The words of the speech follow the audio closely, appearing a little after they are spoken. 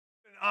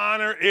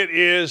honor it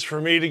is for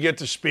me to get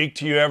to speak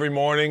to you every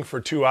morning for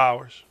 2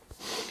 hours.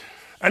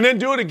 And then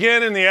do it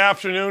again in the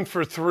afternoon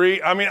for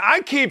 3. I mean,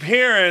 I keep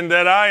hearing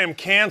that I am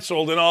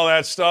canceled and all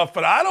that stuff,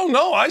 but I don't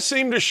know. I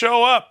seem to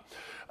show up.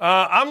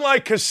 I'm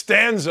like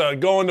Costanza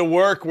going to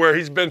work where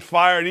he's been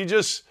fired. He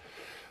just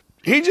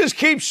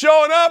keeps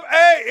showing up.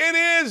 Hey,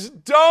 it is,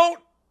 don't,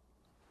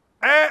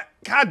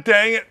 God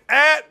dang it,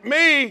 at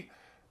me.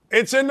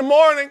 It's in the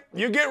morning.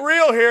 You get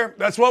real here.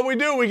 That's what we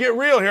do. We get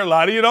real here. A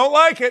lot of you don't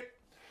like it.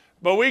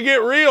 But we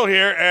get real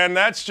here, and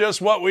that's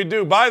just what we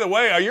do. By the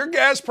way, are your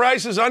gas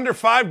prices under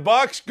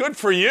 $5? Good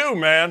for you,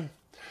 man.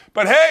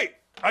 But hey,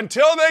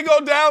 until they go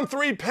down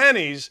 3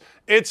 pennies,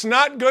 it's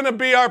not going to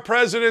be our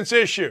president's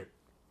issue.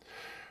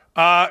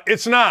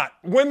 It's not.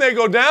 When they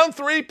go down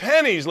 3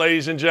 pennies,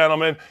 ladies and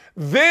gentlemen,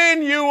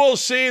 then you will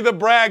see the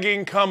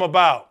bragging come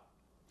about.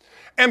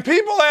 And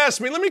people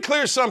ask me, let me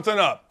clear something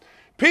up.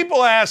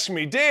 People ask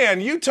me, Dan,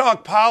 you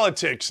talk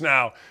politics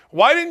now.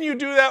 Why didn't you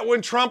do that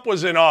when Trump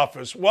was in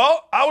office?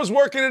 Well, I was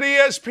working at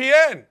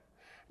ESPN.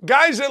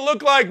 Guys that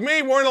look like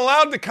me weren't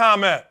allowed to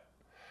comment.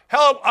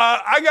 Hell,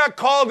 I got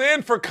called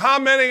in for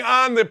commenting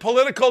on the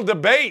political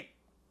debate.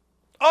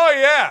 Oh,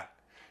 yeah.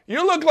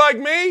 You look like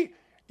me?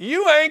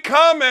 You ain't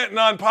commenting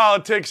on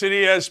politics at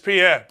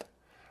ESPN.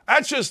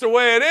 That's just the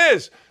way it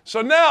is.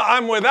 So now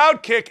I'm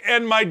without kick,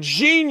 and my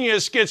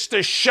genius gets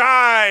to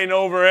shine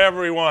over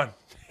everyone.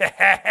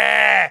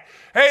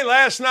 Hey,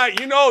 last night,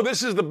 you know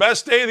this is the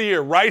best day of the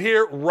year, right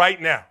here, right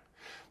now.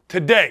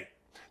 Today,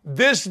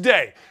 this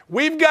day,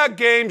 we've got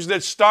games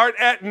that start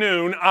at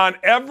noon on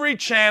every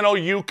channel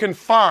you can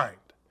find.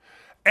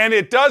 And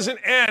it doesn't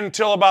end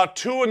till about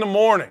 2 in the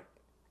morning.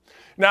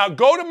 Now,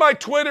 go to my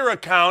Twitter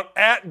account,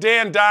 at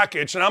Dan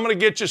Dakich, and I'm going to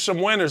get you some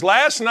winners.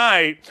 Last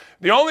night,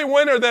 the only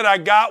winner that I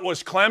got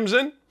was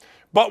Clemson,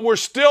 but we're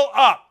still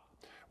up.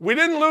 We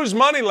didn't lose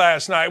money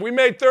last night. We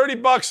made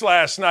 $30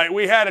 last night.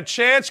 We had a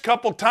chance a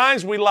couple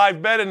times. We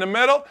live bet in the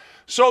middle.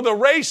 So the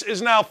race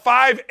is now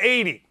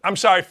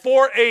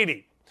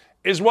 480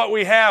 is what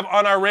we have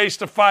on our race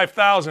to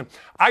 5,000.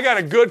 I got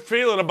a good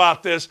feeling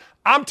about this.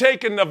 I'm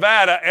taking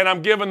Nevada, and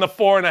I'm giving the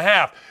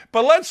 4.5.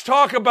 But let's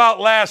talk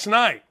about last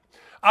night.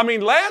 I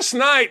mean, last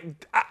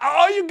night,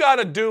 all you got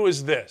to do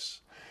is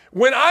this.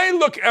 When I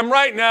look, and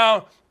right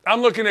now,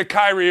 I'm looking at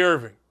Kyrie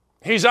Irving.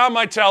 He's on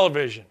my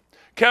television.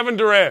 Kevin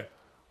Durant.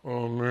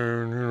 Oh,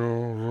 man,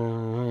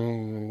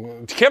 you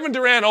know. Kevin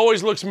Durant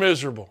always looks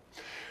miserable.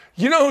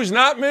 You know who's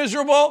not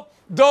miserable?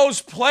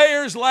 Those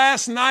players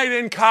last night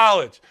in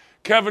college.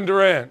 Kevin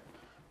Durant.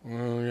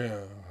 Oh, yeah.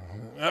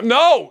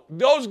 No,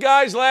 those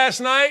guys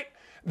last night,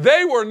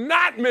 they were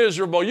not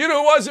miserable. You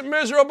know who wasn't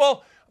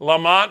miserable?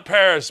 Lamont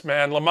Paris,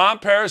 man.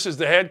 Lamont Paris is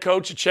the head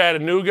coach of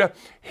Chattanooga.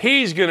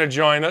 He's going to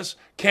join us.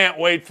 Can't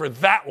wait for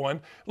that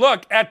one.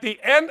 Look, at the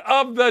end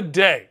of the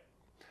day,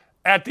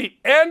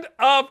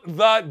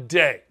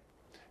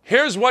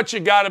 here's what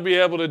you got to be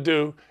able to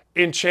do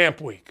in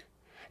Champ Week.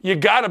 You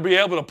got to be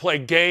able to play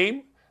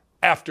game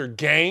after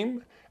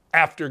game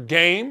after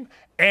game,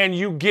 and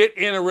you get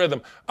in a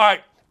rhythm. All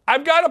right,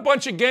 I've got a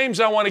bunch of games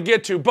I want to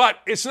get to, but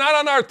it's not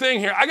on our thing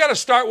here. I got to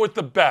start with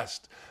the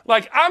best.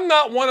 Like, I'm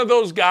not one of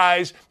those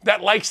guys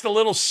that likes the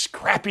little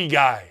scrappy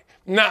guy.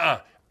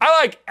 Nuh-uh.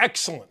 I like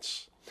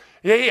excellence.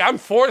 Yeah, I'm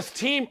 4th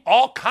team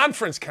all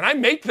conference. Can I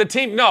make the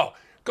team? No.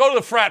 Go to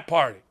the frat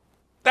party.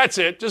 That's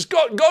it. Just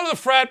go to the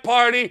frat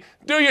party,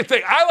 do your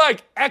thing. I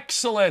like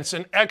excellence,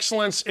 and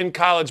excellence in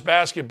college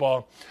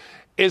basketball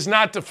is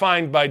not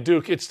defined by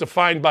Duke. It's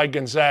defined by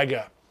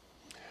Gonzaga.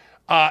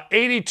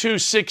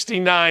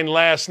 82-69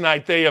 last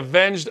night. They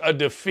avenged a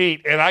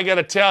defeat, and I got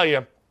to tell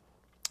you,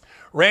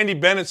 Randy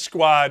Bennett's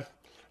squad,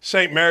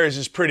 St. Mary's,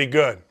 is pretty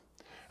good.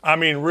 I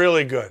mean,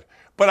 really good.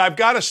 But I've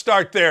got to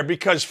start there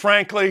because,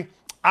 frankly,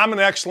 I'm an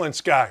excellence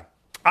guy.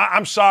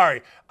 I'm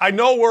sorry. I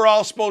know we're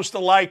all supposed to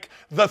like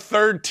the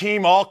 3rd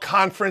team all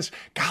conference.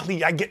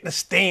 Golly, I get in the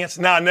stance.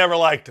 No, I never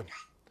liked him.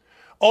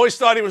 Always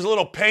thought he was a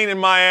little pain in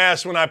my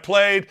ass when I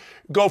played.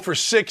 Go for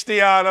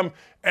 60 on him,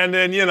 and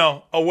then, you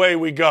know, away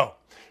we go.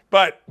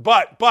 But,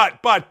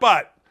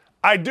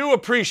 I do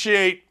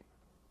appreciate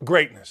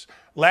greatness.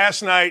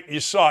 Last night, you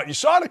saw it. You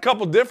saw it a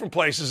couple different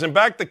places. And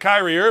back to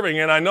Kyrie Irving,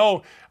 and I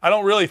know I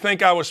don't really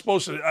think I was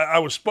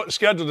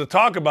scheduled to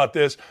talk about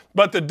this,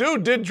 but the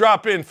dude did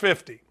drop in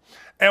 50.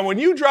 And when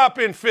you drop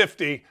in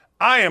 50,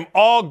 I am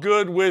all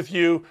good with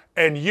you,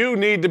 and you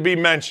need to be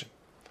mentioned.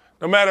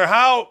 No matter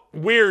how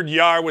weird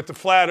you are with the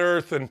flat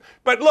earth.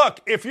 But look,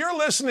 if you're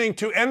listening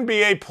to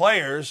NBA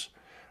players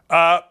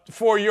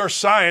for your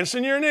science,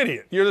 then you're an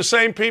idiot. You're the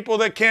same people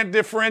that can't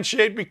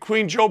differentiate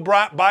between Joe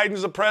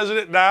Biden's the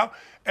president now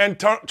and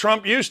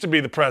Trump used to be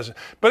the president.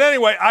 But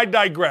anyway, I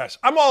digress.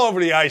 I'm all over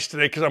the ice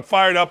today because I'm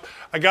fired up.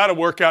 I got to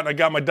work out, and I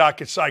got my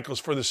Dakich Cycles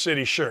for the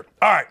City shirt.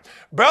 All right,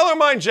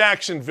 Bellarmine,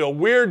 Jacksonville,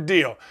 weird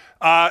deal.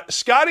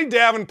 Scotty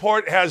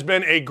Davenport has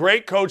been a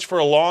great coach for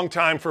a long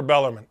time for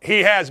Bellarmine.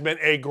 He has been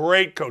a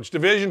great coach.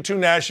 Division II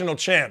national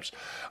champs.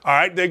 All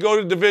right, they go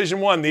to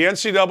Division I. The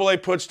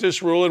NCAA puts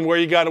this rule in where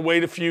you got to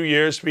wait a few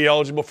years to be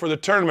eligible for the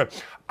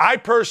tournament. I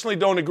personally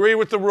don't agree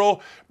with the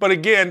rule, but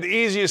again, the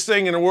easiest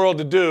thing in the world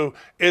to do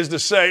is to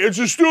say, it's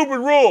a stupid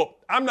rule.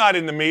 I'm not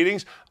in the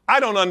meetings. I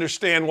don't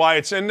understand why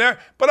it's in there,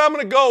 but I'm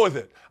going to go with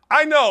it.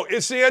 I know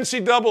it's the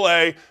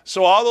NCAA,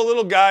 so all the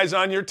little guys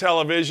on your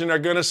television are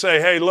going to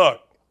say, hey, look,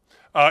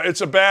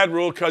 it's a bad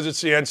rule because it's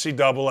the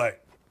NCAA.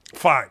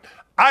 Fine.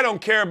 I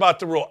don't care about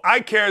the rule. I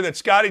care that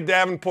Scotty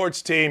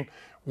Davenport's team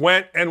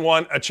went and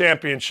won a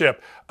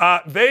championship.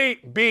 They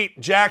beat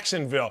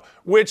Jacksonville,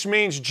 which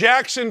means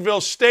Jacksonville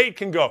State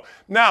can go.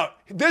 Now,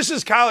 this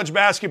is college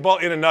basketball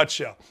in a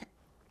nutshell.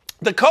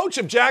 The coach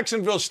of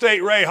Jacksonville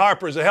State, Ray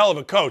Harper, is a hell of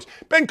a coach.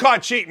 Been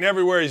caught cheating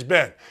everywhere he's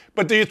been.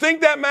 But do you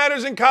think that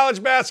matters in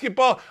college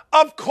basketball?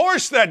 Of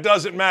course that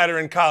doesn't matter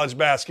in college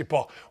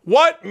basketball.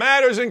 What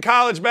matters in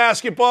college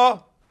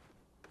basketball?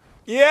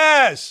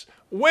 Yes,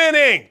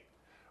 winning.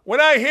 When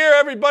I hear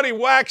everybody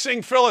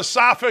waxing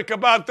philosophic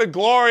about the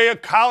glory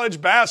of college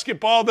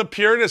basketball, the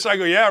pureness, I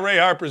go, yeah, Ray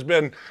Harper's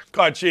been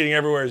caught cheating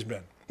everywhere he's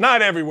been.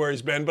 Not everywhere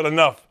he's been, but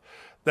enough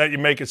that you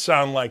make it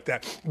sound like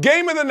that.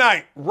 Game of the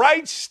night,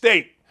 Wright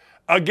State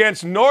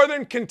against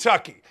Northern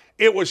Kentucky.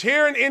 It was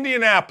here in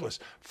Indianapolis.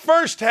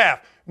 First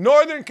half,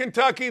 Northern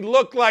Kentucky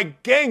looked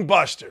like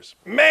gangbusters.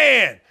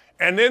 Man!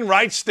 And then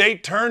Wright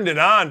State turned it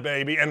on,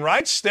 baby. And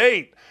Wright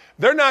State,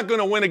 they're not going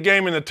to win a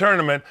game in the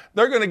tournament.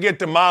 They're going to get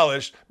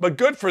demolished, but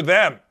good for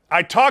them.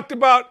 I talked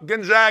about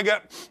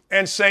Gonzaga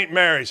and St.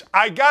 Mary's.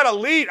 I got a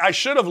lead. I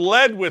should have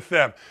led with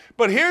them.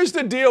 But here's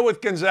the deal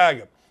with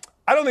Gonzaga.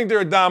 I don't think they're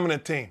a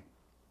dominant team.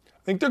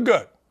 I think they're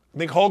good. I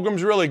think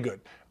Holmgren's really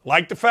good.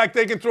 Like the fact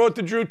they can throw it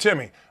to Drew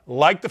Timme.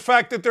 Like the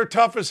fact that they're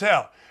tough as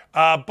hell.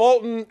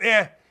 Bolton,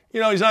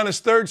 he's on his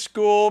third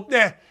school.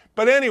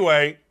 But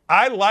anyway,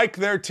 I like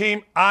their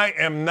team. I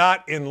am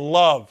not in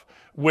love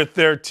with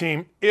their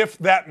team, if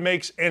that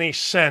makes any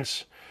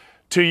sense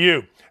to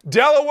you.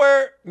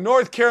 Delaware,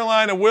 North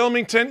Carolina,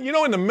 Wilmington. You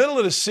know, in the middle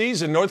of the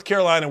season, North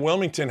Carolina,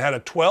 Wilmington had a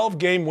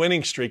 12-game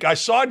winning streak. I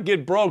saw it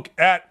get broke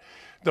at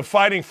the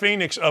Fighting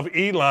Phoenix of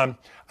Elon.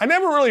 I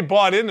never really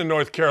bought into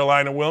North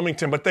Carolina,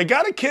 Wilmington, but they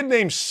got a kid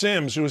named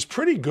Sims who was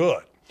pretty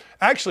good.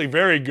 Actually,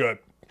 very good.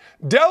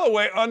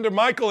 Delaware under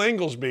Michael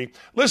Inglesby.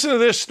 Listen to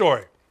this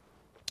story.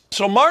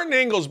 So Martin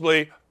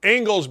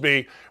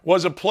Inglesby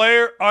was a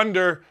player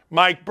under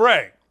Mike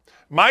Bray.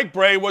 Mike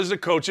Bray was the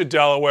coach at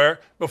Delaware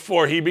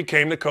before he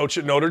became the coach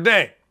at Notre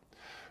Dame.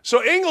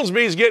 So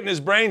Inglesby's getting his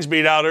brains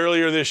beat out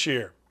earlier this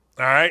year,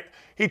 all right?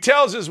 He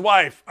tells his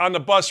wife on the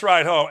bus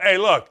ride home, hey,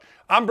 look,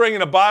 I'm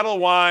bringing a bottle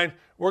of wine.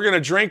 We're going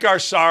to drink our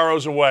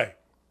sorrows away.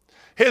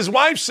 His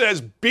wife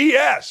says,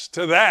 BS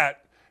to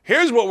that.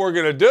 Here's what we're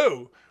going to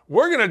do.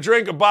 We're going to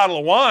drink a bottle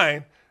of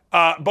wine,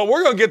 but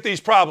we're going to get these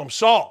problems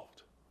solved.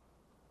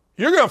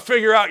 You're going to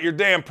figure out your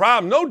damn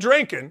problem. No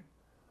drinking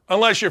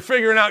unless you're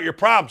figuring out your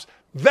problems.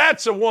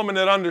 That's a woman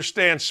that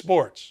understands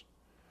sports.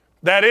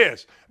 That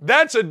is.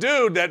 That's a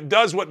dude that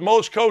does what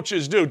most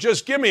coaches do.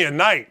 Just give me a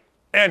night.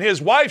 And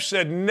his wife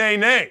said, nay,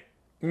 nay,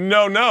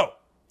 no, no.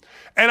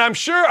 And I'm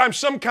sure I'm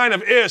some kind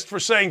of ist for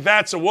saying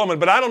that's a woman,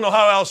 but I don't know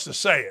how else to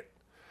say it.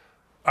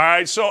 All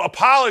right, so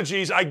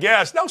apologies, I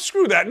guess. No,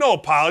 screw that. No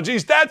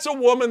apologies. That's a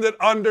woman that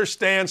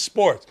understands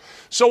sports.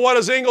 So what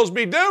does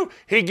Inglesby do?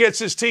 He gets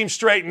his team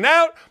straightened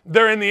out.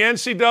 They're in the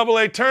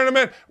NCAA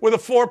tournament with a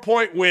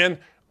 4-point win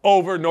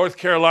over North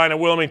Carolina,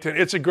 Wilmington.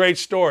 It's a great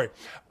story.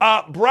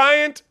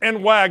 Bryant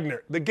and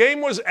Wagner. The game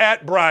was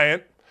at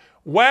Bryant.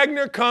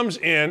 Wagner comes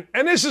in,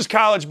 and this is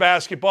college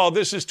basketball.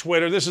 This is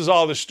Twitter. This is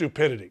all the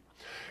stupidity.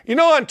 You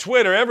know, on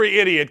Twitter, every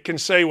idiot can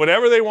say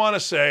whatever they want to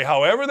say,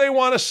 however they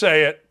want to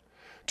say it,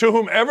 to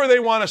whomever they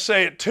want to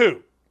say it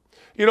to.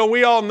 You know,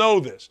 we all know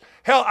this.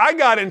 Hell, I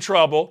got in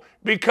trouble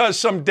because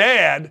some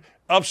dad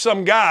of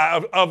some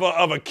guy,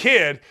 of a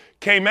kid,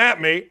 came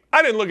at me.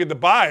 I didn't look at the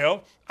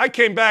bio. I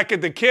came back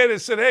at the kid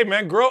and said, hey,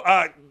 man,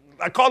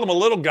 I called him a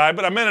little guy,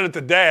 but I meant it at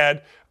the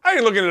dad. I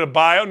ain't looking at the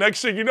bio.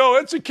 Next thing you know,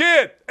 it's a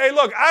kid. Hey,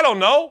 look, I don't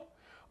know.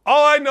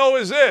 All I know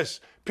is this.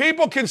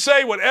 People can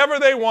say whatever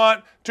they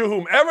want to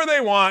whomever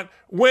they want,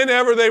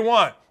 whenever they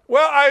want.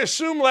 Well, I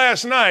assume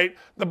last night,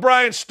 the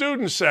Bryant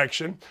student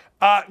section,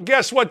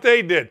 guess what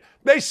they did?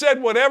 They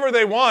said whatever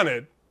they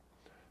wanted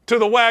to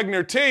the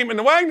Wagner team, and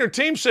the Wagner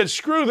team said,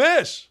 screw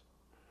this.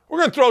 We're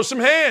going to throw some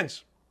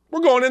hands.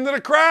 We're going into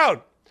the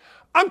crowd.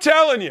 I'm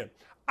telling you,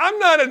 I'm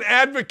not an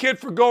advocate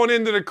for going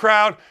into the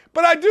crowd,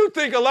 but I do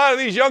think a lot of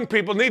these young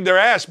people need their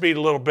ass beat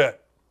a little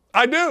bit.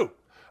 I do.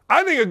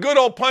 I think a good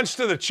old punch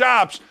to the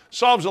chops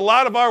solves a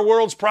lot of our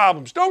world's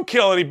problems. Don't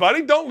kill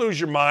anybody. Don't lose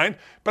your mind.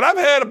 But I've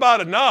had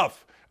about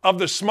enough of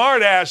the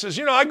smart asses.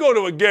 You know, I go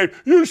to a game,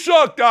 you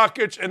suck,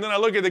 Dakich, and then I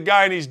look at the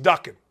guy and he's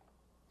ducking.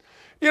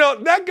 You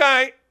know, that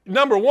guy,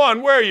 number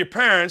one, where are your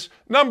parents?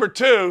 Number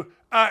two,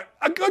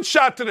 a good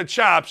shot to the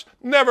chops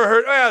never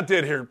hurt. Well, it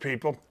did hurt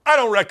people. I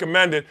don't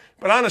recommend it,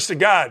 but honest to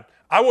God,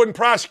 I wouldn't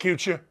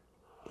prosecute you.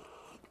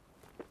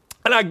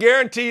 And I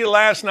guarantee you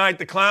last night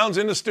the clowns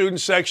in the student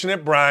section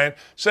at Bryant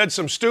said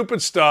some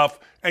stupid stuff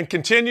and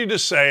continued to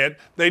say it.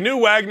 They knew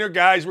Wagner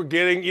guys were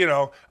getting,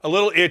 a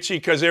little itchy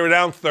because they were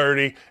down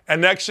 30.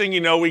 And next thing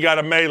you know, we got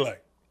a melee.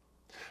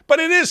 But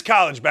it is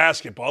college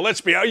basketball.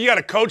 Let's be honest. You got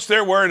a coach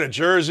there wearing a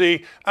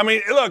jersey. I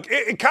mean, look,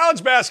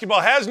 college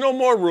basketball has no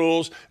more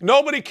rules.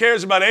 Nobody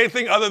cares about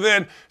anything other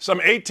than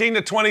some 18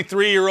 to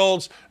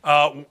 23-year-olds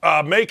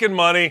making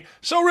money.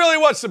 So really,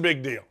 what's the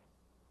big deal?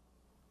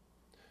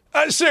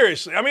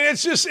 Seriously, I mean,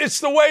 it's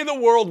the way the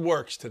world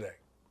works today.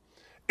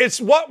 It's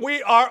what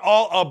we are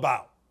all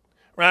about,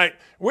 right?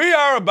 We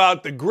are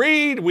about the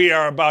greed. We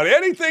are about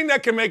anything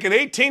that can make an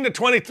 18 to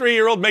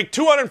 23-year-old make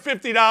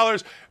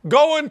 $250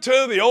 going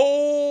to the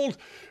old,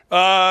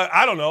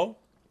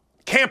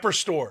 camper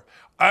store.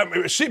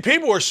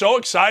 People were so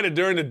excited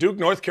during the Duke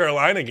North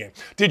Carolina game.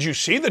 Did you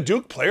see the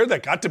Duke player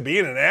that got to be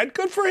in an ad?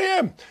 Good for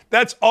him.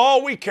 That's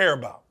all we care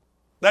about.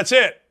 That's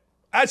it.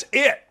 That's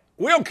it.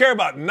 We don't care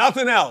about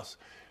nothing else.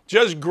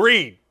 Just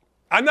greed.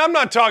 And I'm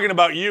not talking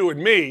about you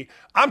and me.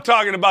 I'm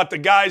talking about the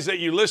guys that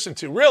you listen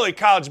to. Really,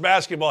 college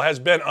basketball has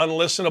been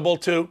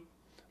unlistenable to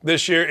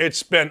this year.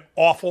 It's been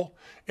awful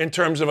in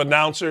terms of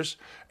announcers.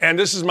 And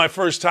this is my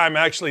first time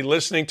actually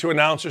listening to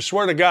announcers.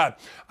 Swear to God,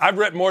 I've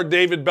read more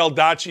David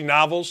Baldacci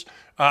novels.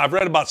 I've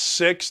read about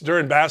 6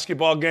 during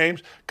basketball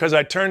games because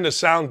I turned the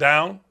sound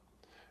down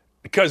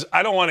because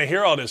I don't want to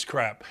hear all this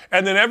crap.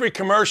 And then every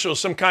commercial is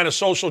some kind of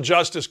social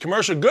justice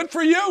commercial. Good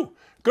for you.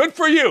 Good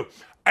for you.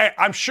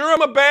 I'm sure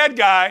I'm a bad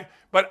guy,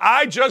 but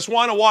I just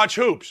want to watch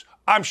hoops.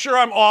 I'm sure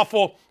I'm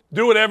awful.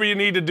 Do whatever you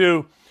need to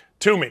do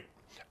to me.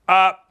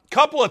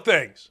 Couple of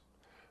things.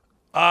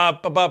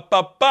 I'm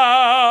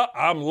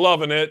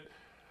loving it.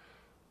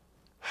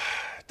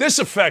 This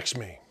affects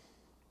me.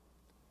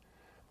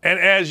 And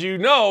as you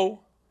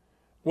know,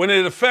 when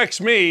it affects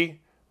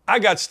me, I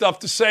got stuff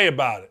to say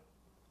about it.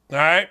 All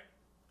right?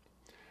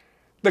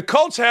 The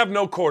Colts have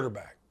no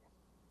quarterback.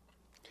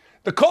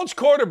 The Colts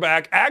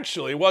quarterback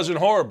actually wasn't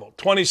horrible.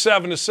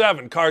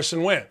 27-7,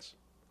 Carson Wentz.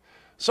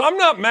 So I'm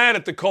not mad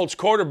at the Colts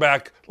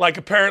quarterback like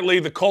apparently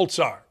the Colts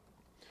are.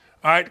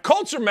 All right?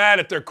 Colts are mad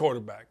at their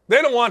quarterback.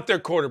 They don't want their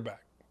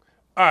quarterback.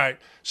 All right?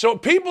 So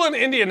people in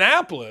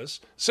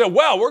Indianapolis said,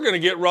 well, we're going to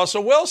get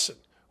Russell Wilson.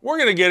 We're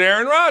going to get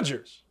Aaron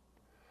Rodgers.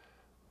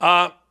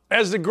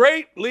 As the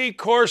great Lee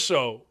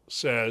Corso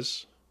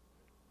says,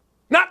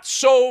 not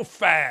so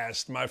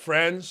fast, my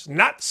friends.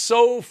 Not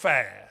so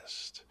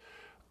fast.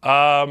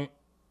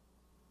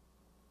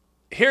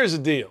 Here's the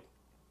deal.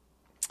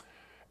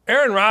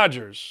 Aaron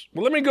Rodgers,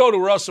 well, let me go to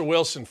Russell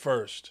Wilson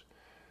first.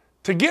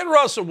 To get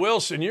Russell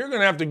Wilson, you're going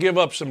to have to give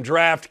up some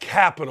draft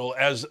capital.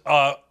 As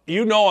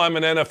you know, I'm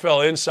an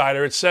NFL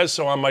insider. It says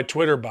so on my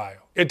Twitter bio.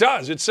 It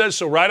does. It says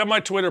so right on my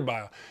Twitter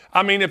bio.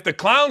 I mean, if the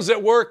clowns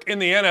that work in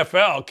the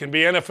NFL can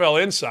be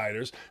NFL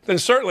insiders, then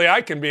certainly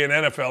I can be an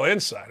NFL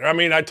insider. I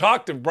mean, I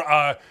talk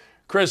to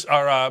Chris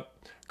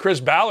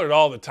Ballard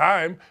all the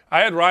time.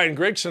 I had Ryan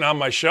Grigson on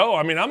my show.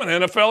 I mean, I'm an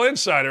NFL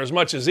insider as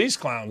much as these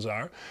clowns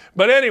are.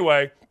 But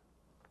anyway,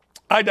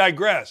 I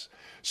digress.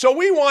 So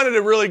we wanted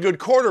a really good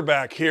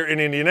quarterback here in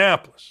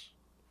Indianapolis.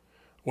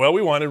 Well,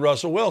 we wanted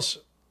Russell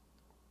Wilson.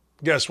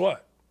 Guess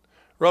what?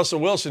 Russell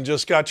Wilson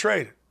just got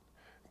traded.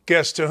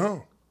 Guess to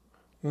whom?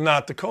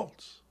 Not the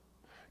Colts.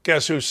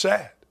 Guess who's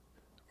sad?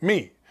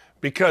 Me.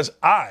 Because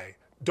I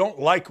don't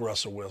like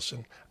Russell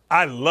Wilson.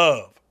 I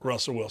love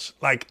Russell Wilson.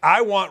 Like,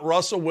 I want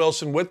Russell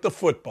Wilson with the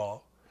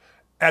football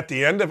at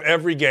the end of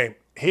every game.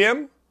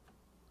 Him,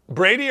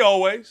 Brady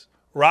always,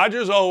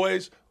 Rodgers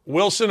always,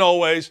 Wilson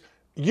always.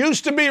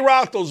 Used to be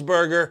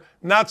Roethlisberger,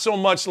 not so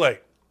much late.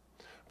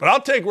 But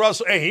I'll take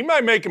Russell. Hey, he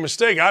might make a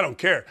mistake. I don't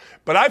care.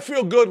 But I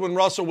feel good when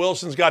Russell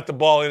Wilson's got the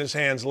ball in his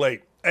hands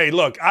late. Hey,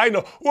 look, I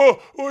know.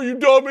 Oh, you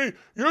dummy.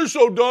 You're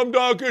so dumb,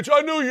 Dakich.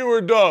 I knew you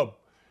were dumb.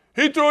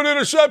 He threw an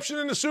interception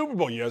in the Super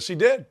Bowl. Yes, he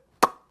did.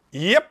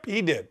 Yep,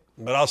 he did.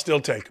 But I'll still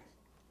take him.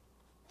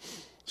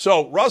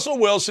 So Russell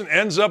Wilson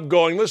ends up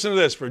going, listen to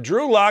this, for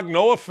Drew Lock,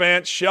 Noah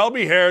Fant,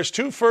 Shelby Harris,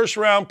 2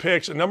 first-round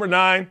picks at number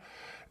 9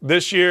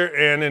 this year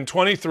and in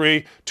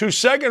 23, 2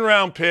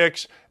 second-round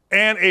picks,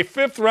 and a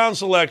 5th-round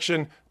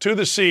selection to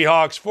the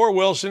Seahawks for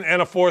Wilson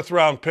and a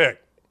 4th-round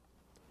pick.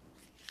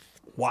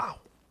 Wow.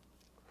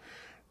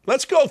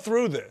 Let's go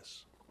through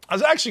this. I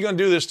was actually going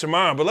to do this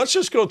tomorrow, but let's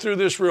just go through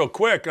this real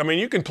quick. I mean,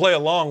 you can play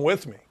along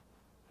with me.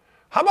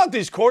 How about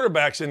these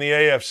quarterbacks in the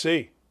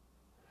AFC?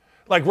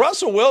 Like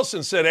Russell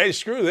Wilson said, hey,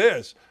 screw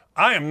this.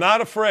 I am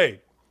not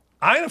afraid.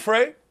 I ain't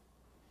afraid.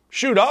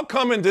 Shoot, I'll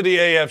come into the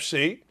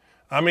AFC.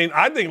 I mean,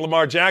 I think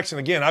Lamar Jackson,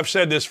 again, I've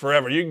said this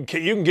forever. You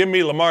can give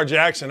me Lamar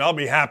Jackson, I'll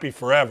be happy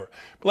forever.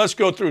 But let's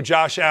go through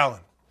Josh Allen.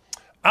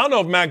 I don't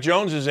know if Mac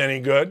Jones is any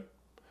good.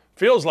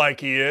 Feels like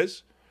he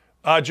is.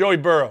 Joey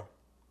Burrow.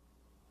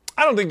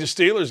 I don't think the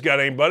Steelers got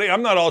anybody.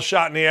 I'm not all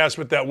shot in the ass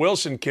with that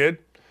Wilson kid.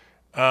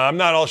 I'm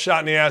not all shot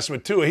in the ass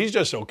with Tua. He's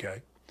just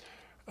okay.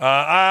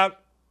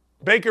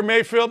 Baker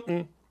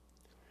Mayfield,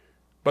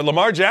 but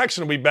Lamar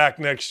Jackson will be back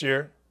next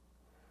year.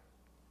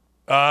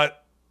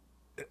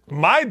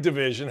 My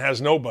division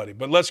has nobody,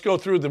 but let's go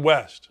through the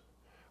West.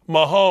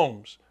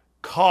 Mahomes,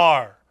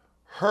 Carr,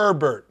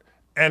 Herbert,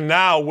 and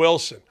now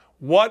Wilson.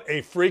 What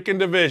a freaking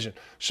division.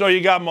 So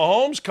you got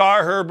Mahomes,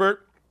 Carr,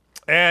 Herbert,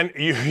 and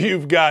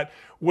you've got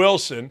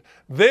Wilson.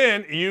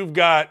 Then you've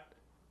got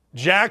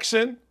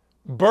Jackson,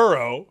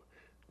 Burrow,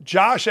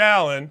 Josh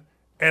Allen,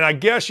 and I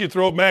guess you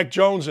throw Mac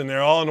Jones in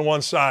there all on the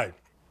one side.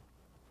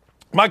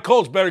 My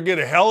Colts better get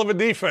a hell of a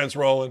defense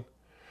rolling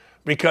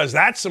because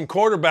that's some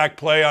quarterback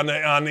play in the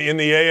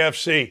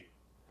AFC.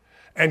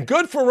 And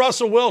good for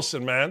Russell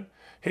Wilson, man.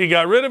 He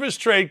got rid of his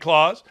trade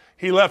clause.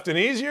 He left an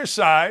easier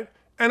side,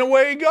 and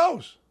away he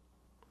goes.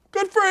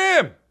 Good for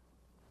him.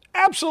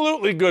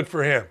 Absolutely good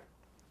for him.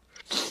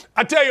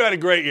 I tell you who had a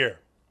great year.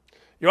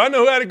 You want to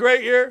know who had a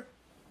great year?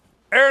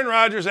 Aaron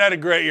Rodgers had a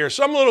great year.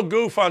 Some little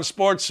goof on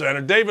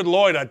SportsCenter, David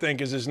Lloyd, I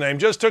think is his name,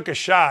 just took a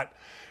shot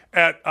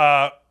at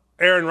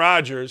Aaron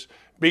Rodgers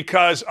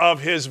because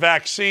of his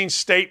vaccine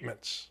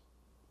statements.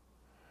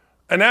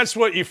 And that's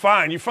what you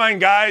find. You find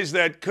guys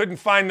that couldn't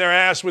find their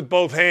ass with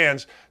both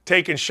hands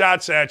taking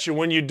shots at you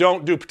when you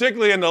don't do,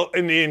 particularly in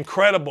the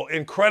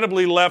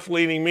incredibly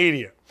left-leaning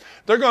media.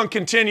 They're going to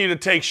continue to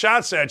take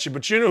shots at you,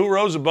 but you know who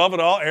rose above it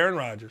all? Aaron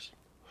Rodgers.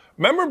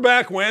 Remember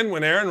back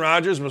when Aaron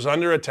Rodgers was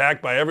under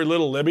attack by every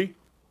little Libby?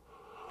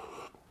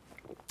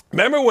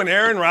 Remember when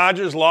Aaron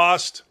Rodgers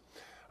lost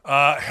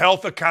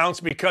health accounts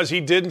because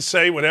he didn't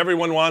say what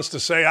everyone wants to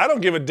say? I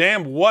don't give a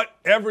damn what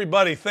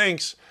everybody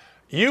thinks.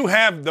 You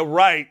have the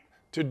right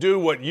to do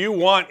what you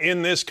want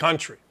in this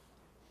country.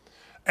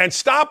 And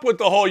stop with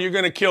the whole you're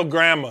going to kill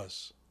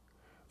grandmas.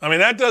 I mean,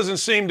 that doesn't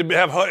seem to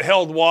have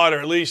held water,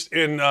 at least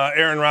in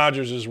Aaron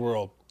Rodgers'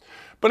 world.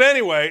 But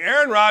anyway,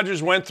 Aaron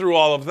Rodgers went through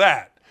all of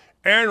that.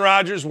 Aaron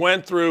Rodgers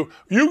went through,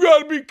 you got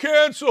to be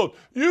canceled.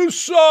 You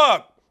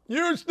suck.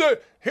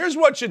 Here's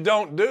what you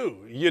don't do.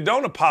 You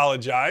don't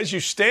apologize. You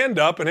stand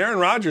up, and Aaron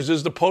Rodgers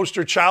is the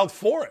poster child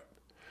for it.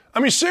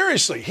 I mean,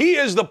 seriously, he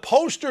is the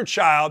poster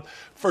child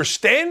for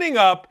standing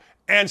up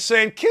and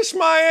saying, kiss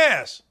my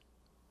ass.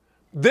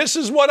 This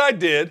is what I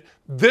did.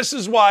 This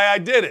is why I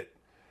did it.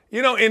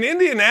 You know, in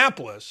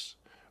Indianapolis,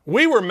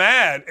 we were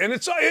mad, and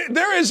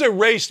there is a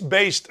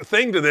race-based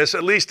thing to this,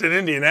 at least in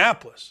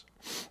Indianapolis.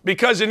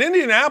 Because in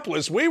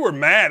Indianapolis, we were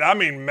mad. I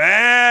mean,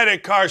 mad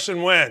at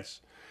Carson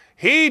Wentz.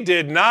 He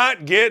did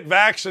not get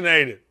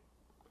vaccinated.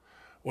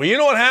 Well, you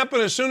know what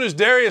happened as soon as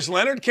Darius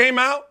Leonard came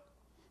out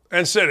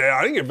and said, hey,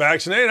 I didn't get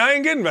vaccinated. I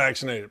ain't getting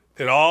vaccinated.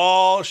 It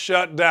all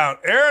shut down.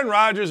 Aaron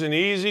Rodgers, an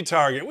easy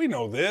target. We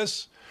know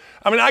this.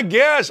 I mean, I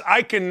guess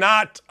I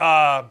cannot,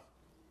 I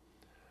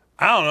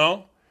don't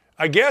know.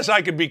 I guess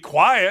I could be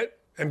quiet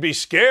and be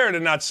scared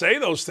and not say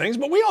those things,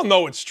 but we all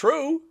know it's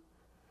true.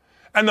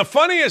 And the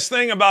funniest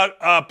thing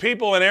about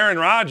people and Aaron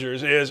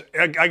Rodgers is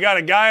I got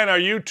a guy in our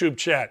YouTube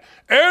chat.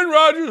 Aaron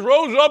Rodgers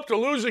rose up to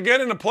lose again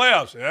in the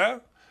playoffs. Yeah,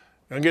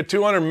 gonna get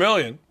 $200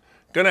 million.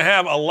 Gonna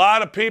have a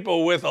lot of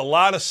people with a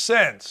lot of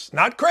sense.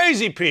 Not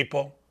crazy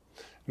people,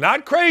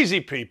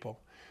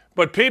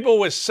 but people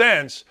with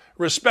sense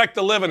respect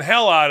the living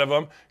hell out of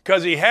him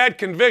because he had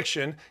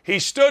conviction. He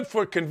stood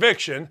for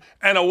conviction,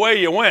 and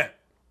away you went.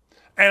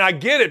 And I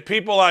get it,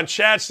 people on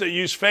chats that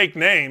use fake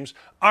names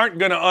aren't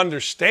going to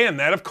understand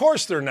that. Of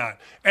course they're not.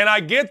 And I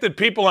get that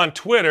people on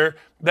Twitter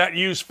that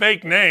use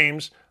fake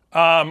names,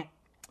 I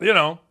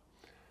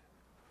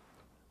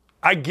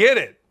get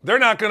it. They're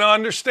not going to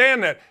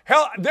understand that.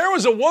 Hell, there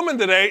was a woman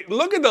today.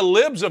 Look at the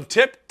libs of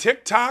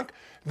TikTok.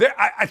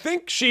 I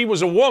think she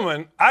was a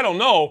woman. I don't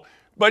know.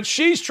 But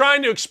she's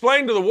trying to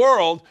explain to the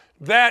world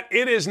that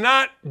it is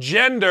not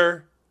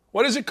gender.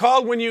 What is it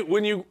called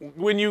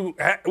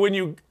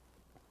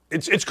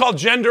It's called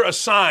gender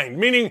assigned,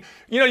 meaning,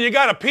 you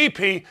got a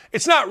pee-pee.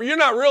 You're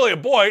not really a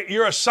boy.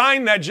 You're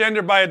assigned that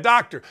gender by a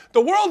doctor.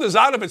 The world is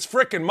out of its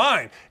frickin'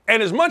 mind.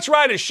 And as much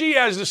right as she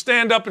has to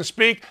stand up and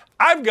speak,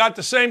 I've got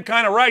the same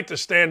kind of right to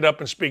stand up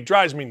and speak.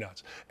 Drives me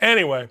nuts.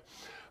 Anyway,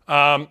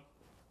 hey,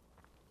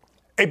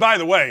 by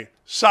the way,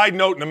 side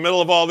note in the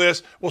middle of all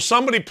this, will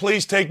somebody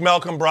please take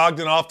Malcolm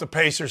Brogdon off the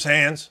Pacers'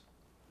 hands?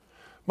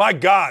 My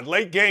God,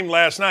 late game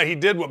last night, he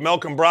did what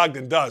Malcolm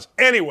Brogdon does.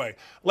 Anyway,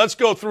 let's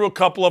go through a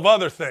couple of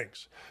other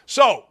things.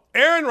 So,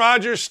 Aaron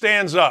Rodgers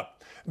stands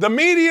up. The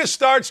media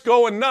starts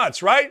going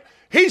nuts, right?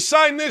 He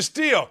signed this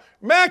deal.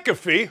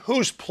 McAfee,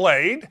 who's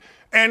played,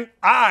 and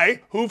I,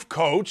 who've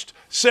coached,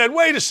 said,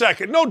 wait a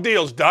second, no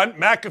deal's done.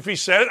 McAfee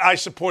said it. I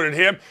supported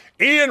him.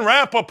 Ian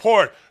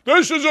Rappaport,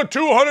 this is a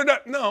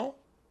 $200. No.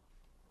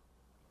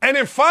 And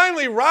then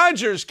finally,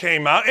 Rodgers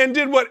came out and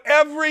did what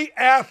every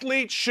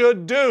athlete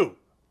should do.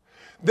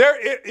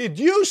 It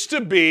used to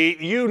be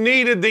you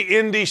needed the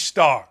Indy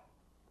Star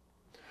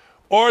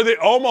or the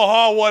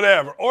Omaha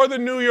whatever or the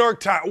New York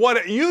Times.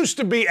 It used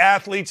to be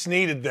athletes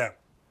needed them.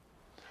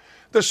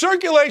 The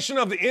circulation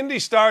of the Indy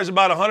Star is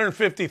about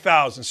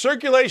 150,000.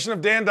 Circulation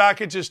of Dan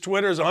Dakich's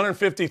Twitter is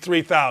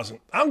 153,000.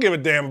 I don't give a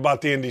damn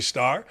about the Indy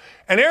Star.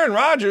 And Aaron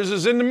Rodgers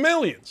is in the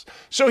millions.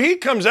 So he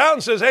comes out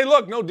and says, hey,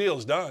 look, no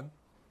deal's done.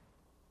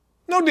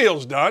 No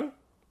deal's done.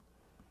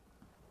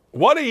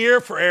 What a year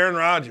for Aaron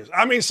Rodgers.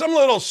 I mean, some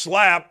little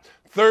slap,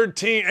 third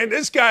team. And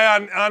this guy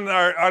on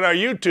our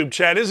YouTube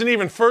chat isn't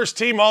even first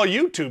team all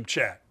YouTube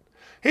chat.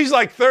 He's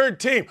like third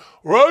team.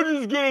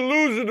 Rodgers is going to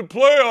lose in the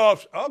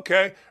playoffs.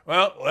 Okay,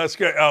 well, let's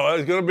go. Oh,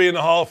 he's going to be in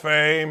the Hall of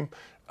Fame.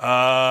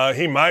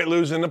 He might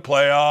lose in the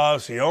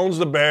playoffs. He owns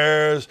the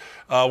Bears,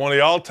 one of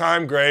the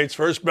all-time greats,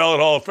 first ballot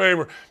Hall of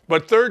Famer.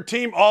 But third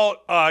team all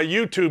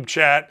YouTube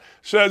chat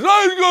says,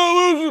 oh, he's going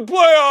to lose in the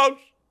playoffs.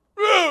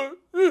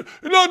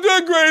 You're not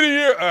that great a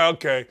year.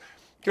 Okay.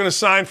 Going to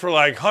sign for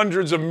like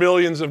hundreds of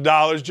millions of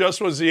dollars,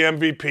 just was the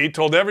MVP,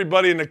 told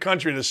everybody in the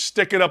country to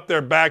stick it up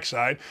their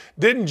backside,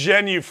 didn't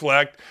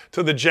genuflect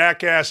to the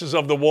jackasses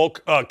of the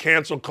woke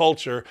cancel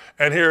culture,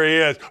 and here he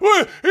is.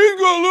 Well, he's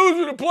going to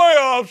lose in the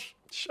playoffs.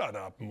 Shut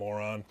up,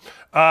 moron.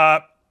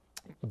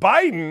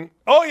 Biden,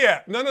 oh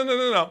yeah,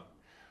 no.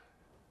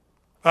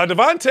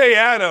 Davante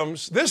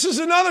Adams, this is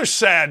another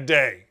sad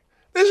day.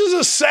 This is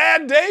a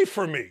sad day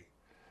for me.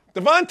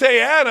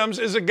 Davante Adams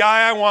is a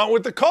guy I want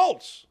with the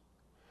Colts.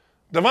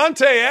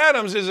 Davante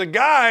Adams is a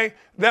guy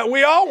that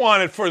we all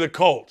wanted for the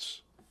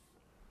Colts.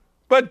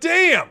 But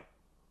damn.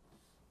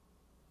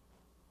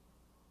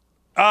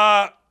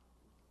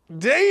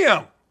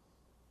 Damn.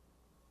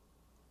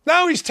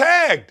 Now he's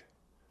tagged.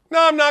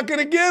 Now I'm not going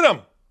to get him.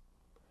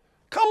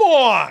 Come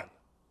on.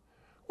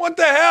 What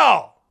the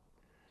hell?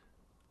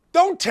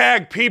 Don't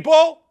tag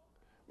people.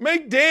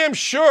 Make damn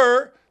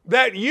sure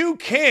that you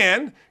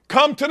can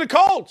come to the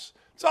Colts.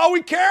 That's all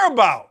we care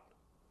about.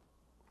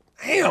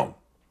 Damn.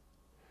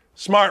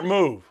 Smart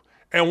move.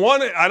 And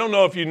one, I don't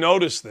know if you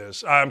noticed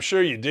this. I'm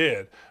sure you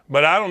did.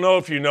 But I don't know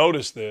if you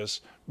noticed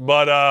this.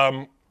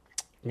 But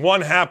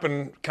one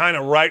happened kind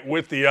of right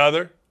with the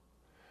other.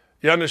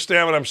 You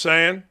understand what I'm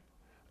saying?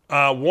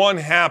 One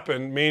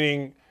happened,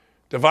 meaning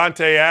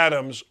Davante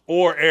Adams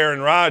or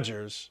Aaron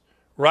Rodgers,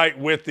 right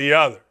with the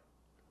other.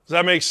 Does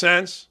that make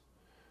sense?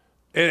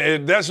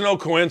 That's no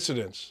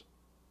coincidence.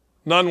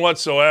 None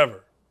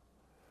whatsoever.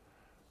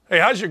 Hey,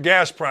 how's your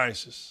gas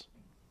prices?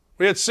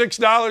 We at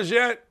 $6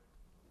 yet?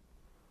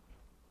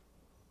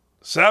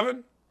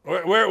 7?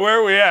 Where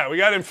are we at? We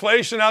got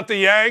inflation out the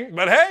yang.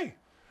 But hey,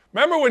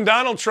 remember when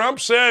Donald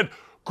Trump said,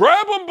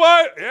 grab them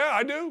by... Yeah,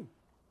 I do.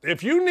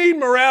 If you need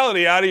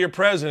morality out of your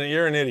president,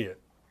 you're an idiot.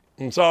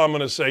 That's all I'm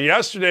going to say.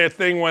 Yesterday, a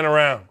thing went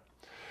around.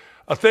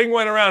 Hey,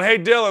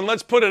 Dylan,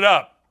 let's put it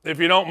up, if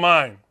you don't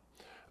mind.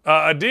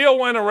 A deal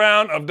went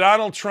around of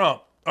Donald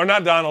Trump, or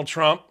not Donald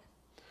Trump,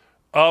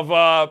 of,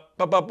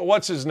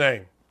 what's his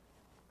name?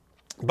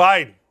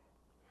 Biden.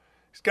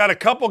 He's got a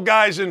couple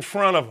guys in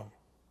front of him.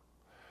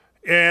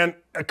 And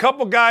a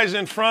couple guys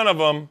in front of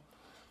him,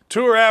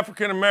 2 are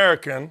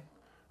African-American,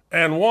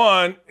 and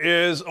 1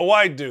 is a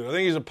white dude. I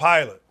think he's a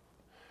pilot.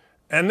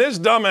 And this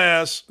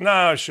dumbass,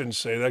 I shouldn't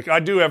say that. I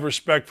do have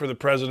respect for the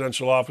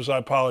presidential office. I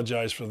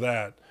apologize for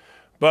that.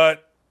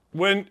 But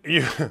when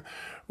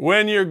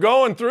you're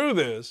going through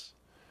this,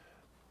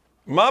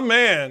 my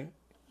man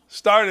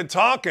started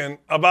talking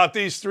about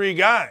these 3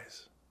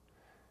 guys.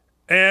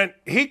 And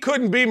he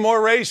couldn't be more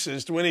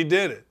racist when he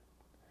did it.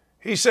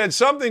 He said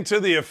something to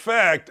the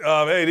effect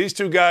of, hey, these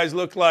 2 guys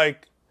look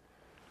like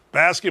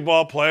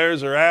basketball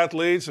players or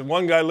athletes, and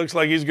one guy looks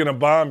like he's going to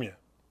bomb you.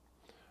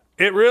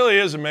 It really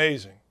is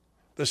amazing,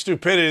 the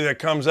stupidity that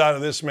comes out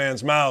of this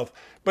man's mouth.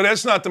 But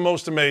that's not the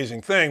most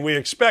amazing thing. We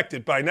expect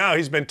it by now.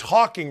 He's been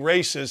talking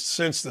racist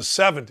since the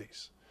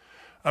 70s.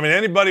 I mean,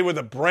 anybody with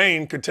a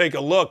brain could take a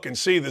look and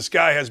see this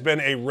guy has been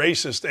a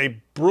racist,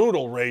 a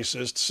brutal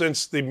racist,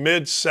 since the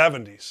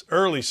mid-70s,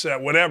 early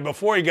set, whatever,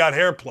 before he got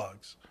hair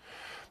plugs.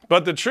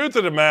 But the truth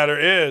of the matter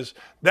is,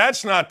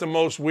 that's not the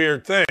most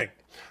weird thing.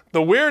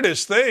 The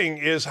weirdest thing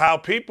is how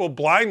people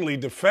blindly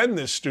defend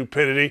this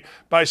stupidity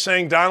by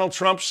saying Donald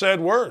Trump said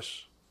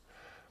worse.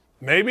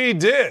 Maybe he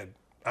did.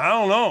 I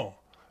don't know.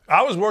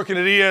 I was working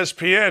at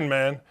ESPN,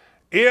 man.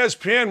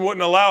 ESPN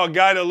wouldn't allow a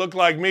guy that looked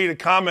like me to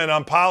comment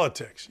on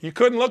politics. You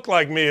couldn't look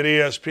like me at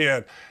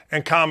ESPN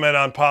and comment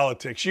on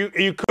politics.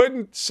 You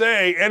couldn't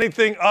say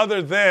anything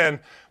other than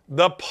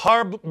the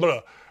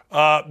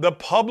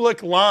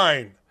public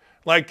line.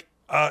 Like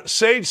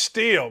Sage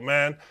Steele,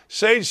 man.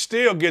 Sage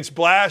Steele gets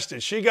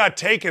blasted. She got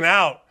taken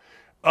out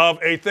of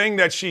a thing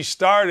that she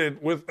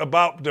started with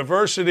about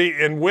diversity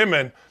in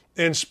women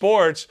in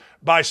sports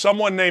by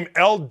someone named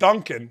Elle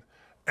Duncan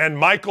and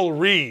Michael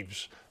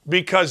Reeves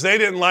because they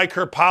didn't like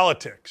her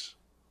politics.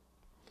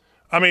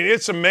 I mean,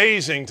 it's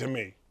amazing to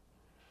me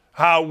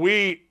how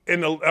they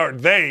in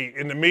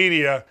the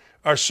media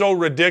are so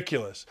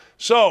ridiculous.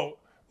 So,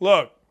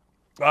 look,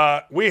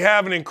 we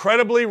have an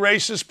incredibly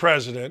racist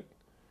president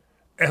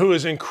who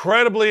is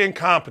incredibly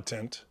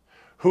incompetent,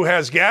 who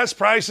has gas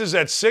prices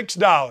at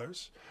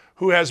 $6,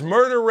 who has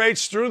murder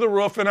rates through the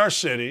roof in our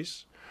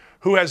cities,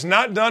 who has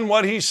not done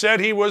what he said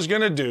he was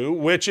going to do,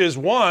 which is,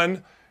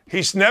 one,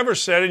 he's never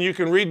said, and you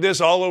can read this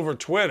all over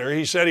Twitter,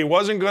 he said he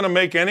wasn't going to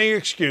make any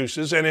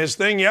excuses, and his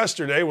thing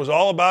yesterday was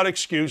all about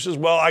excuses.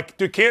 Well, I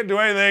can't do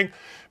anything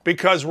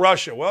because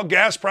Russia. Well,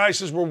 gas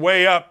prices were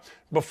way up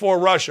before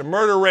Russia.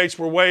 Murder rates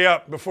were way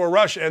up before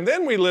Russia. And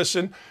then we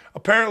listened,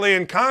 apparently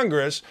in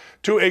Congress,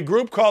 to a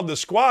group called the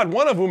Squad,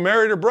 one of whom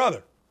married her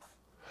brother.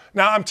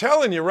 Now, I'm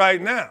telling you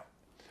right now,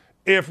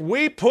 if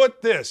we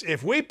put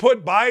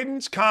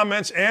Biden's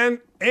comments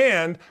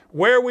and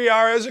where we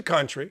are as a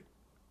country,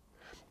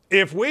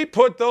 if we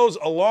put those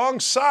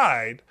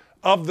alongside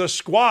of the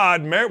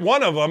squad,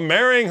 one of them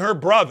marrying her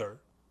brother,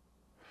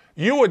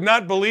 you would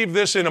not believe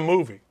this in a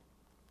movie.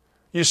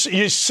 You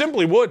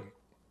simply wouldn't.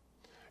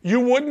 You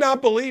would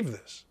not believe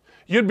this.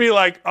 You'd be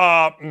like,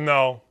 no,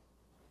 no,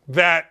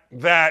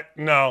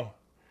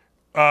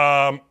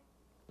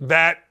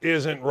 that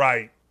isn't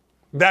right.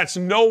 That's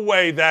no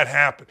way that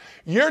happened.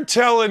 You're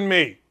telling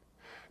me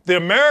the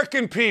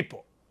American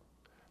people,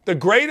 the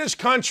greatest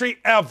country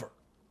ever,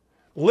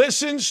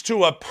 listens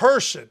to a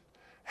person,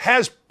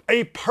 has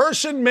a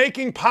person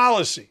making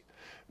policy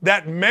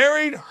that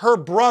married her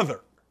brother.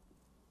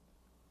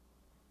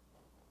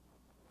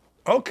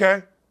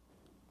 Okay.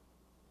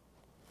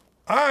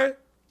 All right.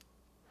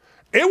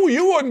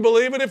 You wouldn't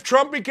believe it if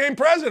Trump became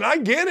president. I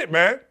get it,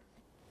 man.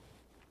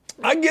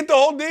 I get the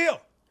whole deal.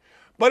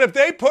 But if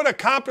they put a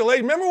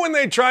compilation, remember when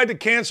they tried to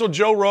cancel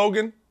Joe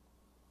Rogan?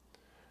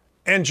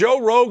 And Joe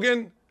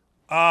Rogan,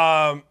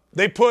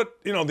 they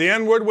put, the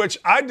N-word, which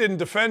I didn't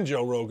defend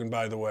Joe Rogan,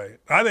 by the way.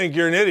 I think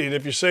you're an idiot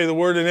if you say the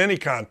word in any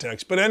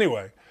context. But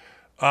anyway,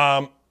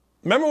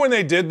 remember when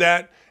they did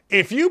that?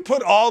 If you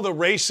put all the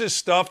racist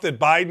stuff that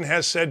Biden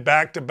has said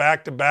back to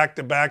back to back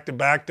to back to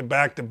back to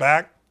back to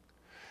back,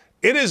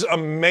 it is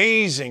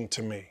amazing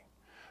to me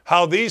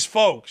how these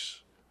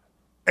folks,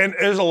 and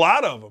there's a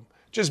lot of them,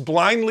 just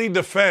blindly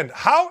defend.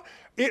 I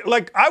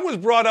was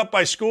brought up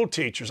by school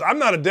teachers. I'm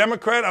not a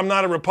Democrat. I'm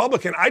not a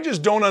Republican. I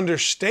just don't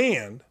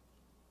understand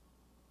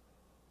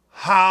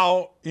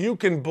how you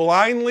can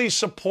blindly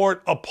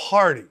support a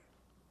party.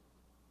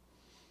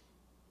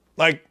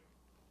 Like,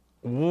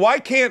 why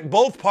can't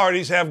both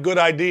parties have good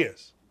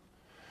ideas?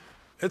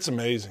 It's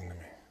amazing to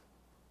me.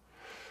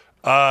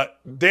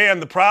 Dan,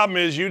 the problem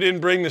is you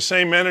didn't bring the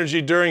same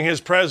energy during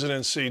his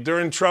presidency,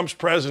 during Trump's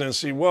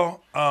presidency.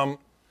 Well, I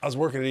was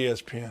working at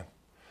ESPN.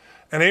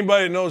 And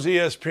anybody that knows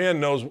ESPN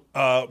knows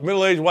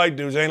middle-aged white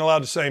dudes ain't allowed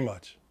to say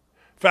much.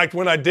 In fact,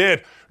 when I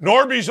did,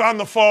 Norby's on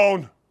the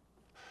phone.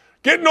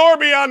 Get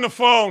Norby on the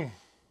phone.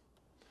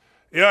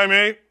 You know what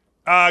I mean?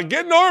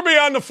 Get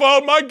Norby on the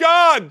phone. My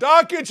God,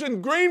 Dakich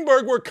and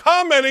Greenberg were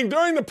commenting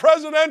during the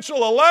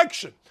presidential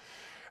election.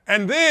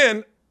 And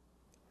then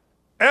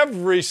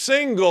every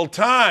single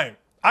time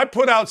I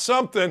put out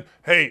something,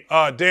 hey,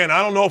 Dan,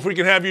 I don't know if we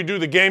can have you do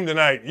the game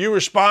tonight. You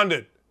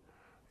responded.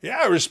 Yeah,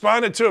 I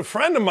responded to a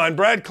friend of mine,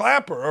 Brad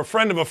Clapper, or a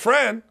friend of a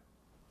friend.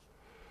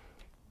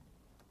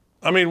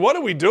 I mean, what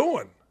are we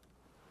doing?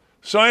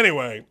 So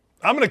anyway,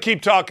 I'm going to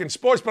keep talking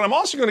sports, but I'm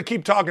also going to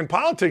keep talking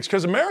politics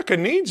because America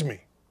needs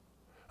me.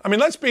 I mean,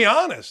 let's be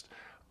honest.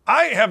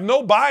 I have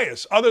no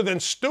bias other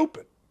than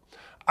stupid.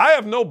 I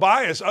have no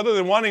bias other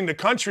than wanting the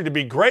country to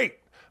be great.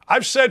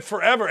 I've said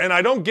forever, and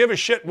I don't give a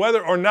shit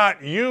whether or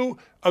not you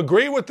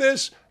agree with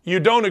this, you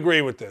don't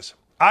agree with this.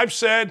 I've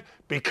said,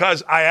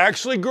 because I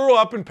actually grew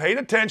up and paid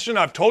attention,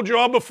 I've told you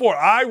all before,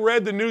 I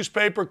read the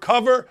newspaper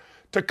cover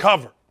to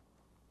cover.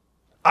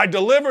 I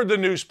delivered the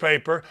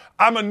newspaper.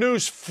 I'm a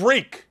news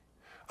freak.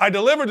 I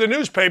delivered the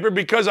newspaper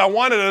because I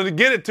wanted to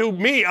get it to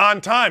me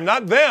on time.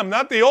 Not them,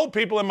 not the old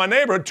people in my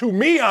neighborhood, to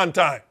me on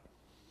time.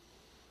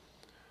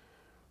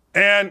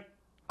 And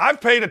I've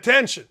paid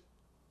attention.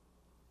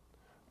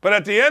 But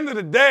at the end of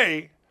the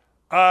day,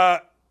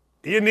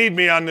 you need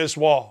me on this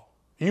wall.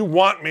 You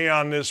want me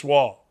on this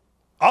wall.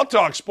 I'll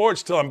talk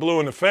sports till I'm blue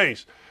in the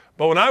face.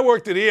 But when I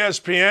worked at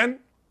ESPN,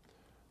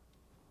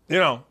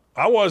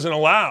 I wasn't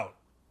allowed.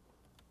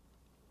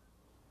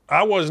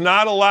 I was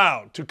not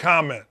allowed to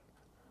comment.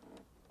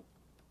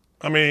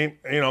 I mean,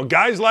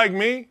 guys like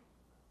me,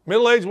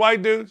 middle-aged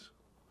white dudes,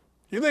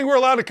 you think we're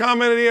allowed to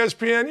comment at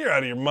ESPN? You're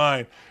out of your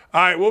mind.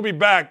 All right, we'll be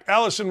back.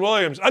 Allison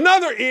Williams,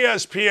 another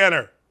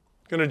ESPNer,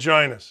 going to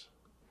join us.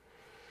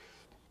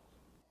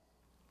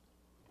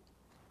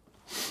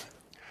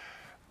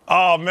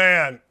 Oh,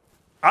 man.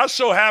 I was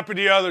so happy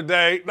the other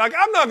day. Like,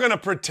 I'm not going to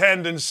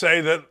pretend and say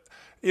that,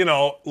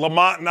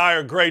 Lamont and I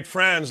are great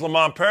friends,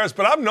 Lamont Paris,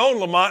 but I've known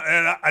Lamont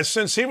and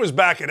since he was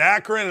back at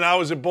Akron and I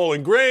was at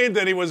Bowling Green,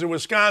 then he was in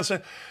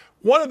Wisconsin.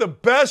 One of the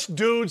best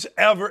dudes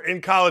ever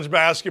in college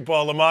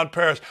basketball, Lamont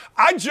Paris.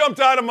 I jumped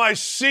out of my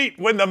seat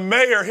when the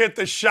mayor hit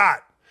the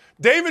shot.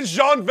 David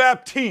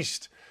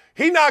Jean-Baptiste.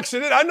 He knocks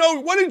it in. I know.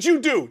 What did you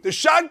do? The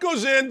shot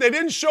goes in. They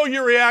didn't show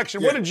your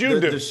reaction. What did you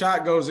do? The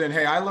shot goes in.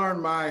 Hey, I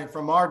learned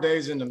from our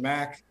days in the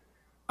MAC,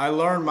 I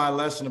learned my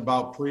lesson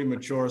about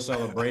premature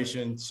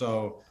celebration.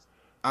 So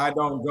I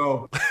don't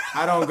go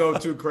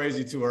too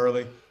crazy too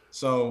early.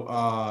 So,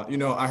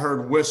 I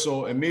heard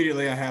whistle.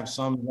 Immediately I have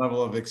some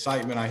level of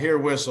excitement. I hear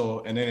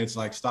whistle, and then it's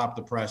like, stop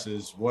the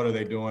presses. What are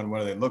they doing?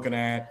 What are they looking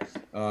at?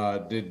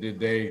 Did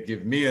they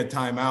give me a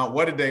timeout?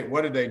 What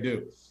did they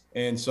do?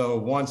 And so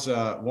once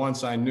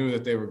I knew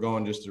that they were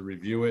going just to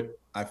review it,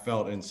 I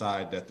felt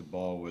inside that the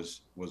ball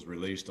was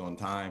released on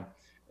time.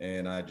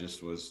 And I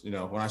just was,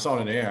 when I saw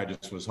it in the air, I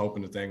just was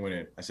hoping the thing went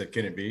in. I said,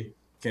 can it be?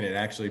 Can it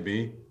actually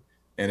be?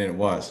 And it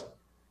was.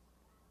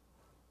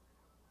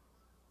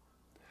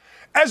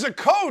 As a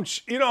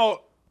coach,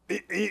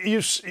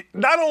 you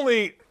not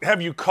only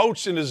have you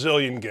coached in a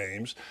zillion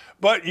games,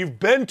 but you've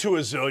been to a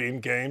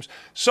zillion games.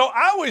 So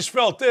I always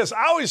felt this.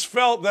 I always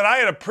felt that I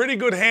had a pretty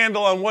good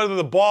handle on whether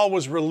the ball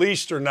was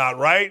released or not,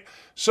 right?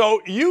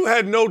 So you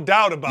had no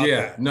doubt about that.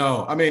 Yeah,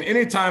 no. I mean,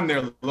 anytime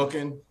they're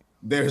looking,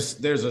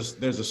 there's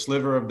a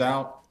sliver of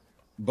doubt.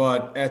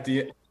 But at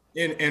the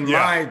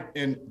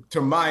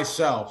to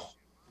myself,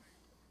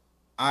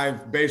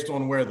 I've based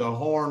on where the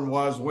horn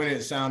was when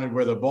it sounded,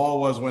 where the ball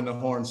was when the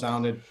horn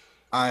sounded,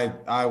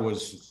 I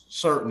was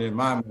certain in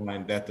my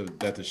mind that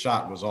the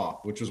shot was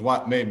off, which was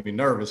what made me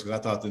nervous because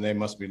I thought that they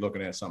must be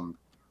looking at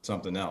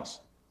something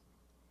else.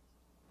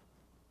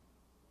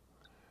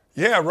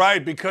 Yeah,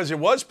 right, because it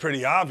was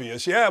pretty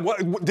obvious. Yeah,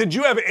 did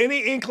you have any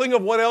inkling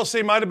of what else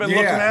they might have been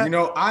looking at? Yeah, you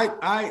know,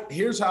 I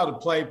here's how the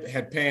play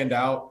had panned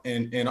out,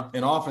 and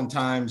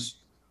oftentimes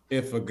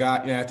if a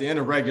guy, at the end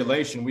of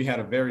regulation, we had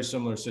a very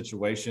similar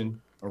situation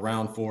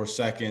around 4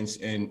 seconds,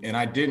 and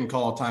I didn't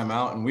call a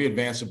timeout, and we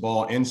advanced the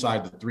ball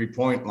inside the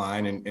 3-point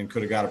line and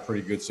could have got a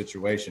pretty good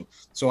situation.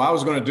 So I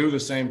was going to do the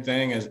same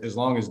thing as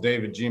long as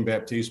David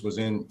Jean-Baptiste was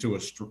into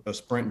a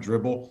sprint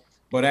dribble.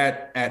 But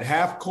at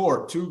half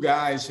court, 2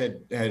 guys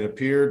had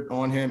appeared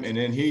on him, and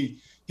then he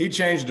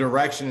changed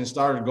direction and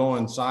started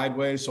going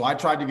sideways. So I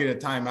tried to get a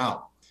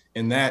timeout.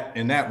 In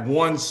that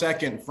 1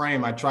 second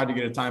frame, I tried to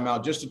get a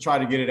timeout just to try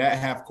to get it at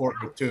half court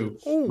with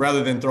 2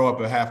 rather than throw up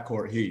a half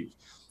court heave.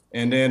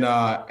 And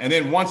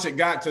then once it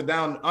got to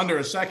down under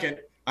a second,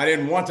 I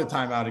didn't want the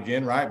timeout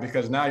again, right?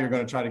 Because now you're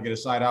going to try to get a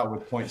side out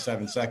with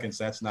 0.7 seconds.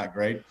 That's not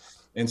great.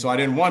 And so I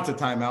didn't want the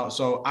timeout.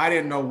 So I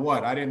didn't know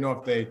what. I didn't know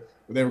if they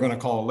were going to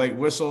call a late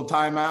whistle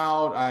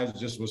timeout. I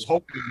just was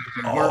hoping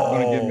they weren't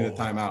going to give me the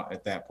timeout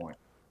at that point.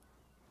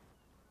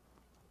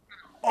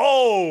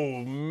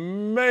 Oh,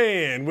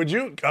 man. Would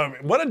you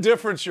what a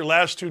difference your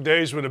last 2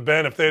 days would have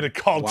been if they'd have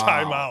called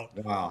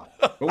timeout. Wow.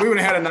 But we would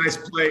have had a nice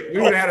play.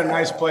 We would have had a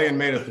nice play and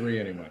made a 3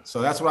 anyway.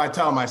 So that's what I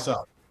tell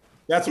myself.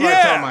 That's what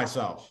I tell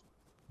myself.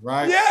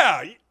 Right?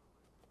 Yeah.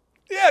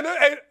 Yeah,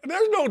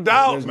 there's no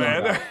doubt,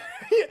 man. No doubt.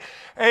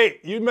 Hey,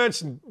 you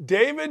mentioned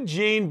David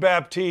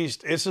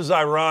Jean-Baptiste. This is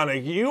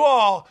ironic. You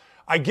all,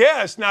 I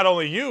guess, not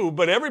only you,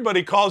 but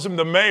everybody calls him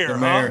the mayor. The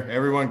mayor.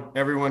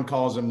 Everyone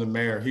calls him the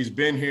mayor. He's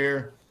been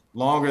here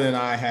longer than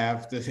I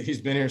have.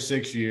 He's been here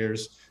 6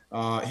 years.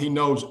 He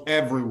knows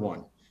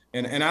everyone.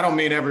 And I don't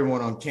mean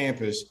everyone on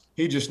campus.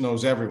 He just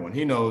knows everyone.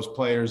 He knows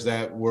players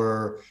that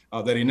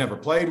he never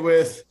played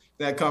with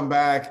that come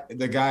back.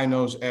 The guy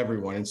knows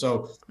everyone. And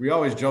so we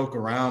always joke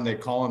around. They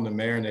call him the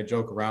mayor and they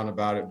joke around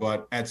about it.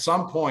 But at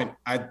some point,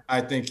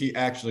 I think he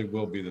actually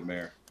will be the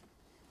mayor.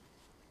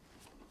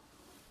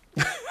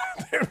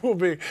 There will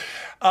be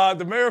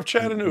the mayor of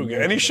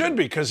Chattanooga. And he should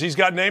be because he's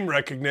got name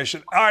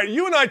recognition. All right,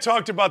 you and I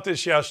talked about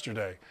this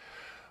yesterday.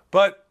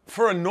 But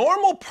for a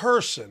normal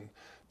person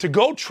to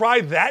go try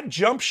that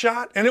jump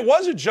shot, and it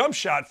was a jump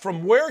shot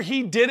from where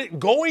he did it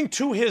going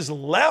to his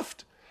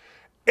left,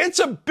 it's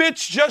a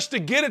bitch just to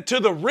get it to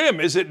the rim,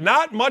 is it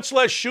not? Much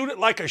less shoot it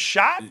like a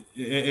shot.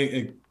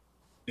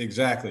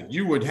 Exactly.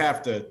 You would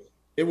have to.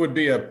 It would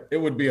be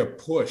a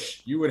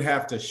push. You would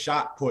have to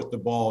shot put the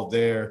ball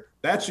there.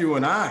 That's you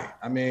and I.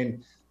 I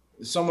mean,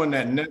 someone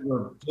that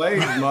never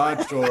played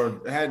much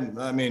or hadn't.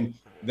 I mean,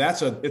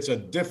 it's a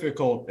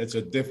difficult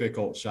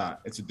shot.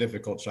 It's a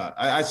difficult shot.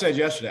 I said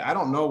yesterday, I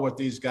don't know what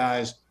these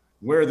guys,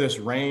 where this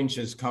range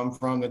has come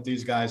from that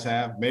these guys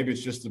have. Maybe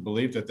it's just the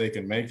belief that they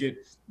can make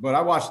it. But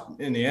I watched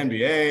in the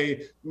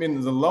NBA, I mean,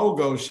 the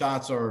logo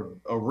shots are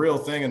a real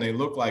thing and they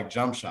look like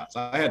jump shots.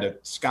 I had to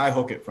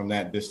skyhook it from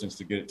that distance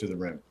to get it to the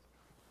rim.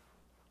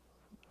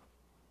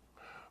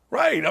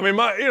 Right. I mean,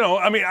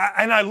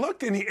 I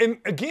looked and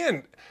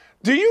again,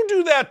 do you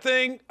do that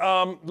thing?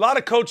 A lot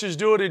of coaches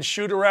do it in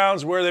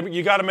shoot-arounds where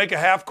you got to make a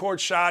half-court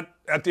shot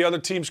at the other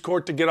team's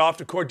court to get off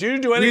the court. Do you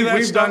do any of that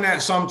We've stuff? done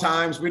that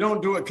sometimes. We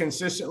don't do it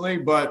consistently,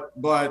 but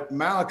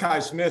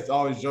Malachi Smith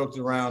always joked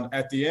around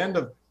at the end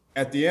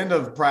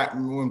of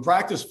practice, when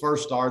practice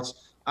first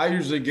starts, I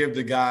usually give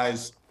the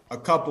guys a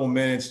couple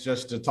minutes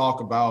just to talk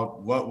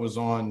about what was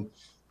on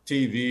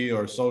TV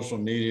or social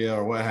media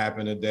or what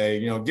happened today.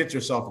 Get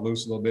yourself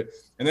loose a little bit.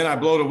 And then I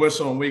blow the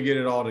whistle and we get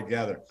it all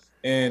together.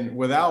 And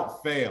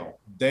without fail,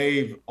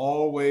 Dave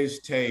always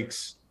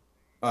takes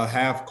a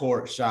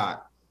half-court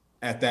shot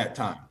at that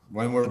time.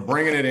 When we're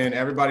bringing it in,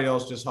 everybody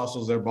else just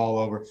hustles their ball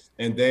over.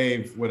 And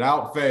Dave,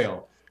 without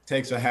fail,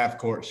 takes a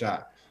half-court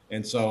shot.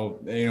 And so,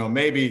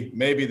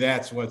 maybe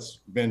that's what's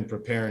been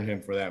preparing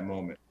him for that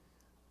moment.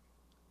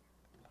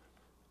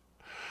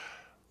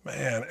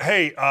 Man,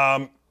 hey,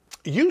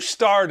 you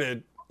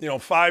started,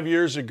 5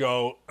 years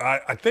ago.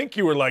 I think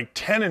you were like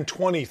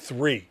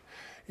 10-23.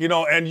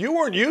 And you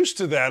weren't used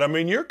to that. I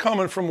mean, you're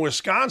coming from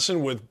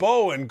Wisconsin with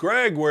Bo and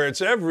Greg, where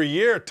it's every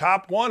year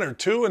top 1 or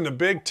 2 in the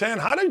Big Ten.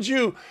 How did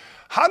you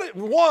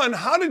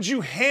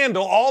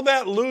handle all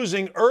that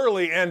losing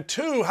early? And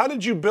 2, how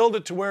did you build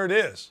it to where it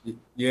is?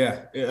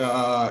 Yeah,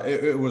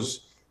 it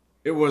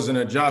was an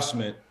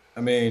adjustment.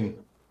 I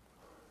mean,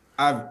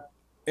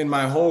 in in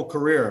my whole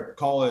career,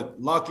 call it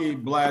lucky,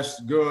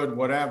 blessed, good,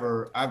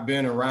 whatever, I've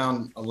been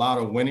around a lot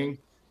of winning,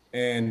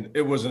 and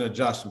it was an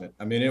adjustment.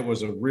 I mean, it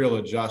was a real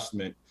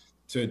adjustment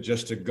to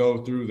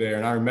go through there.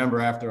 And I remember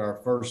after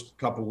our first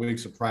couple of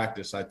weeks of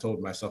practice, I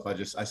told myself, I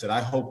said,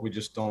 I hope we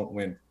just don't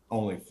win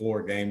only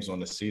 4 games on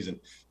the season.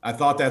 I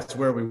thought that's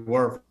where we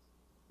were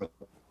for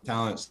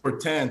talents. We're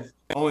 10th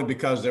only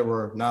because there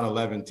were not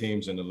 11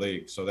 teams in the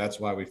league. So that's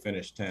why we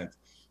finished 10th.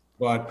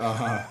 But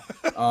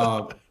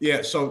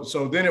yeah,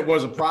 so then it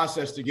was a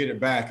process to get it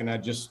back. And I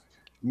just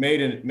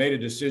made a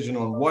decision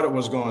on what it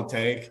was going to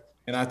take.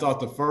 And I thought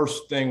the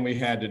first thing we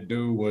had to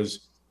do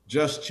was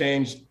just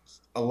change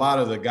a lot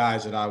of the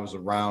guys that I was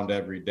around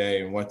every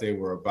day and what they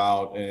were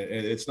about. And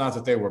it's not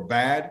that they were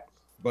bad,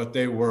 but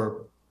they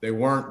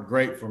weren't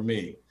great for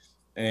me.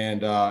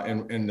 And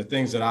the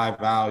things that I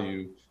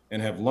value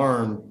and have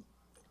learned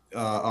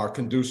are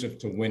conducive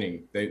to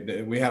winning.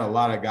 We had a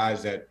lot of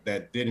guys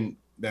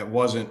that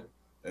wasn't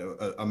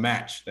a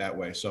match that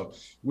way. So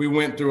we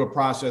went through a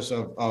process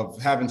of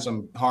having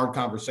some hard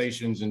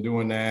conversations and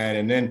doing that.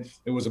 And then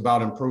it was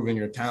about improving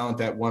your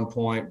talent at one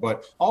point.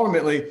 But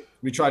ultimately,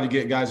 we tried to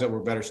get guys that were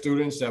better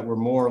students, that were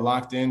more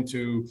locked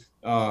into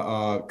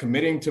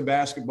committing to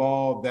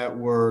basketball, that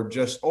were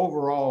just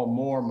overall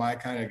more my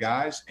kind of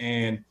guys.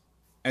 And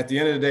at the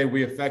end of the day,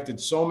 we affected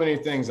so many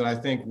things that I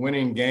think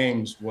winning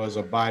games was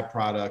a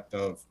byproduct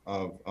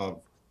of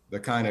the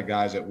kind of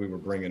guys that we were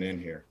bringing in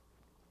here.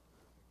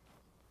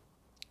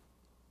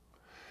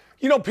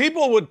 You know,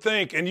 people would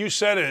think, and you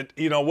said it,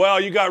 you know, well,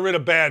 you got rid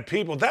of bad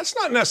people. That's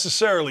not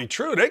necessarily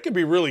true. They could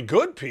be really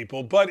good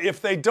people, but if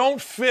they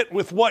don't fit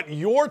with what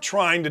you're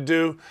trying to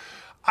do,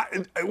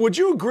 would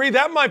you agree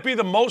that might be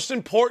the most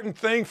important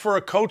thing for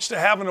a coach to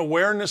have an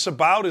awareness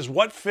about, is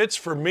what fits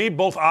for me,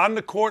 both on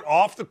the court,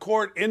 off the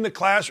court, in the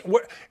class,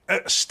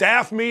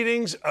 staff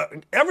meetings,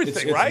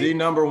 everything, it's right? It's the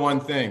number one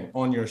thing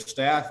on your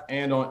staff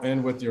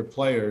and with your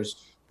players.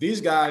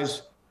 These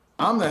guys,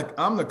 I'm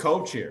the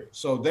coach here,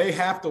 so they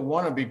have to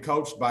want to be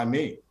coached by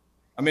me.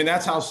 I mean,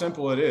 that's how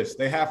simple it is.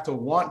 They have to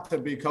want to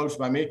be coached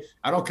by me.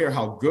 I don't care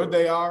how good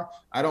they are.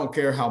 I don't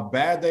care how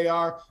bad they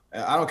are.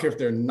 I don't care if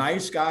they're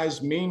nice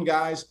guys, mean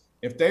guys.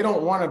 If they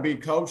don't want to be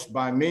coached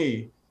by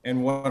me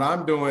and what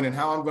I'm doing and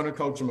how I'm going to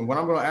coach them and what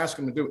I'm going to ask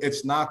them to do,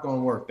 it's not going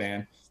to work,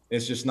 Dan.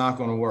 It's just not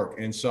going to work.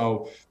 And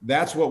so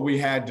that's what we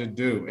had to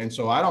do. And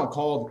so I don't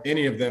call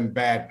any of them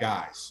bad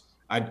guys.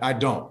 I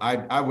don't.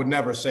 I would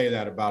never say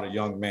that about a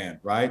young man,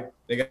 right?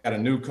 They got a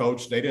new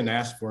coach. They didn't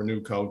ask for a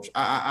new coach.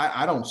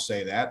 I don't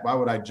say that. Why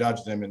would I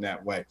judge them in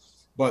that way?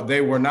 But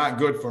they were not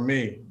good for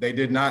me. They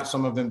did not.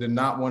 Some of them did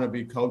not want to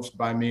be coached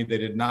by me. They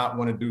did not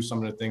want to do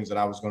some of the things that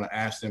I was going to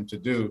ask them to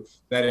do,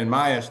 that in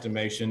my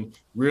estimation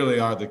really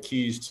are the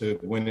keys to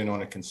winning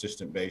on a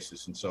consistent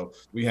basis. And so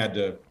we had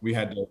to.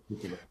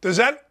 Does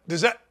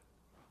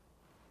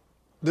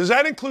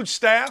that include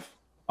staff?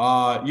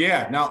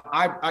 Yeah. Now,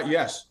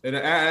 yes, it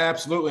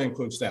absolutely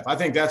includes staff. I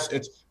think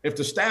if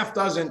the staff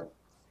doesn't,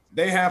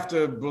 they have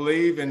to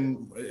believe,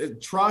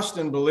 and trust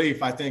and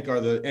belief, I think, are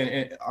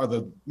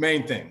the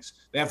main things.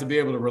 They have to be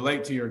able to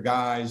relate to your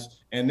guys,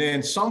 and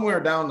then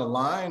somewhere down the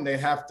line, they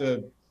have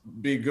to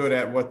be good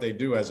at what they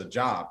do as a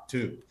job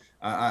too.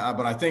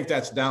 But I think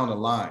that's down the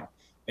line.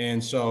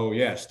 And so,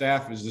 yeah,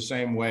 staff is the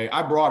same way.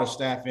 I brought a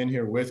staff in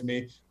here with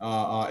me.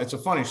 It's a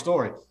funny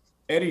story.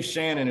 Eddie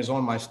Shannon is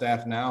on my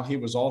staff now. He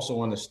was also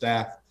on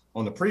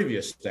the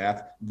previous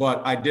staff,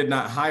 but I did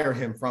not hire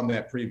him from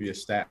that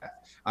previous staff.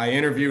 I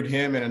interviewed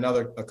him and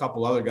a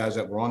couple other guys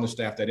that were on the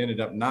staff that ended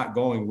up not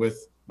going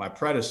with my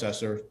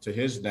predecessor to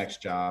his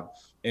next job.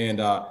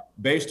 And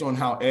based on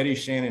how Eddie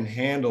Shannon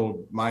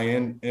handled my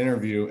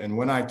interview, and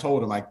when I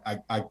told him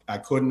I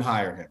couldn't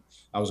hire him,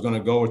 I was going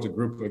to go with a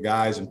group of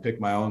guys and pick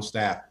my own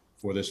staff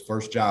for this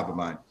first job of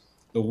mine.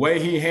 The way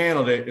he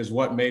handled it is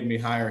what made me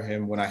hire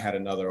him when I had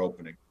another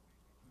opening.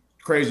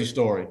 Crazy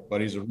story, but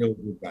he's a really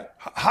good guy.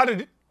 How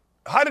did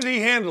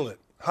he handle it?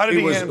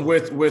 He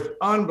was with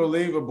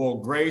unbelievable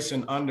grace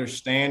and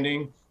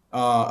understanding.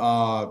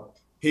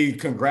 He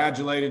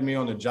congratulated me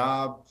on the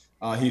job.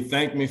 He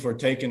thanked me for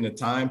taking the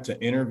time to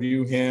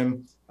interview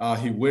him.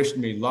 He wished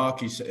me luck.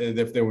 He said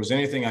if there was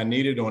anything I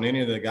needed on any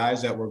of the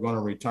guys that were going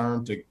to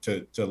return,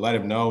 to let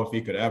him know if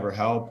he could ever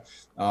help.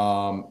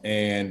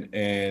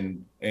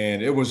 And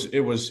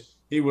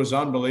he was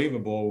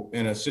unbelievable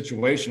in a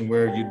situation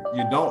where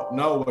you don't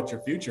know what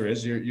your future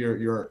is.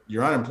 You're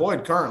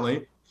unemployed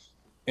currently,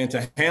 and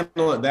to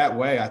handle it that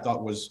way, I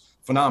thought was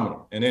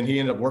phenomenal. And then he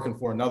ended up working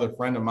for another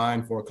friend of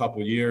mine for a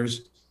couple of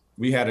years.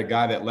 We had a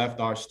guy that left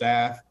our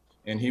staff,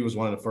 and he was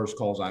one of the first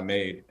calls I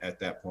made at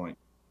that point.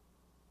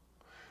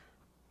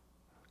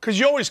 Because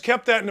you always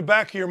kept that in the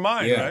back of your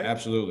mind, yeah, right?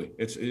 Absolutely.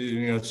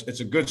 It's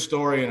a good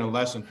story and a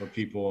lesson for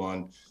people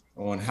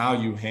on how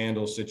you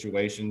handle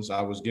situations.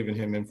 I was giving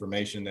him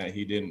information that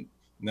he didn't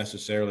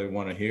necessarily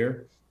want to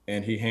hear,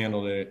 and he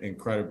handled it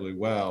incredibly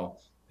well.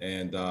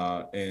 And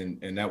that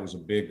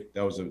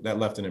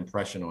left an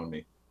impression on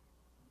me.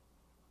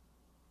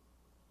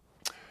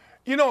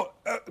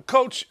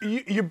 Coach,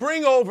 you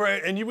bring over,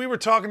 and we were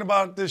talking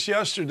about this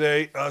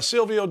yesterday,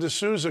 Silvio De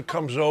Souza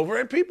comes over,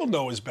 and people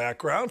know his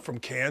background from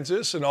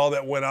Kansas and all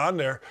that went on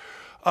there.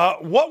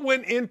 What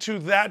went into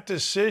that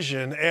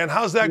decision, and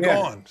how's that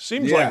gone?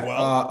 Seems like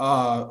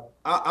well.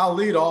 I'll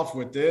lead off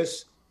with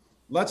this.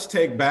 Let's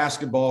take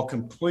basketball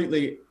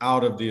completely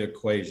out of the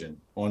equation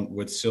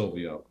with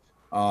Silvio.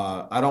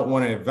 I don't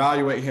want to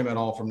evaluate him at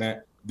all from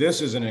that.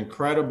 This is an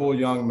incredible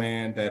young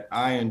man that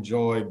I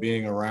enjoy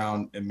being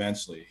around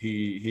immensely.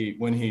 He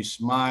when he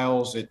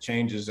smiles, it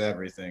changes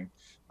everything.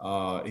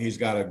 He's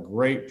got a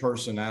great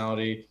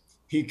personality.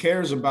 He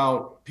cares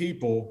about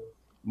people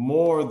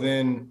more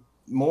than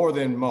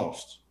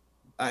most.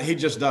 He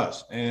just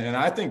does. And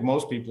I think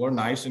most people are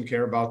nice and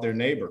care about their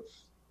neighbor.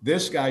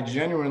 This guy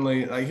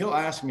genuinely, like, he'll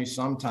ask me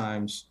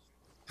sometimes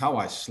how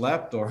I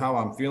slept or how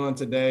I'm feeling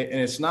today. And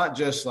it's not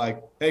just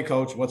like, hey,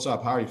 coach, what's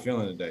up? How are you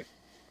feeling today?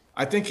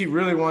 I think he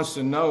really wants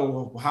to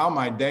know how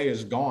my day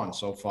has gone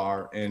so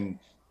far and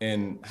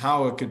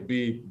how it could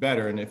be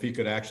better and if he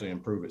could actually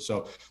improve it.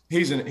 So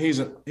he's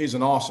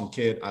an awesome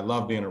kid. I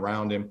love being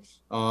around him.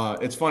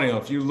 It's funny,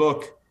 if you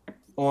look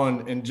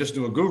on and just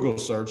do a Google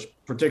search,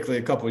 particularly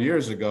a couple of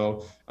years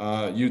ago,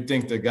 you'd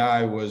think the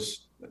guy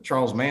was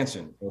Charles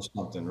Manson or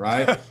something,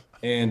 right?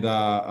 And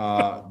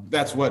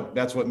that's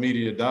what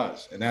media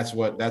does, and that's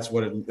what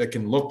it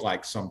can look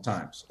like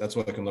sometimes. That's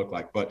what it can look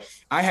like. But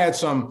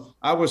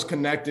I was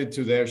connected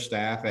to their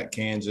staff at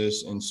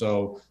Kansas, and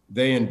so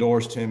they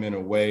endorsed him in a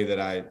way that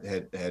I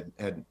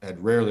had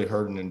rarely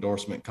heard an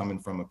endorsement coming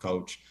from a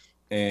coach.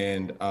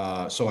 And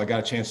so I got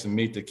a chance to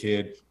meet the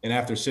kid, and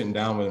after sitting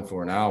down with him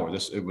for an hour,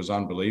 it was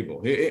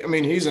unbelievable.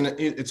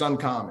 It's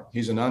uncommon.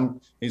 He's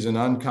an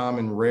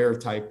uncommon, rare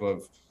type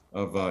of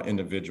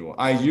individual.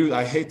 I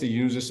hate to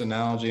use this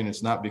analogy, and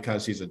it's not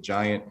because he's a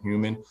giant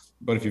human,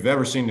 but if you've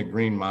ever seen the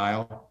Green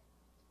Mile,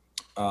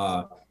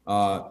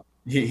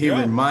 he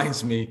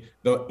reminds me,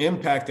 the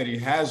impact that he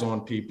has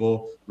on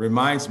people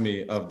reminds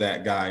me of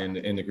that guy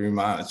in the Green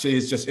Mile.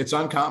 It's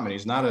uncommon.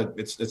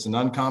 It's an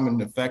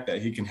uncommon effect that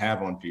he can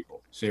have on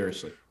people,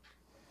 seriously,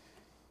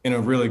 in a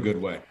really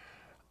good way.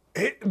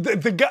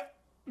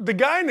 The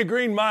guy in the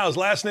Green Mile's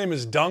last name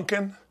is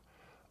Duncan,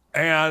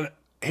 and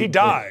he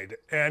died,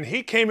 and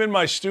he came in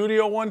my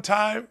studio one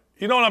time.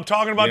 You know what I'm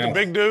talking about? Yes. The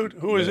big dude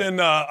who was in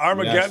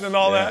Armageddon and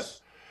all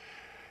that.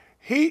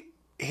 He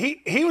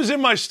was in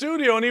my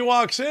studio, and he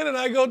walks in, and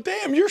I go,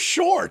 "Damn, you're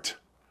short."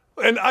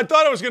 And I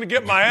thought I was going to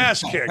get my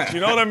ass kicked. You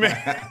know what I mean?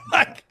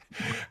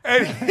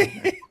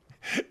 And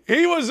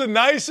he was the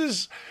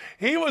nicest.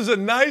 He was the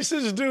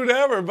nicest dude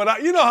ever.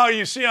 But you know how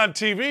you see on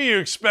TV, you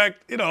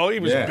expect, he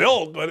was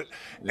built. But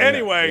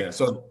anyway,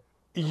 So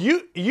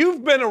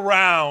you've been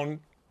around.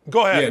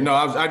 Go ahead. Yeah, no,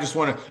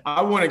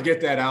 I want to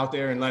get that out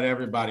there and let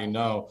everybody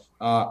know.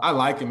 I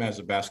like him as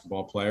a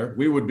basketball player.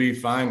 We would be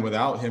fine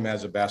without him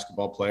as a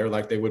basketball player,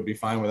 like they would be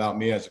fine without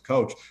me as a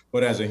coach.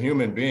 But as a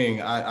human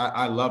being,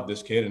 I love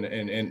this kid,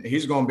 and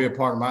he's going to be a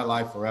part of my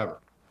life forever.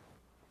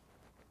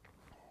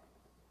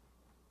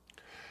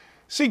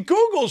 See,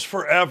 Google's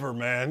forever,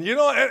 man.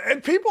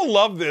 And people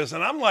love this,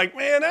 and I'm like,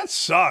 man, that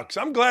sucks.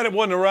 I'm glad it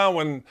wasn't around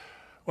when.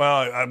 Well,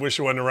 I wish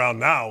it wasn't around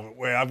now.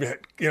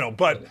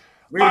 But.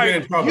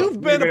 You've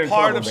been a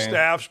part of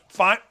staffs.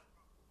 Fine.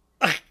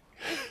 Let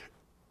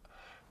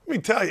me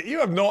tell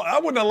you, I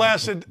wouldn't have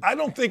lasted. I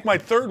don't think my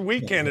third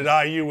weekend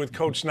at IU with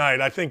Coach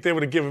Knight, I think they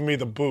would have given me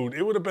the boot.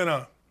 It wouldn't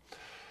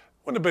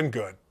have been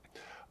good.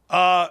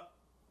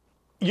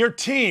 Your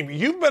team,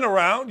 you've been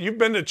around. You've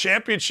been to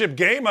championship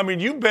game. I mean,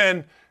 you've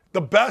been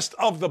the best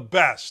of the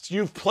best.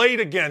 You've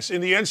played against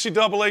in the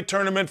NCAA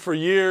tournament for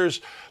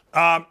years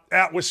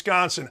at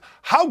Wisconsin.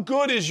 How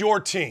good is your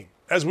team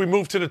as we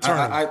move to the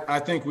tournament? I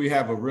think we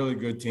have a really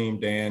good team,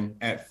 Dan,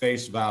 at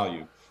face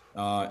value.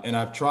 And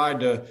I've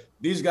tried to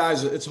 – these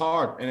guys, it's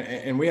hard.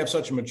 And we have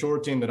such a mature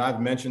team that I've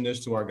mentioned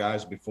this to our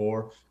guys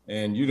before.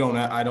 And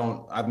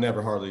I've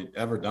never hardly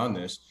ever done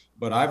this.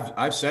 But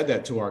I've said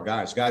that to our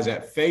guys. Guys,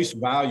 at face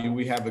value,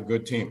 we have a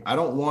good team. I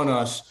don't want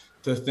us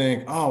to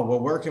think, oh, well,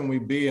 where can we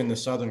be in the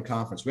Southern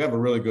Conference? We have a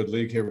really good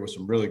league here with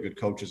some really good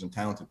coaches and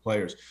talented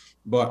players.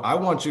 But I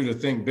want you to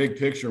think big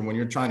picture when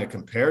you're trying to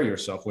compare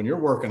yourself. When you're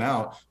working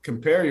out,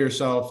 compare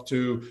yourself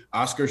to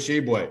Oscar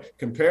Tshiebwe.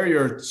 Compare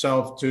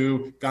yourself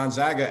to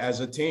Gonzaga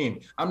as a team.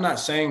 I'm not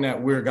saying that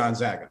we're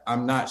Gonzaga.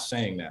 I'm not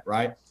saying that,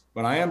 right?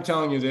 But I am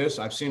telling you this.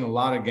 I've seen a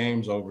lot of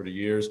games over the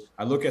years.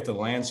 I look at the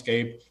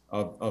landscape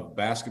of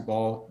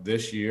basketball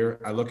this year.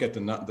 I look at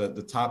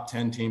the top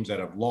 10 teams that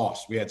have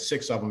lost. We had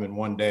 6 of them in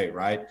one day,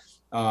 right?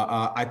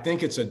 I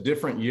think it's a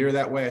different year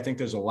that way. I think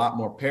there's a lot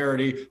more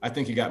parity. I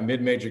think you got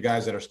mid-major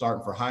guys that are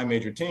starting for high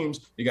major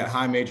teams. You got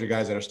high major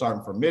guys that are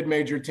starting for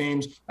mid-major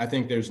teams. I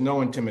think there's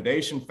no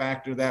intimidation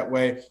factor that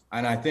way.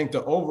 And I think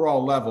the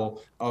overall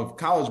level of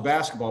college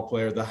basketball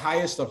player, the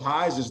highest of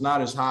highs is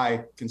not as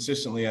high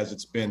consistently as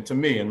it's been, to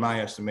me, in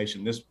my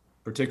estimation, this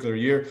particular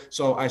year.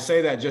 So I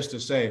say that just to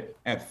say,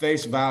 at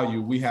face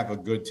value, we have a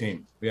good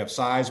team. We have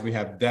size, we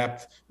have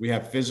depth, we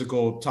have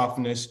physical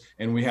toughness,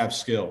 and we have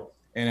skill.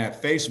 And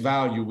at face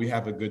value, we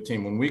have a good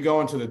team. When we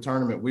go into the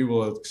tournament, we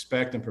will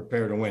expect and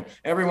prepare to win.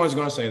 Everyone's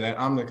going to say that.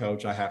 I'm the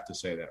coach. I have to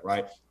say that,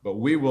 right? But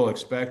we will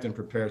expect and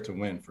prepare to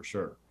win for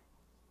sure.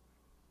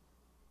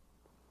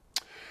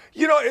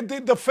 You know,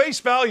 the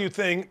face value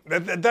thing,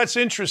 that's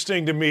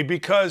interesting to me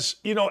because,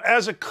 you know,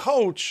 as a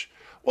coach,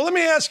 well, let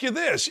me ask you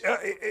this.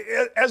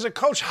 As a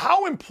coach,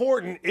 how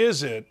important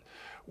is it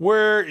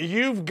where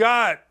you've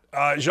got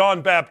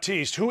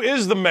Jean-Baptiste, who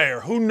is the mayor,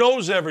 who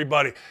knows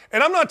everybody?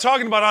 And I'm not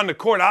talking about on the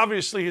court,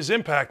 obviously his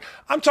impact.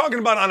 I'm talking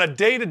about on a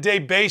day-to-day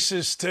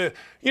basis to,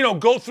 you know,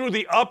 go through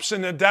the ups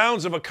and the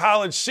downs of a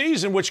college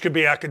season, which could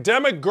be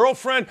academic,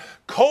 girlfriend,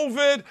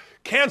 COVID,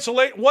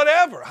 cancellate,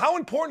 whatever. How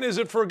important is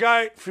it for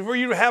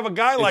you to have a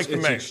guy like the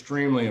mayor? It's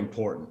extremely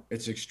important.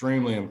 It's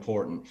extremely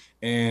important.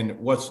 And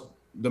what's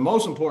the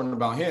most important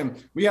about him,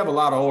 we have a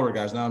lot of older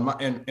guys now.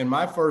 In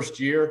my first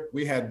year,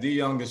 we had the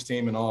youngest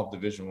team in all of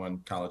Division I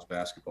college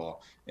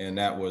basketball, and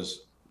that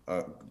was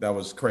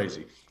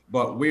crazy.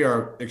 But we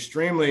are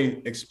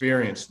extremely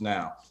experienced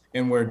now.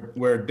 And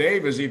where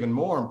Dave is even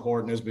more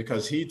important is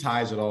because he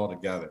ties it all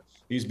together.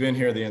 He's been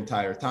here the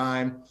entire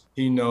time.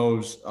 He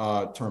knows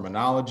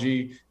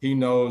terminology. He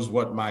knows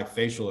what my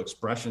facial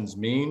expressions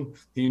mean.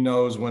 He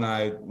knows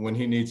when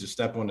he needs to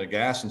step on the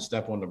gas and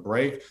step on the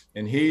brake.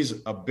 And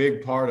he's a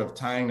big part of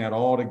tying that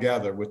all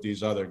together with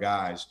these other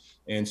guys.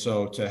 And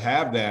so to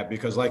have that,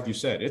 because like you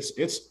said,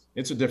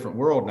 it's a different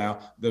world now.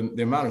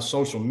 The amount of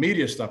social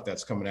media stuff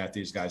that's coming at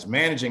these guys,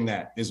 managing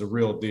that is a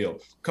real deal.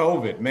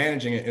 COVID,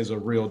 managing it is a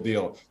real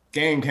deal.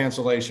 Game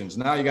cancellations.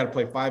 Now you got to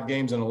play 5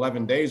 games in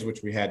 11 days,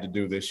 which we had to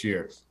do this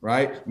year,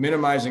 right?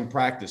 Minimizing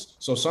practice.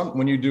 So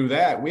when you do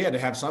that, we had to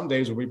have some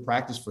days where we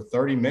practiced for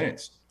 30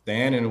 minutes,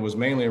 Dan, and it was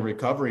mainly a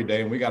recovery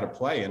day, and we got to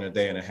play in a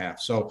day and a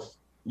half. So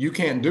you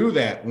can't do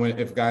that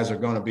if guys are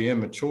going to be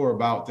immature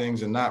about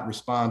things and not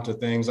respond to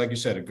things. Like you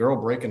said, a girl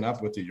breaking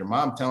up with you, your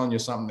mom telling you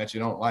something that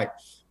you don't like,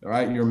 all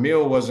right? Your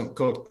meal wasn't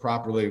cooked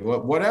properly,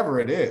 whatever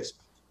it is.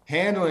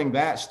 Handling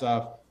that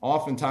stuff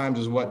oftentimes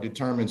is what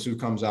determines who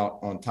comes out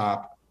on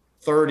top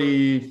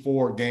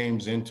 34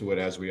 games into it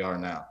as we are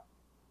now.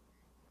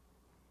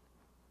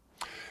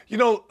 You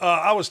know,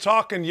 I was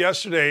talking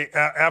yesterday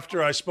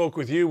after I spoke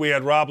with you. We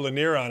had Rob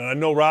Lanier on, and I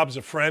know Rob's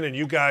a friend, and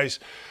you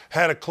guys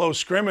had a close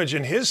scrimmage,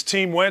 and his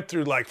team went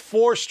through like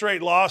 4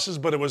 straight losses,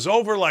 but it was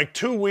over like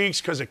 2 weeks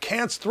because it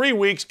 3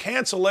 weeks,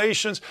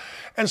 cancellations.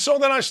 And so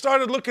then I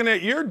started looking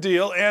at your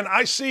deal, and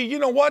I see, you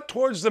know what,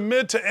 towards the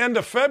mid to end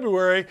of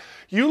February,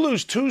 you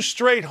lose 2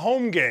 straight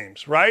home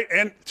games, right?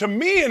 And to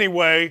me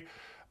anyway,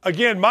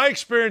 again, my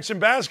experience in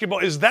basketball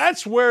is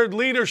that's where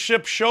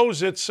leadership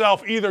shows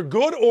itself, either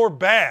good or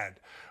bad.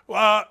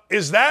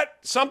 Is that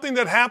something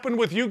that happened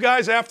with you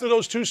guys after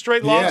those 2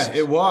 straight losses? Yeah,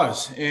 it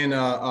was.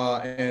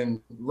 And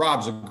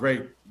Rob's a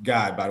great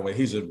guy, by the way.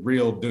 He's a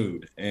real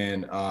dude,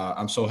 and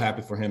I'm so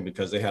happy for him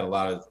because they had a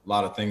lot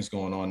of things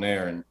going on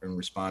there and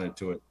responded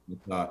to it.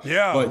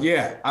 Yeah. But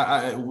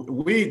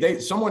yeah,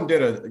 someone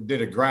did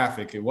a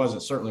graphic.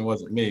 It certainly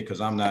wasn't me because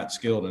I'm not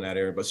skilled in that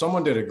area. But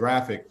someone did a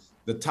graphic.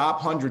 The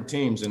top 100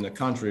 teams in the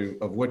country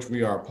of which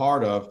we are a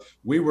part of,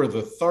 we were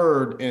the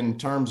 3rd in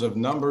terms of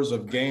numbers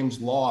of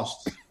games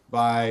lost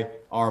by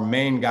our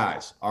main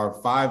guys, our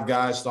 5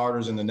 guys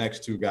starters and the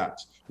next 2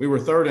 guys. We were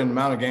 3rd in the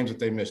amount of games that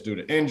they missed due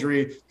to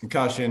injury,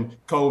 concussion,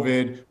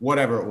 COVID,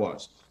 whatever it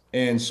was.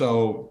 And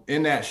so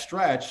in that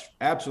stretch,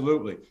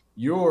 absolutely,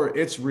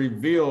 it's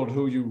revealed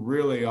who you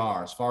really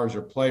are as far as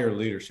your player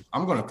leadership.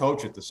 I'm going to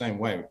coach it the same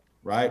way,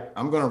 right?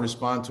 I'm going to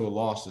respond to a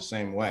loss the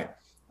same way.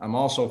 I'm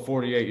also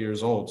 48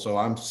 years old, so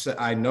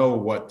I know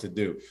what to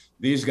do.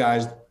 These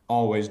guys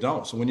always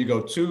don't. So when you go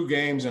 2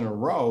 games in a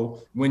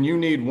row, when you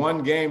need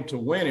 1 game to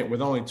win it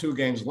with only 2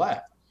 games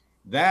left,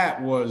 that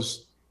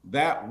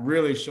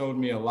really showed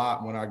me a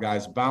lot when our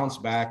guys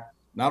bounced back,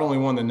 not only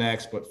won the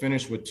next, but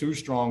finished with 2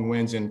 strong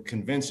wins in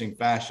convincing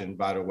fashion,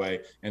 by the way.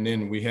 And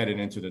then we headed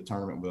into the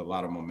tournament with a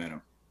lot of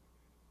momentum.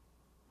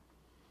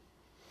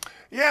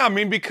 Yeah, I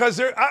mean, because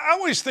I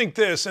always think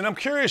this, and I'm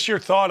curious your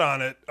thought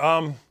on it.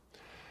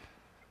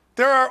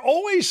 There are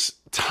always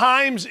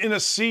times in a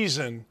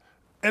season,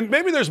 and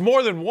maybe there's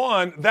more than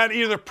one, that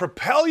either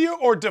propel you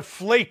or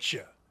deflate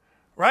you,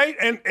 right?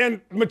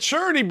 And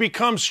maturity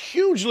becomes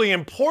hugely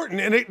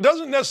important, and it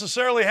doesn't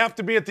necessarily have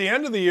to be at the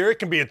end of the year. It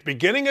can be at the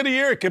beginning of the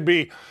year. It could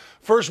be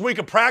first week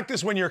of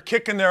practice when you're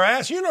kicking their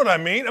ass. You know what I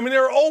mean? I mean,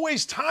 there are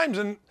always times,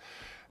 and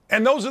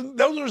those are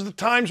the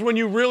times when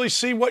you really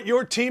see what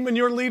your team and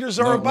your leaders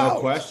are about. No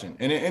question.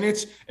 And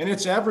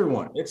it's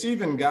everyone. It's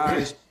even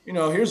guys, you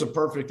know, here's a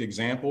perfect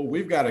example.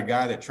 We've got a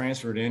guy that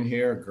transferred in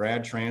here,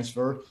 grad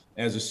transfer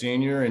as a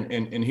senior,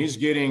 and he's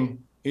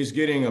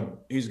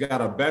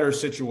got a better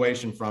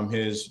situation from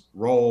his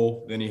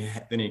role than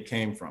he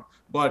came from.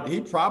 But he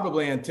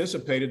probably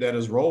anticipated that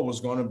his role was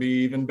going to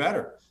be even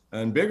better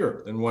and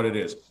bigger than what it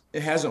is.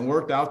 It hasn't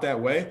worked out that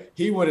way.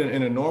 He would,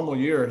 in a normal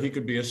year, he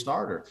could be a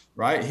starter,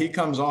 right? He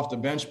comes off the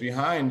bench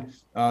behind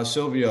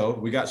Silvio.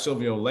 We got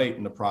Silvio late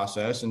in the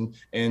process,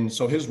 and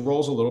so his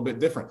role's a little bit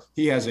different.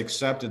 He has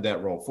accepted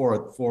that role.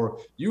 For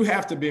you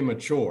have to be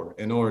mature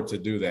in order to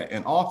do that.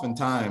 And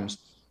oftentimes,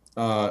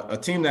 a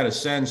team that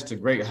ascends to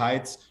great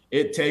heights,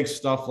 it takes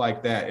stuff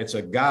like that. It's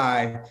a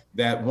guy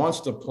that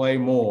wants to play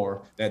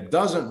more, that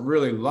doesn't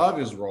really love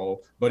his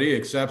role, but he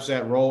accepts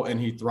that role and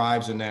he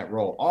thrives in that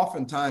role.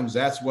 Oftentimes,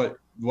 that's what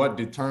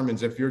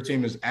determines if your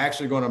team is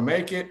actually going to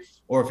make it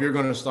or if you're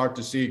going to start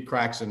to see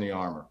cracks in the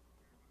armor.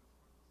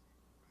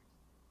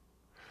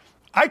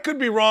 I could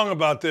be wrong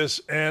about this,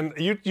 and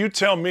you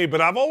tell me,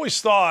 but I've always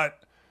thought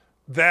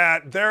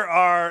that there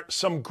are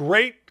some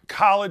great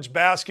college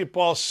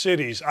basketball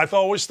cities.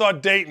 Always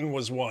thought Dayton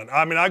was one.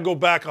 I mean, I go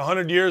back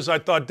 100 years, I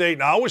thought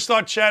Dayton. I always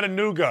thought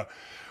Chattanooga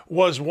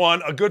was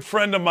one. A good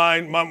friend of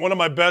mine, one of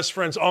my best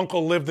friends'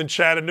 uncle lived in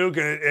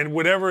Chattanooga, and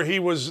whenever he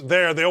was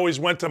there, they always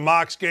went to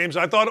Mocs games.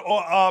 I thought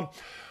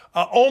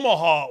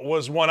Omaha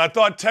was one. I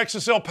thought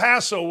Texas El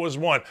Paso was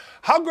one.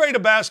 How great a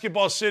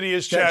basketball city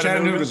is Chattanooga?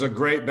 Chattanooga is a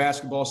great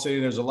basketball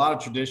city. There's a lot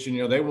of tradition.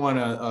 You know, they won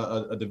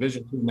a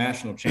Division II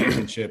national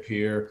championship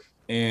here.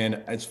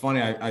 And it's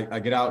funny, I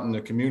get out in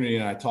the community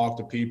and I talk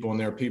to people, and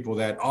there are people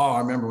that, I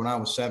remember when I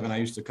was 7, I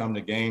used to come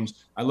to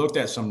games. I looked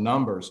at some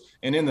numbers.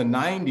 And in the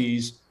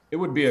 90s, it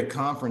would be a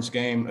conference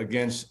game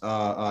against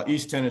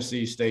East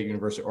Tennessee State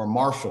University, or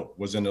Marshall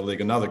was in the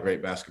league, another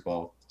great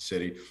basketball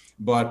city,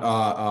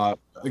 but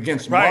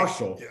against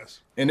Marshall. Yes.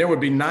 And there would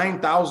be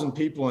 9,000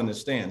 people in the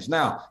stands.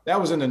 Now, that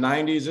was in the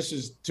 90s. This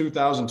is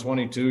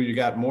 2022. You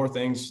got more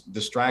things,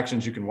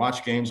 distractions. You can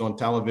watch games on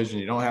television.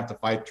 You don't have to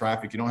fight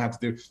traffic. You don't have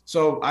to do.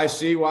 So I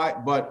see why,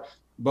 but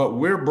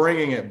we're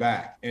bringing it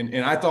back.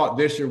 And I thought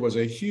this year was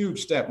a huge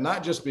step,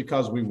 not just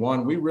because we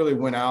won. We really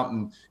went out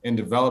and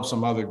developed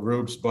some other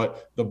groups,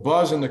 but the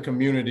buzz in the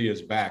community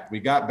is back. We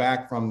got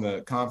back from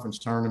the conference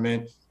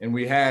tournament, and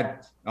we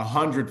had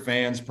 100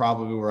 fans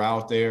probably were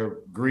out there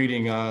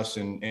greeting us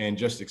and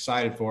just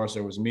excited for us.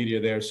 There was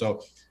media there.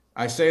 So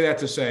I say that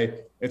to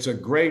say it's a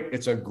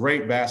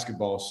great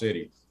basketball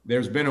city.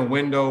 There's been a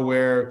window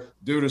where,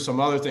 due to some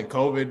other thing,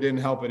 COVID didn't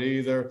help it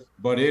either,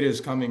 but it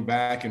is coming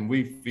back, and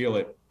we feel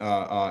it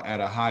at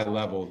a high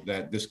level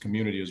that this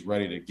community is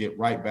ready to get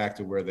right back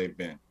to where they've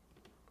been.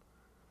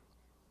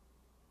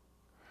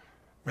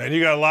 Man,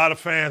 you got a lot of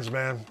fans,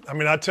 man. I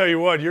mean, I tell you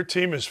what, your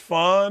team is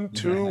fun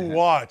to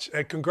watch.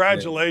 And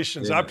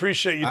congratulations. Yeah. I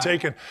appreciate you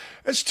taking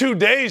 – it's 2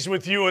 days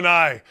with you and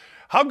I.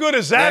 How good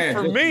is that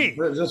for me?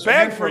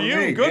 Bad for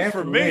you, good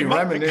for me.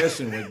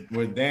 Reminiscing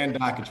with Dan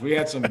Dakich. We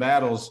had some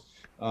battles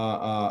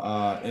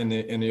in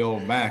the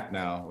old MAC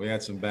now. We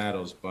had some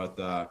battles,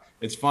 but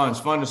it's fun. It's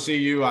fun to see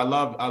you. I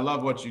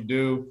love what you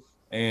do.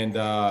 And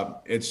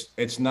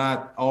it's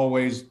not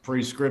always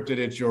pre-scripted.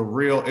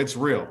 It's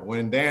real.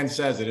 When Dan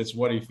says it, it's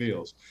what he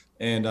feels.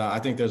 And I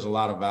think there's a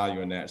lot of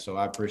value in that. So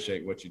I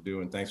appreciate what you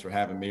do. And thanks for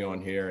having me on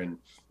here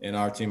and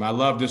our team. I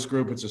love this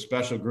group. It's a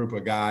special group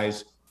of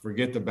guys.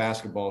 Forget the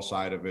basketball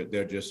side of it.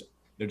 They're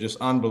just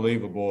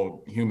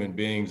unbelievable human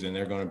beings, and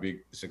they're going to be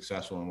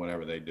successful in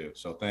whatever they do.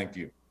 So thank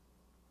you.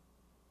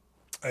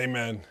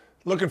 Amen.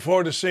 Looking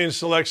forward to seeing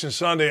Selection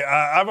Sunday.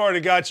 I've already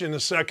got you in the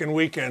second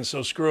weekend,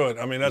 so screw it.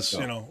 I mean, that's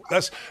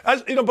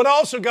but I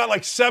also got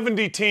like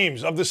 70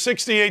 teams. Of the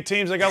 68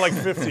 teams, I got like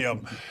 50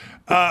 of them.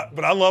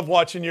 But I love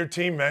watching your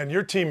team, man.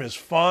 Your team is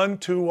fun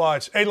to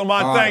watch. Hey,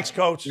 Lamont, thanks,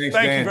 Coach. Thank you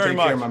very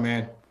much. Take care, my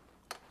man.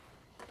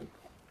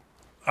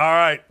 All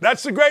right.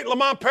 That's the great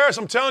Lamont Paris.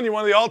 I'm telling you,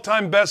 one of the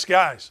all-time best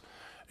guys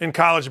in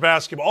college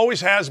basketball. Always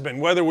has been,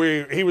 whether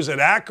he was at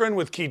Akron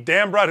with Keith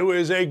Dambrot, who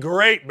is a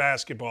great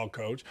basketball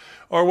coach,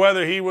 or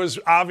whether he was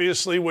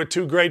obviously with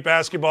two great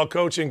basketball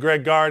coaches,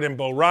 Greg Gard and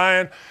Bo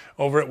Ryan,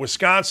 over at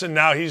Wisconsin.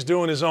 Now he's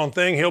doing his own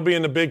thing. He'll be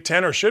in the Big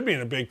Ten, or should be in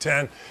the Big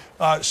Ten,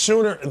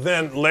 sooner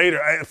than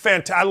later.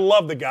 I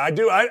love the guy.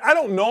 I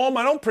don't know him.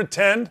 I don't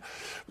pretend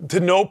to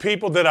know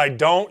people that I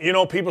don't. You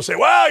know, people say,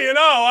 well, you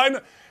know, I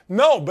know.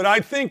 No, but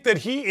I think that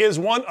he is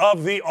one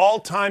of the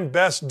all-time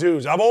best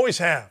dudes. I've always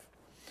have.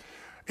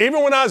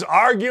 Even when I was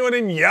arguing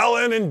and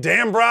yelling and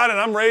Dambrot and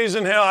I'm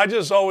raising hell, I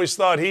just always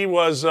thought he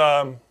was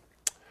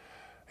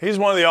he's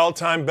one of the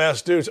all-time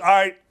best dudes. All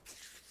right,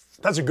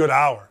 that's a good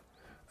hour.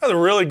 That's a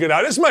really good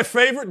hour. This is my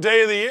favorite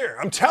day of the year.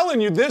 I'm telling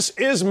you, this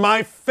is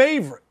my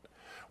favorite.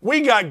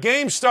 We got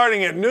games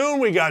starting at noon.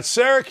 We got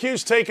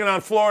Syracuse taking on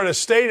Florida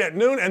State at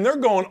noon, and they're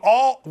going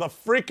all the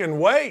freaking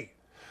way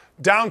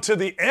down to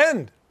the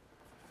end.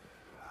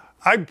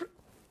 I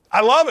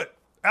love it.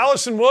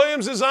 Allison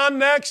Williams is on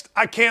next.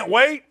 I can't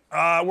wait.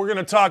 We're going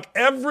to talk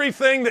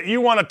everything that you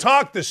want to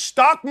talk. The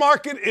stock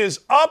market is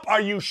up. Are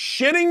you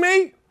shitting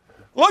me?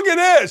 Look at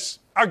this.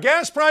 Are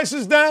gas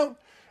prices down?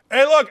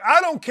 Hey, look,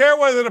 I don't care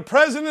whether the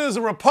president is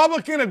a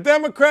Republican, a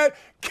Democrat.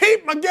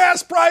 Keep my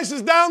gas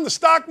prices down, the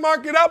stock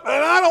market up,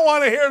 and I don't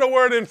want to hear the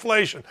word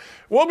inflation.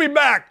 We'll be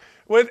back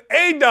with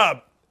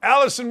A-Dub,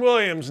 Allison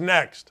Williams,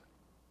 next.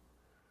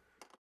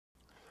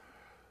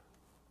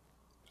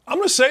 I'm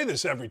going to say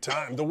this every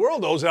time. The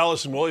world owes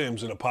Allison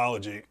Williams an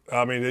apology.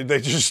 I mean, they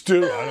just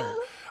do.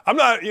 I'm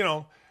not,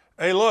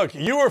 hey, look,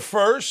 you were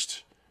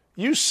first.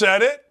 You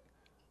said it.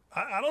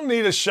 I don't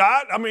need a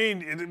shot. I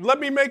mean, let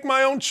me make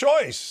my own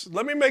choice.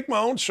 Let me make my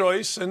own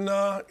choice, and,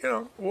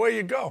 away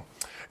you go.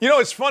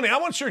 It's funny. I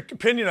want your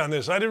opinion on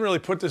this. I didn't really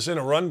put this in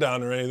a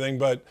rundown or anything,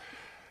 but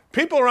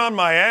people are on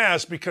my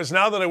ass because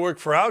now that I work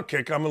for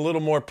Outkick, I'm a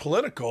little more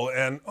political.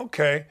 And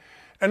okay.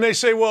 And they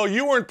say, well,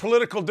 you weren't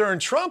political during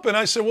Trump. And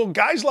I said, well,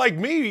 guys like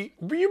me,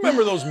 you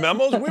remember those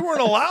memos? We weren't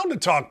allowed to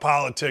talk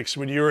politics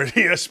when you were at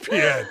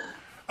ESPN.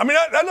 I mean,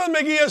 that doesn't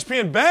make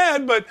ESPN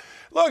bad, but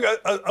look,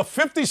 a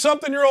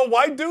 50-something-year-old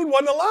white dude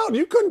wasn't allowed.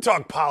 You couldn't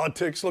talk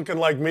politics looking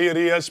like me at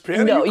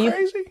ESPN. No, Are you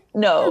crazy?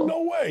 No. There's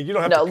no way. You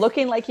don't have no, to.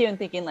 looking like you and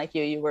thinking like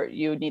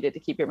you needed to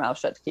keep your mouth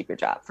shut to keep your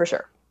job, for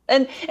sure.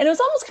 And it was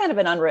almost kind of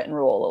an unwritten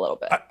rule a little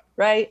bit,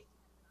 right?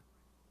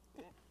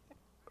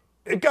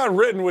 It got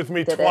written with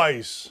me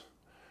twice.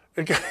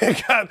 It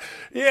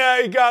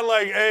got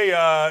like,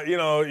 hey,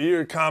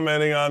 you're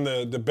commenting on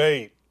the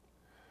debate.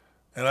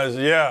 And I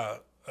said, yeah.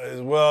 I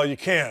said, well, you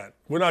can't.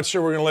 We're not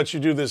sure we're going to let you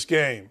do this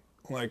game.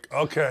 I'm like,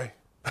 okay.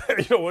 What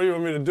do you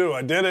want me to do?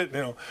 I did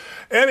it.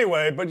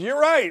 Anyway, but you're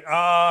right.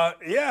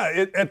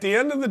 At the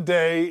end of the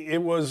day,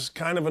 it was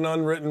kind of an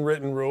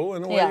unwritten rule,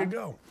 and away you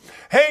go.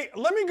 Hey,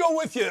 let me go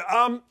with you.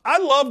 I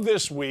love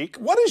this week.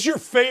 What is your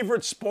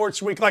favorite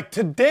sports week? Like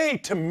today,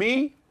 to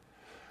me,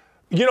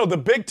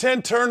 the Big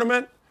Ten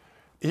tournament,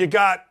 you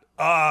got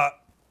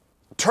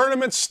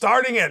tournaments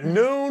starting at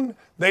noon.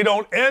 They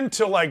don't end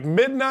till like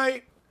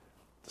midnight.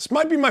 This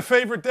might be my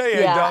favorite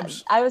day,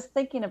 Dubs? I was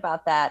thinking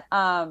about that.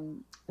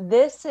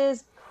 This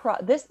is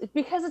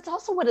because it's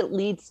also what it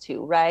leads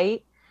to,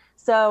 right?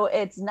 So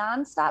it's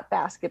nonstop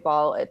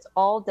basketball. It's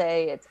all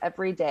day. It's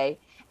every day.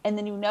 And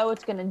then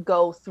it's going to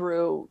go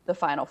through the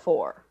Final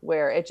Four,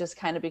 where it just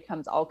kind of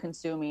becomes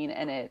all-consuming,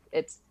 and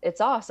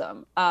it's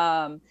awesome.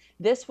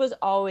 This was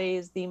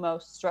always the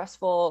most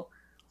stressful,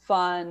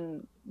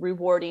 fun,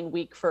 rewarding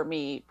week for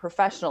me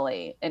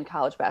professionally in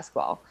college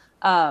basketball,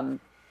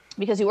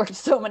 because you worked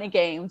so many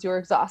games. You were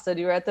exhausted.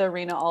 You were at the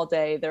arena all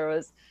day. There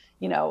was,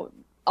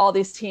 all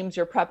these teams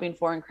you're prepping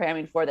for and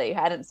cramming for that you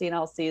hadn't seen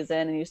all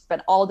season, and you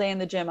spent all day in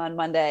the gym on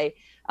Monday.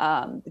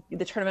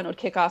 The tournament would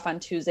kick off on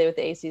Tuesday with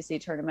the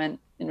ACC tournament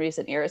in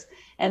recent years.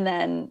 And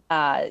then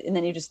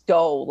you just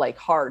go like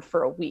hard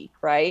for a week.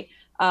 Right.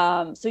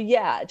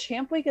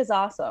 Champ Week is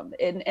awesome.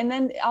 And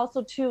then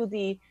also too,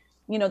 the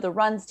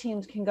runs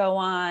teams can go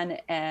on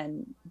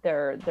and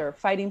they're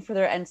fighting for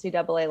their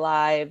NCAA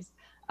lives.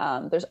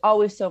 There's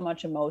always so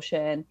much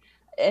emotion.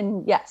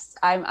 And yes,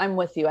 I'm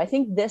with you. I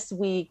think this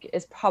week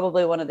is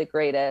probably one of the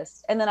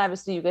greatest. And then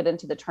obviously you get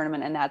into the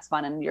tournament and that's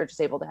fun. And you're just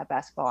able to have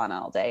basketball on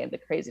all day and the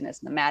craziness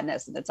and the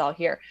madness, and it's all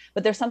here.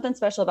 But there's something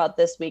special about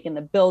this week and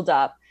the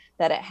buildup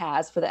that it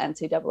has for the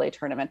NCAA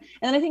tournament.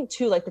 And then I think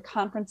too, like the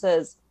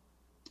conferences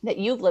that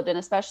you've lived in,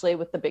 especially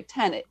with the Big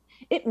Ten,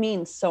 it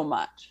means so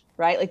much,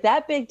 right? Like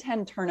that Big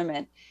Ten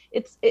tournament,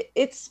 it's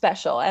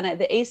special. And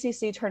the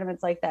ACC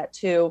tournaments like that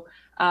too,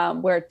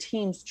 where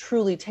teams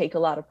truly take a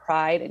lot of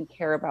pride and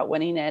care about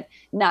winning it,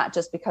 not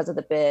just because of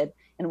the bid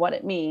and what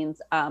it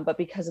means, but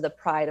because of the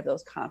pride of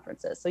those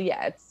conferences. So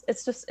yeah,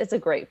 it's a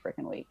great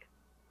freaking week.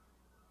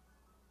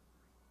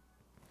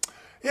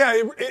 Yeah,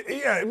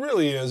 it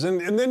really is.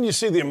 And then you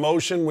see the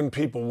emotion when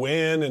people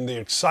win and the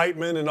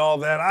excitement and all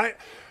that.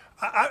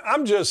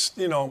 I'm just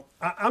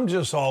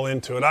all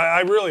into it.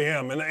 I really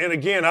am. And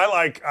again, I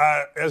like,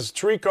 as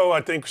Trico,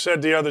 I think,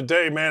 said the other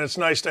day, man, it's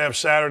nice to have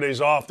Saturdays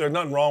off. There's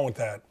nothing wrong with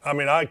that. I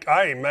mean, I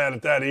ain't mad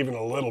at that even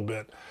a little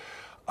bit.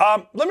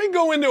 Let me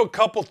go into a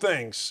couple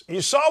things.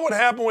 You saw what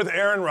happened with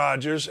Aaron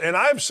Rodgers, and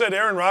I've said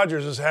Aaron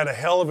Rodgers has had a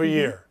hell of a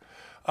year.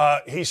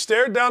 He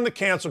stared down the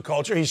cancel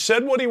culture. He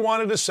said what he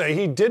wanted to say.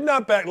 He did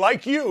not back,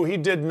 like you, he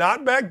did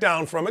not back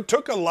down from it.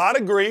 Took a lot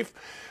of grief.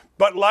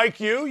 But like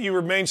you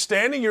remain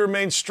standing, you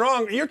remain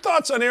strong. Your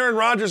thoughts on Aaron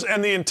Rodgers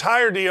and the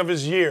entirety of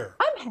his year?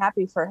 I'm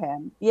happy for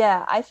him.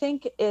 Yeah, I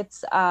think it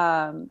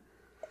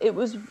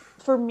was,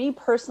 for me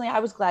personally, I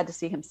was glad to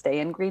see him stay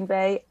in Green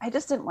Bay. I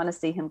just didn't want to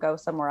see him go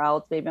somewhere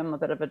else. Maybe I'm a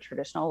bit of a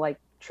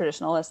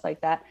traditionalist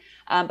like that.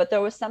 But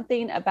there was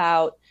something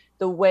about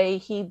the way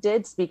he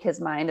did speak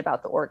his mind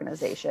about the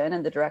organization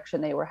and the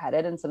direction they were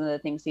headed and some of the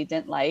things he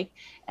didn't like,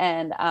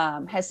 and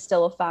has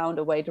still found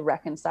a way to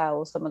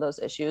reconcile some of those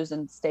issues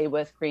and stay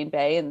with Green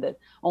Bay and the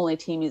only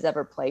team he's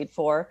ever played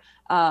for.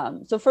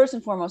 So first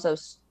and foremost,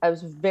 I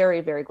was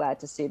very, very glad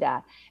to see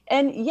that.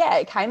 And yeah,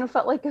 it kind of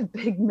felt like a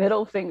big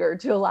middle finger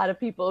to a lot of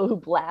people who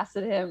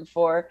blasted him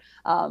for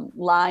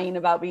lying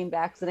about being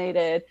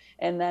vaccinated,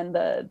 and then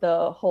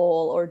the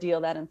whole ordeal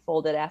that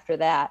unfolded after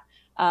that.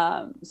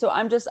 So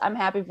I'm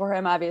happy for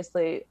him.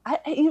 Obviously,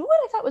 what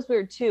I thought was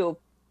weird too,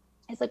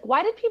 is like,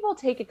 why did people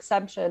take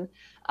exception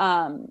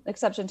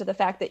to the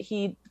fact that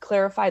he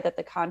clarified that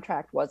the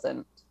contract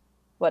wasn't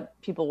what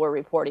people were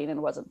reporting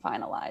and wasn't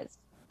finalized?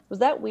 Was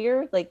that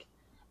weird? Like,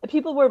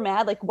 people were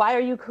mad. Like, why are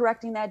you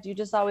correcting that? Do you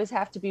just always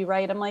have to be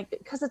right? I'm like,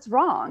 because it's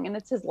wrong and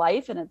it's his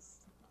life and it's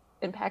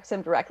impacts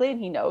him directly and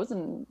he knows,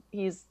 and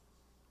he's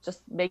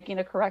just making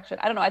a correction.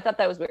 I don't know. I thought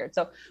that was weird.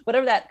 So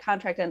whatever that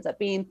contract ends up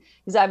being,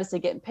 he's obviously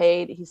getting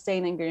paid. He's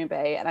staying in Green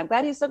Bay, and I'm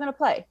glad he's still going to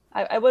play.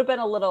 I would have been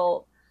a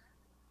little,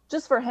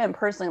 just for him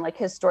personally, like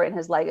his story and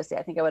his legacy,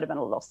 I think I would have been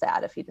a little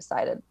sad if he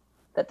decided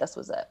that this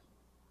was it.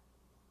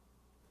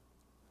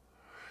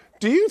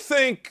 Do you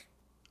think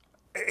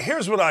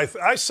here's what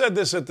I said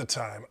this at the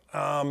time.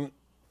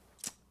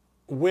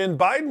 When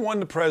Biden won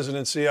the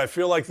presidency, I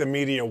feel like the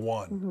media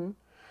won. Mm-hmm.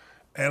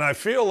 And I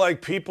feel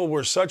like people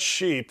were such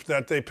sheep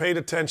that they paid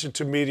attention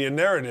to media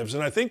narratives.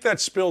 And I think that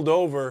spilled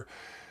over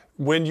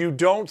when you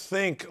don't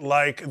think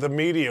like the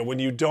media, when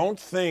you don't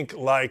think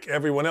like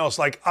everyone else.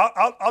 Like,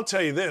 I'll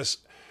tell you this.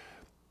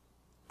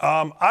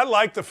 I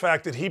like the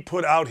fact that he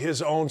put out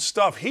his own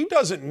stuff. He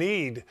doesn't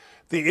need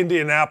the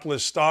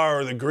Indianapolis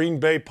Star or the Green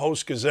Bay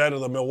Post-Gazette or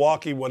the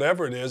Milwaukee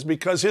whatever it is,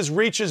 because his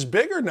reach is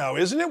bigger now,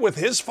 isn't it, with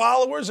his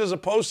followers as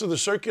opposed to the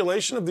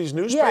circulation of these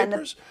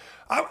newspapers?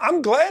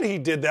 I'm glad he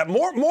did that.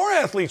 More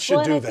athletes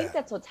should do that. I think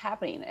that's what's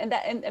happening. And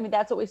I mean,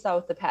 that's what we saw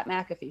with the Pat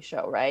McAfee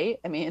show, right?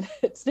 I mean,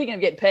 speaking of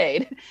getting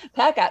paid,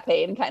 Pat got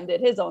paid and kind of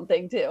did his own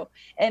thing too.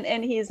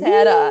 And he's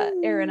had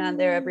Aaron on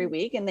there every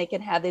week, and they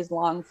can have these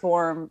long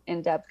form,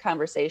 in-depth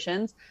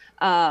conversations.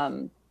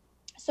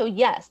 So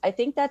yes, I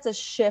think that's a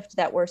shift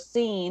that we're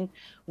seeing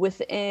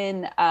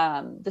within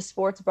the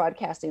sports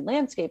broadcasting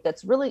landscape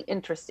that's really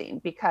interesting,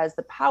 because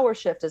the power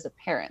shift is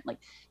apparent. Like,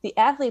 the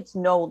athletes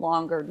no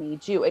longer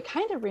need you. It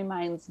kind of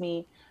reminds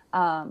me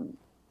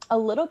a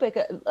little bit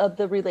of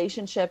the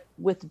relationship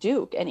with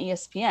Duke and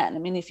ESPN. I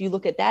mean, if you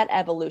look at that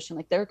evolution,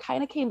 like, there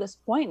kind of came this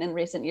point in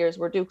recent years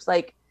where Duke's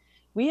like,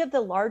 we have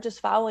the largest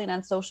following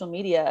on social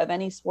media of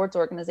any sports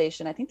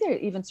organization. I think they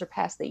even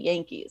surpassed the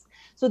Yankees.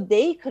 So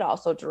they could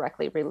also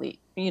directly really,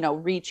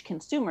 reach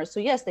consumers. So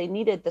yes, they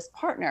needed this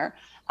partner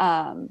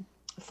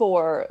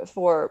for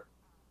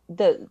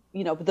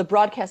the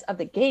broadcast of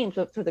the games,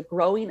 but for the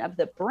growing of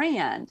the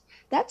brand,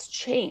 that's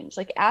changed.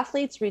 Like,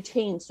 athletes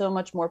retain so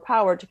much more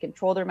power to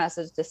control their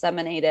message,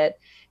 disseminate it,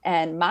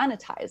 and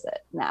monetize it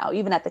now,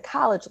 even at the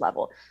college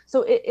level.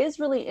 So it is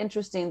really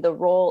interesting, the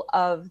role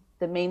of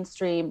the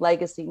mainstream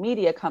legacy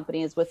media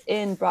companies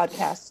within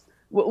broadcast,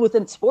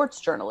 within sports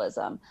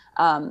journalism,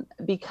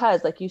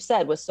 because, like you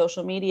said, with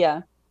social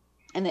media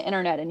and the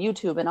internet and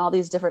YouTube and all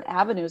these different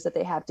avenues that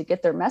they have to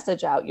get their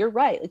message out, you're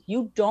right. Like,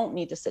 you don't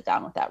need to sit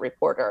down with that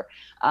reporter,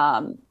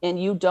 and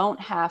you don't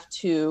have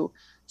to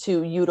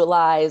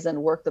utilize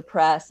and work the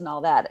press and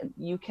all that.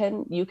 You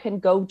can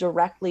go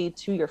directly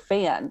to your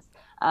fans.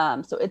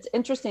 So it's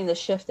interesting, the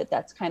shift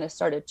that's kind of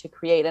started to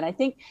create. And I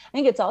think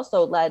it's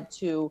also led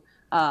to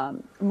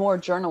more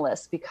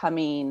journalists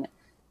becoming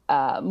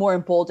more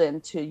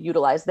emboldened to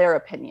utilize their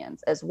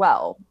opinions as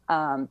well,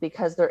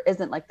 because there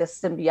isn't like this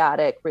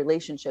symbiotic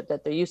relationship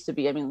that there used to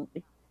be. I mean,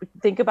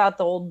 think about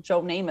the old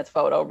Joe Namath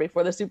photo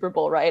before the Super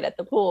Bowl, right, at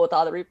the pool with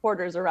all the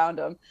reporters around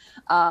him.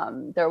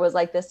 There was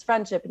like this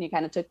friendship, and you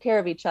kind of took care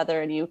of each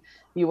other, and you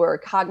were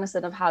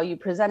cognizant of how you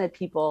presented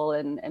people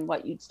and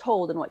what you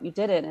told and what you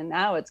didn't. And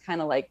now it's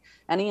kind of like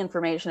any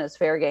information is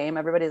fair game.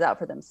 Everybody's out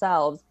for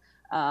themselves.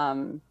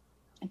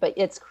 But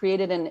it's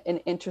created an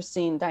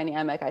interesting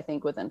dynamic, I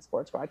think, within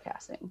sports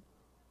broadcasting.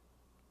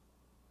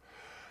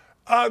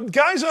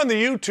 Guys on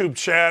the YouTube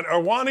chat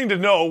are wanting to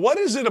know, what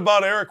is it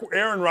about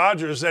Aaron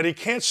Rodgers that he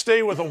can't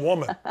stay with a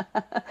woman?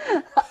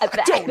 I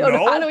don't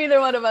know. How do either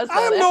one of us know?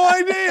 I have no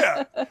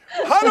idea.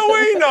 How do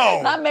we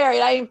know? Not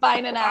married. I ain't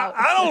finding out.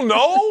 I don't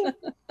know.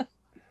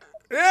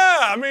 Yeah,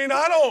 I mean,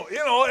 I don't,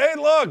 hey,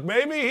 look,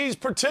 maybe he's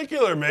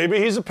particular. Maybe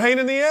he's a pain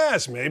in the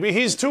ass. Maybe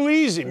he's too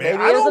easy. Maybe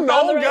I don't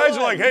know. Guys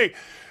are like, hey,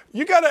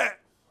 you got to,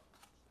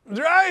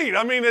 right.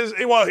 I mean,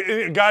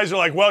 guys are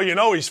like, well,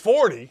 he's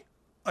 40.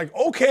 Like,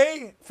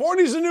 okay,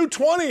 40's the new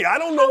 20. I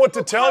don't know what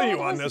to tell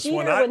you on this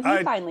one. When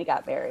he finally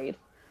got married,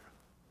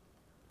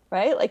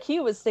 right? Like, he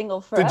was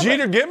single forever. Did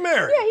Jeter get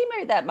married? Yeah, he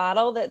married that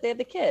model that they had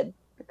the kid,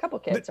 a couple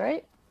kids,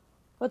 right?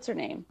 What's her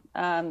name?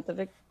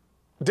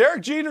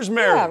 Derek Jeter's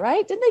married. Yeah,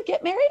 right. Didn't they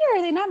get married, or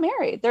are they not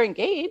married? They're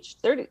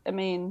engaged. Because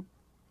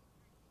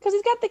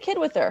he's got the kid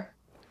with her.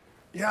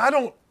 Yeah,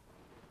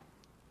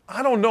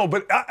 I don't know,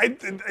 but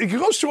it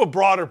goes to a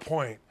broader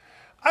point.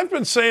 I've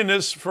been saying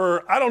this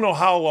for I don't know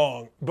how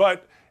long,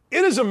 but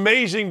it is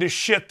amazing the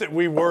shit that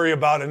we worry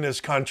about in this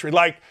country.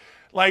 Like,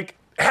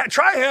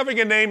 try having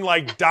a name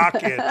like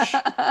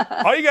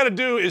Dakich. All you got to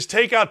do is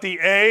take out the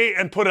A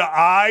and put an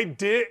I,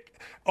 Dick.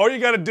 All you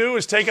got to do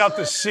is take out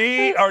the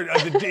C or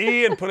the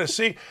D and put a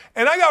C.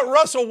 And I got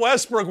Russell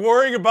Westbrook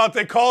worrying about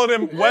they calling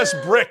him West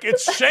Brick.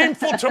 It's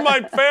shameful to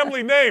my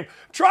family name.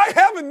 Try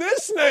having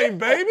this name,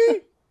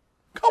 baby.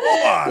 Come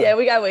on. Yeah,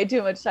 we got way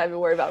too much time to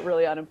worry about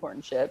really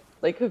unimportant shit.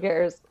 Like, who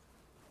cares?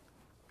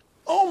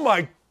 Oh,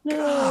 my God.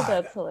 Oh,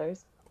 that's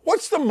hilarious.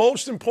 What's the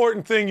most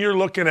important thing you're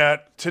looking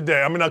at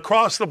today? I mean,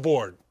 across the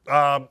board.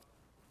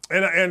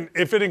 And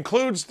if it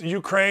includes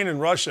Ukraine and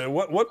Russia,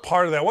 what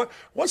part of that?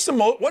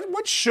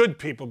 What should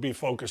people be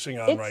focusing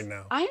on right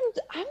now? I'm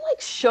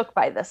like shook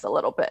by this a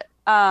little bit.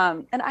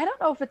 And I don't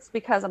know if it's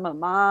because I'm a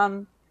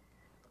mom.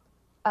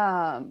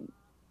 I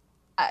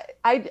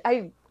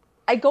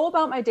go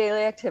about my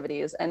daily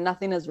activities and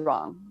nothing is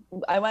wrong.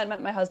 I went and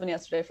met my husband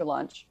yesterday for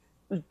lunch.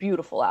 It was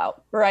beautiful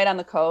out. We're right on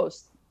the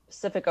coast.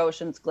 Pacific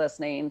Ocean's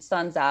glistening.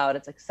 Sun's out.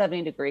 It's like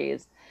 70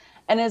 degrees.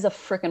 And it is a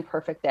freaking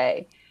perfect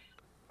day.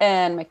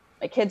 And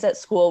my kid's at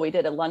school. We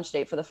did a lunch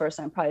date for the first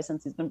time probably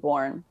since he's been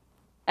born.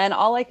 And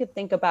all I could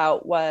think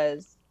about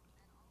was,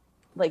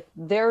 like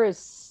there is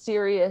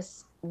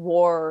serious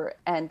war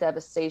and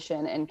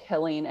devastation and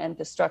killing and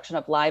destruction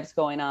of lives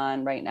going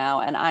on right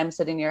now. And I'm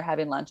sitting here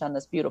having lunch on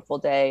this beautiful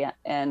day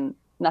and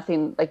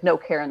nothing, like no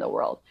care in the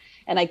world.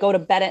 And I go to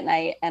bed at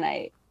night and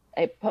I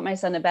put my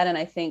son to bed and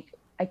I think,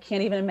 I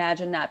can't even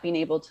imagine not being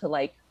able to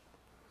like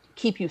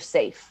keep you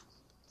safe.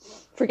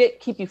 Forget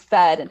keep you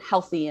fed and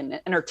healthy and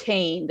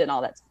entertained and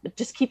all that, but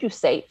just keep you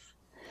safe.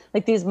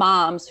 Like these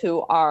moms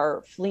who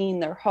are fleeing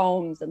their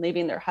homes and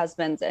leaving their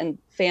husbands and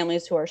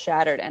families who are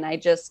shattered. And I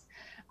just,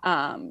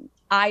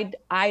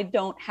 I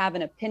don't have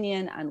an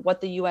opinion on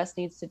what the U.S.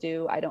 needs to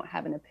do. I don't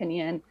have an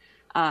opinion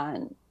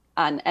on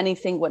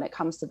anything when it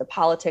comes to the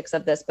politics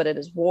of this, but it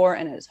is war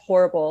and it is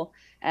horrible.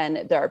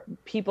 And there are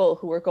people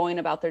who were going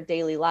about their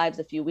daily lives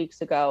a few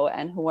weeks ago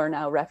and who are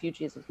now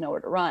refugees with nowhere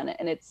to run.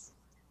 And it's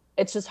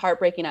just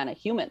heartbreaking on a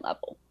human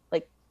level.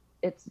 Like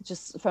it's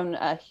just from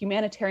a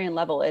humanitarian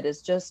level, it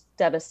is just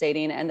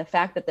devastating. And the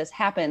fact that this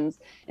happens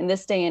in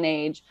this day and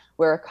age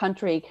where a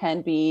country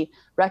can be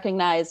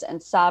recognized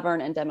and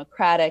sovereign and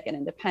democratic and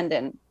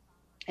independent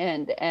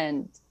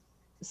and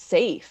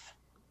safe,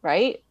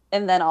 right?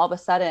 And then all of a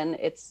sudden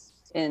it's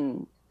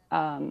in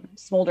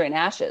smoldering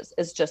ashes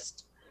is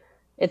just,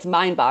 it's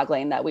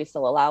mind-boggling that we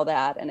still allow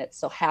that and it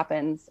still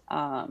happens.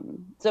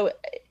 So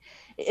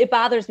it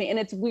bothers me. And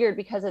it's weird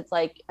because it's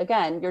like,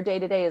 again, your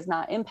day-to-day is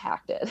not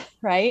impacted,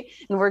 right?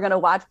 And we're going to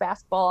watch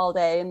basketball all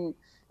day and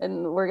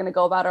we're going to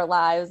go about our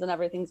lives and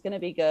everything's going to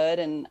be good.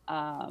 And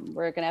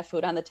we're going to have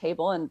food on the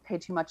table and pay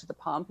too much at the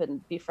pump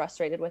and be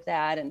frustrated with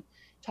that and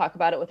talk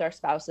about it with our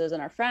spouses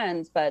and our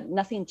friends, but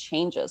nothing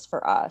changes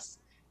for us.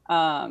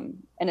 And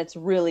it's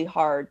really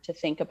hard to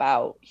think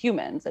about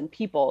humans and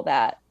people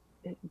that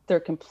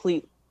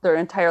their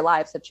entire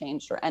lives have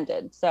changed or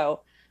ended.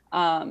 So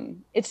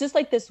it's just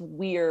like this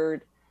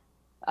weird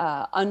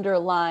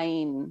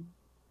underlying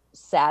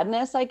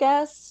sadness, I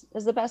guess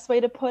is the best way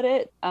to put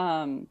it,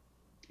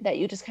 that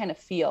you just kind of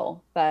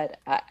feel. But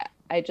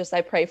I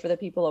pray for the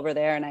people over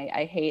there, and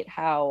I hate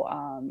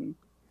how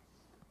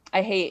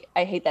I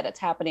hate that it's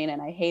happening,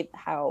 and I hate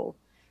how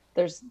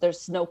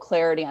there's no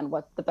clarity on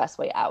what the best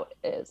way out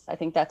is. I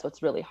think that's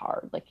what's really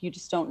hard. Like you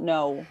just don't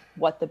know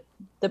what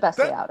the best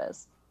way out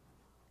is.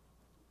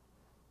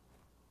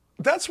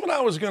 That's what I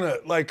was gonna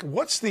like.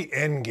 What's the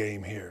end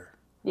game here?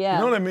 Yeah, you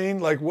know what I mean.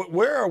 Like,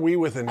 where are we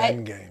with an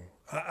end game?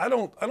 I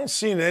don't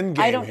see an end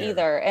game. I don't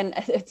either. And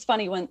it's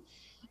funny when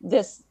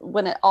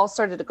it all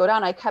started to go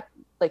down, I kept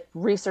like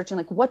researching,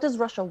 like, what does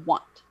Russia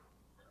want?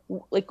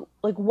 Like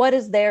what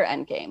is their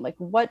end game? Like,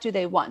 what do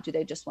they want? Do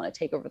they just want to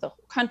take over the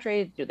whole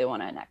country? Do they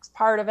want to annex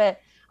part of it?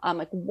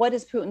 Like, what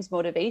is Putin's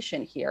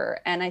motivation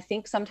here? And I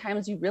think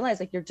sometimes you realize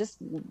like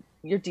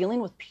you're dealing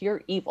with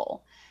pure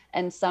evil.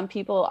 And some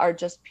people are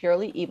just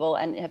purely evil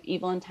and have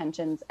evil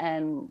intentions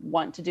and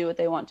want to do what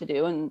they want to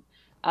do. And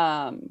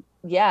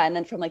and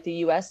then from like the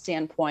US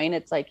standpoint,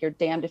 it's like you're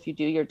damned if you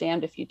do, you're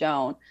damned if you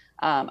don't.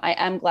 I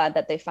am glad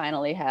that they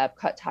finally have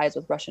cut ties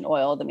with Russian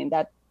oil. I mean,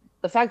 that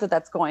the fact that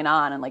that's going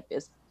on and like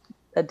is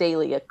a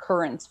daily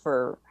occurrence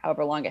for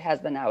however long it has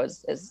been now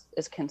is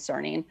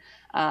concerning.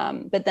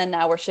 But then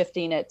now we're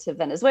shifting it to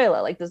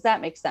Venezuela. Like, does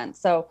that make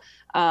sense? So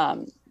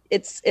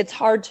it's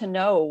hard to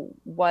know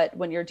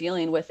when you're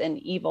dealing with an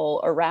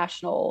evil,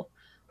 irrational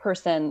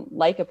person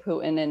like a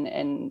Putin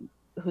and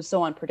who's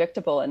so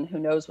unpredictable and who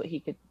knows what he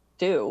could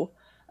do,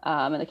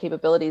 and the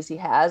capabilities he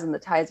has and the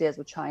ties he has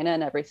with China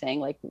and everything.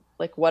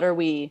 Like what are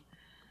we?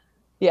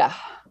 Yeah,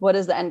 what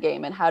is the end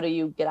game and how do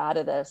you get out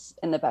of this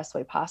in the best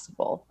way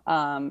possible?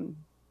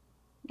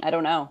 I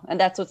don't know, and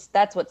that's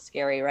what's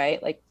scary,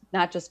 right? Like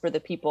not just for the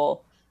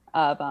people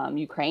of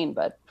Ukraine,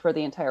 but for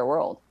the entire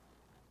world.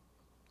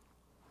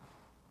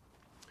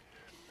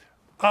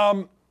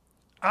 I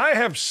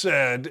have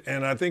said,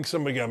 and I think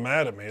somebody got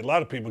mad at me. A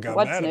lot of people got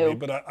mad at me,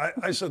 but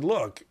I said,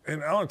 look,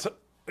 and I want to,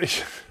 I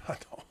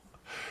don't,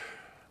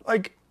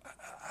 like,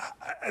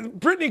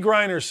 Brittany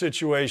Griner's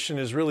situation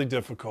is really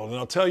difficult, and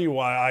I'll tell you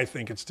why I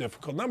think it's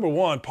difficult. Number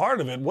one, part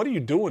of it, what are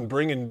you doing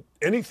bringing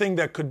anything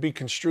that could be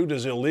construed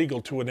as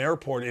illegal to an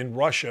airport in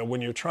Russia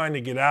when you're trying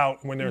to get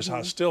out when there's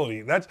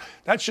hostility? That's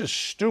just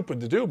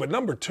stupid to do. But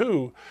number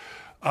two,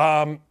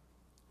 how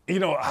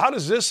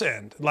does this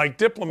end? Like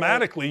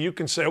diplomatically, you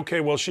can say,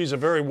 okay, well, she's a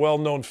very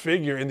well-known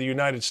figure in the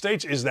United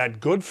States. Is that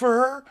good for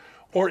her?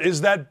 Or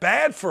is that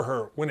bad for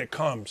her when it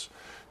comes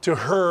to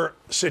her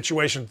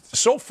situation?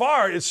 So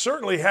far, it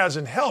certainly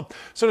hasn't helped.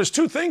 So there's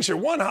two things here.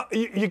 One,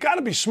 you got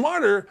to be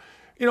smarter,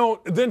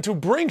 than to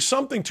bring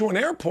something to an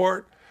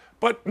airport.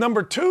 But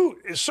number two,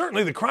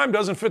 certainly the crime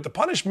doesn't fit the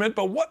punishment,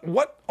 but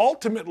what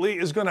ultimately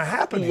is going to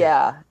happen here?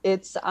 Yeah,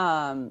 it's,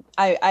 I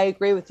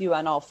agree with you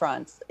on all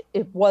fronts.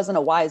 It wasn't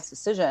a wise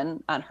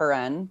decision on her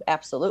end.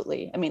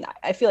 Absolutely. I mean,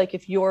 I feel like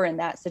if you're in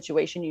that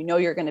situation,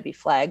 you're going to be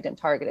flagged and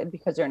targeted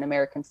because you're an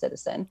American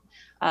citizen.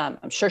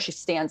 I'm sure she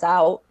stands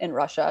out in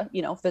Russia,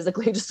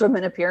 physically just from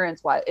an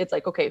appearance. Why it's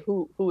like, okay,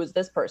 who is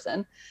this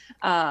person?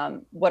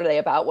 What are they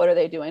about? What are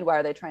they doing? Why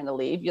are they trying to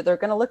leave? They're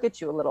going to look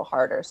at you a little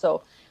harder.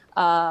 So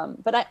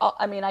But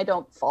I mean, I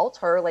don't fault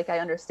her. Like, I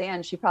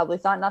understand she probably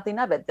thought nothing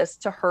of it. This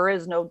to her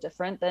is no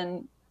different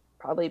than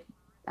probably,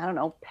 I don't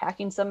know,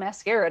 packing some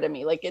mascara to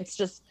me. Like, it's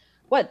just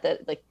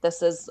like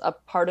this is a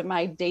part of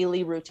my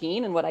daily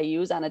routine and what I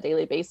use on a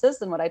daily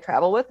basis and what I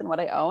travel with and what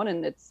I own.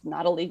 And it's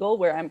not illegal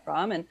where I'm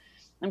from. And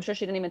I'm sure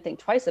she didn't even think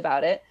twice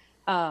about it.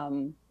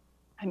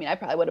 I mean, I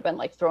probably would have been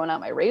like throwing out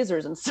my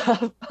razors and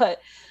stuff,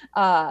 but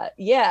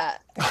yeah,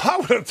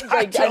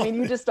 I mean,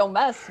 you just don't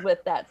mess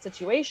with that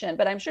situation.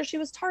 But I'm sure she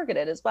was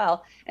targeted as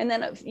well. And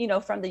then, you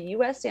know, from the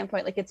U.S.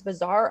 standpoint, like, it's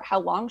bizarre how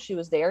long she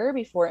was there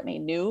before it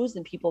made news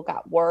and people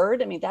got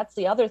word. I mean, that's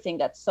the other thing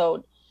that's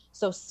so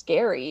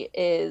scary,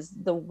 is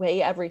the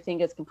way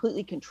everything is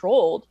completely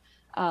controlled.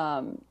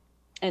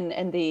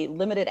 And the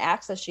limited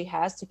access she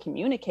has to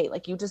communicate.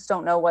 Like, you just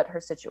don't know what her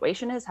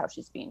situation is, how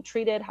she's being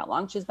treated, how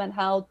long she's been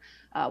held,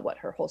 what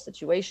her whole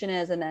situation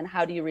is. And then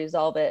how do you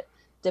resolve it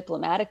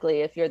diplomatically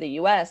if you're the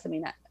U.S.? I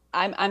mean,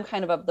 I'm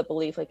kind of the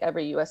belief, like,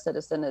 every U.S.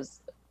 citizen is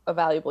a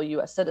valuable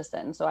U.S.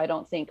 citizen. So I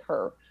don't think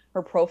her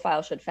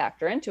profile should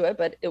factor into it,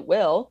 but it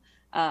will.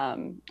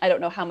 I don't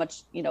know how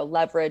much, you know,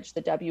 leverage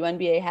the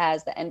WNBA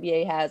has, the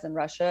NBA has in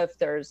Russia, if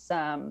there's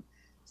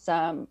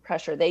some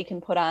pressure they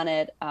can put on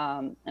it,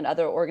 and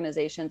other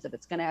organizations, if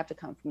it's going to have to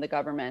come from the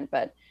government.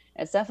 But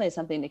it's definitely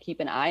something to keep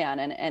an eye on.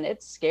 And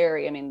it's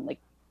scary. I mean, like,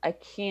 I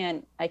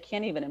can't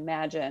even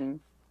imagine,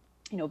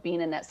 you know,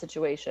 being in that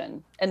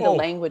situation, and the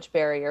language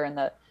barrier and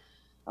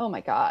oh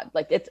my God,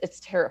 like, it's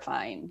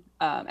terrifying.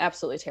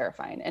 Absolutely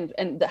terrifying.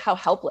 And how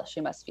helpless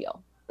she must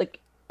feel. Like,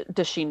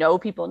 does she know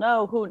people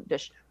know? Who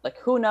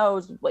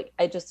knows? Like,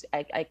 I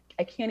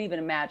can't even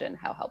imagine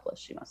how helpless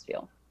she must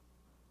feel.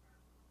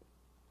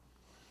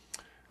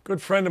 Good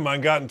friend of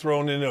mine got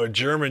thrown into a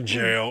German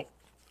jail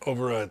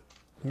over a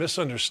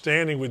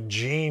misunderstanding with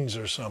jeans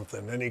or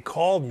something. And he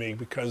called me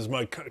because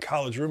my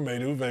college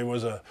roommate, Uwe,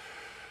 was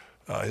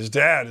his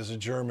dad is a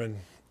German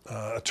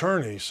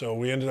attorney. So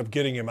we ended up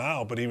getting him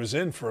out, but he was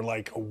in for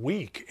like a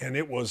week. And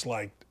it was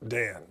like,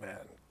 Dan, man,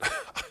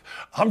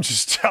 I'm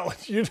just telling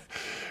you,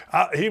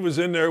 he was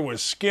in there with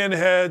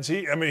skinheads.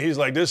 He's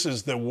like, this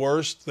is the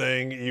worst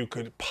thing you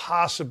could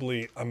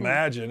possibly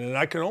imagine. And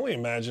I can only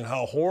imagine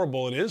how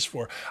horrible it is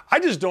for her. I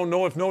just don't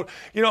know if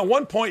at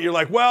one point you're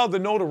like, well, the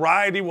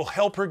notoriety will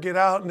help her get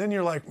out. And then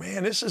you're like,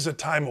 man, this is a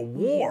time of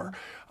war.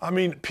 I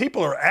mean,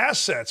 people are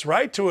assets,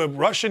 right, to a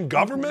Russian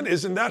government.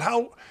 Isn't that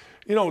how,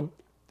 you know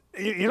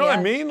what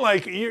I mean?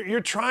 Like,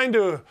 you're trying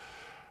to,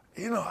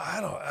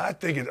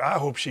 I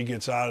hope she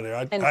gets out of there.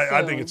 I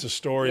think it's a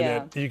story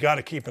that you got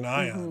to keep an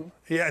eye on.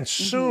 Yeah, and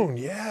soon,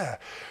 yeah.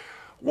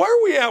 Where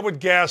are we at with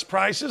gas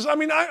prices? I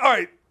mean, all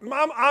right,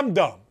 I'm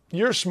dumb.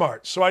 You're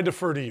smart, so I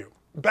defer to you.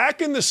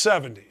 Back in the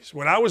 70s,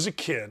 when I was a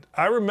kid,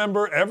 I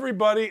remember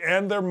everybody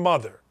and their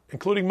mother,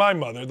 including my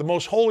mother, the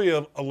most holy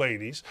of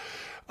ladies,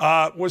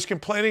 was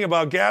complaining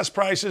about gas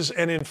prices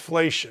and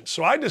inflation.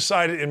 So I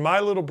decided in my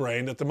little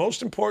brain that the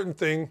most important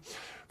thing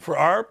for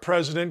our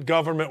president,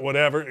 government,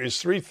 whatever, is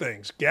three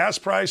things: gas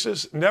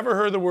prices, never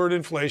heard the word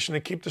inflation,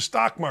 and keep the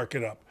stock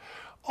market up.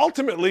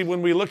 Ultimately,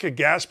 when we look at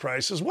gas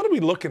prices, what are we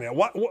looking at?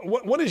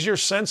 What is your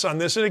sense on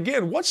this? And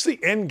again, what's the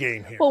end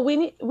game here? Well, we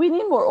need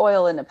more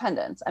oil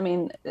independence. I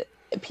mean,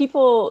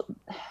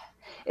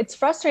 it's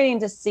frustrating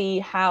to see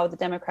how the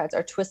Democrats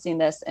are twisting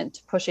this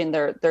into pushing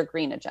their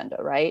green agenda,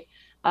 right?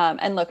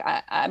 And look,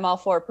 I'm all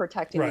for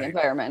protecting the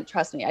environment.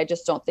 Trust me, I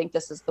just don't think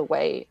this is the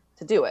way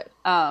to do it.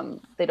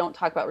 They don't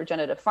talk about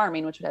regenerative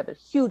farming, which would have a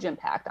huge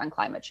impact on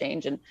climate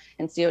change and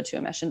CO2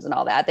 emissions and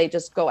all that. They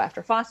just go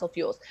after fossil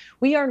fuels.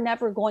 We are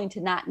never going to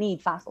not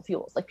need fossil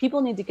fuels. Like, people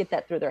need to get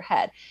that through their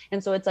head.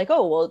 And so it's like,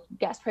 oh, well,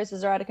 gas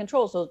prices are out of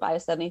control, so buy a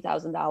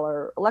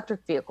 $70,000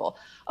 electric vehicle.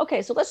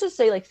 Okay, so let's just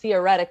say, like,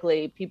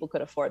 theoretically, people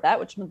could afford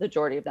that, which the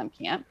majority of them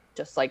can't,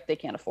 just like they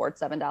can't afford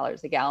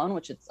 $7 a gallon,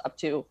 which it's up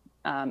to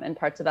in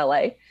parts of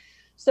LA.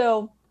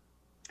 So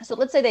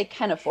let's say they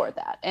can afford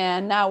that.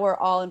 And now we're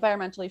all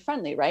environmentally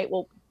friendly, right?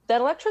 Well, that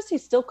electricity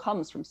still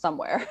comes from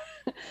somewhere.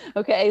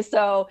 Okay.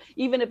 So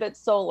even if it's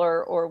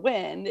solar or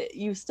wind,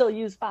 you still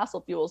use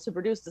fossil fuels to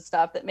produce the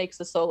stuff that makes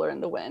the solar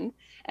and the wind.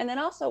 And then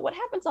also, what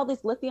happens to all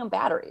these lithium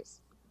batteries?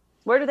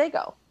 Where do they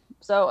go?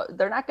 So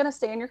they're not going to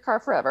stay in your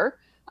car forever.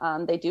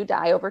 They do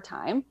die over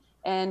time.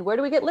 And where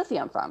do we get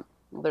lithium from?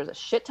 Well, there's a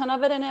shit ton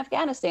of it in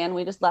Afghanistan.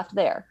 We just left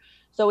there.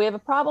 So we have a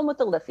problem with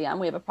the lithium.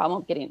 We have a problem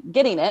with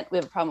getting it. We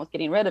have a problem with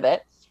getting rid of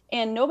it.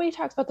 And nobody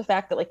talks about the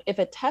fact that, like, if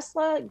a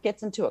Tesla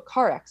gets into a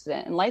car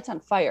accident and lights on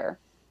fire,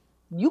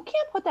 you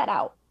can't put that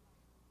out.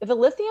 If a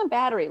lithium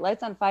battery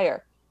lights on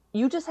fire,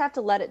 you just have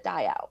to let it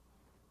die out.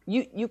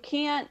 You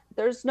can't,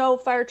 there's no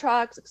fire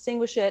trucks,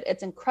 extinguish it.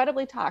 It's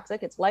incredibly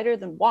toxic. It's lighter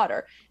than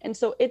water. And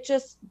so it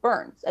just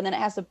burns, and then it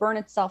has to burn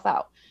itself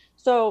out.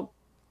 So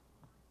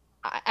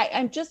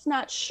I'm just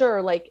not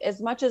sure, like,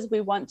 as much as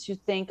we want to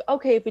think,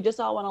 okay, if we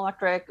just all went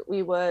electric,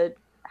 we would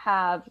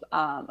have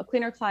a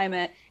cleaner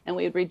climate and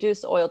we would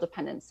reduce oil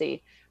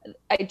dependency.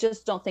 I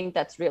just don't think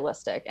that's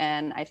realistic.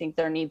 And I think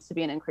there needs to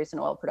be an increase in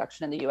oil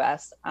production in the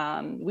US.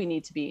 We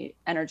need to be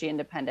energy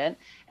independent.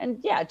 And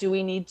yeah, do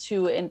we need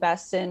to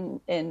invest in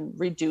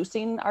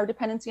reducing our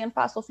dependency on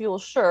fossil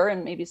fuels? Sure.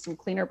 And maybe some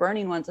cleaner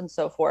burning ones and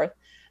so forth.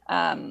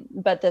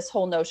 But this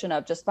whole notion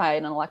of just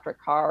buying an electric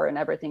car and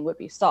everything would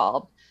be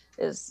solved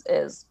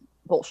is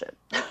bullshit.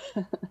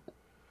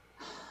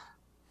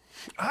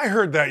 I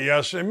heard that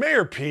yesterday.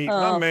 Mayor Pete,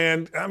 my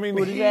man, I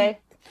mean,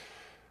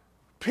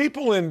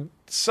 people in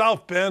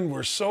South Bend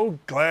were so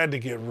glad to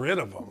get rid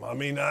of him. I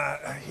mean,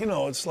 you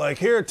know, it's like,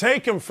 here,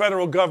 take him,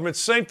 federal government.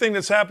 Same thing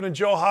that's happening.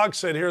 Joe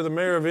Hogsett here, the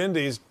mayor of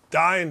Indy, is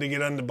dying to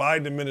get on the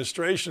Biden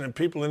administration, and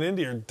people in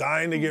Indy are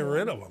dying to get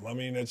rid of him. I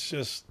mean, it's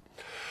just,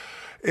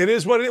 it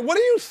is what it is. What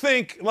do you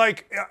think,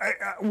 like,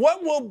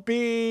 what will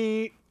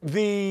be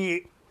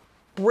the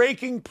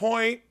breaking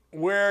point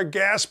where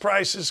gas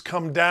prices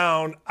come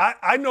down?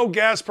 I know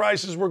gas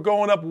prices were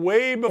going up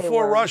way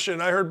before Russia,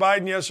 and I heard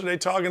Biden yesterday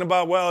talking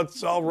about, well,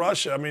 it's all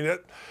Russia. I mean,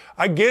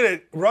 I get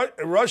it.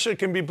 Russia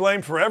can be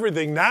blamed for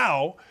everything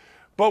now,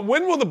 but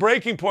when will the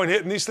breaking point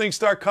hit and these things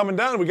start coming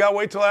down? We got to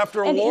wait till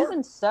after a war? And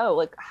even so,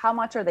 like, how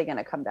much are they going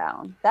to come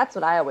down? That's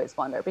what I always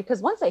wonder,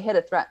 because once they hit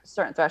a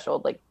certain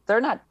threshold, like, they're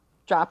not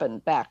dropping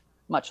back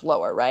much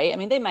lower, right? I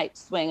mean, they might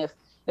swing if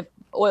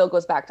oil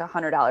goes back to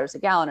 $100 a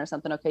gallon or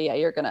something. Okay, yeah,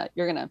 you're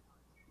gonna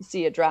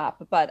see a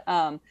drop, but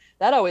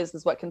that always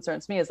is what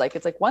concerns me, is like,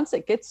 it's like once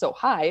it gets so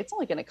high, it's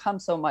only going to come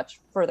so much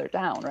further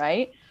down,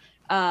 right?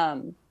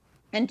 And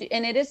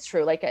it is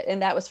true, like,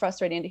 and that was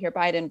frustrating to hear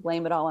Biden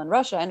blame it all on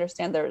Russia. I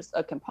understand there's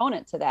a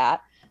component to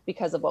that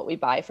because of what we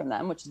buy from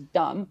them, which is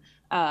dumb,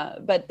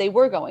 but they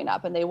were going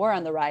up and they were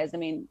on the rise. I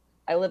mean,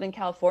 I live in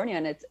California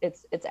and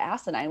it's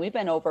asinine. We've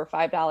been over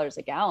 $5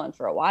 a gallon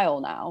for a while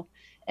now.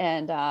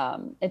 And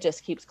it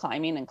just keeps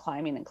climbing and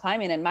climbing and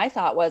climbing. And my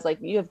thought was, like,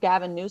 you have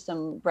Gavin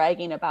Newsom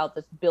bragging about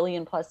this $1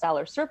 billion+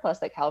 surplus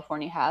that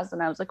California has.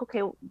 And I was like,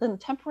 okay, well, then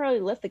temporarily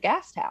lift the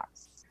gas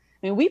tax.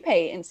 I mean, we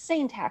pay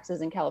insane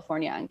taxes in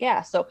California on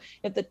gas. So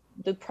if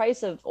the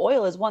price of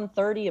oil is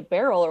 $1.30 a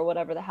barrel or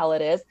whatever the hell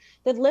it is,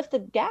 then lift the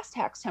gas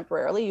tax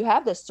temporarily. You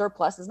have this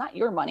surplus. It's not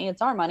your money,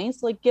 it's our money.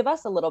 So, like, give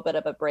us a little bit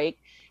of a break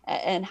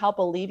and help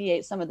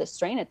alleviate some of the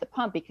strain at the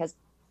pump, because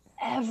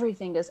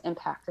everything is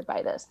impacted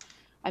by this.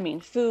 I mean,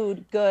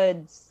 food,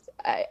 goods,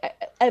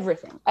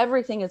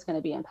 everything is going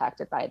to be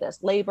impacted by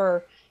this.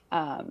 Labor.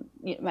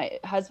 My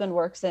husband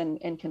works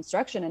in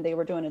construction, and they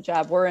were doing a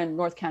job. We're in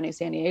North County,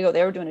 San Diego.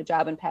 They were doing a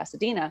job in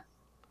Pasadena.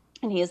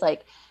 And he's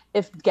like,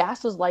 if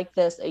gas was like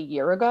this a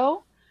year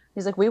ago,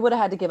 he's like, we would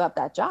have had to give up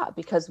that job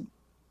because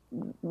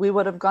we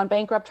would have gone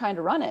bankrupt trying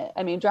to run it.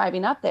 I mean,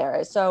 driving up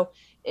there. So,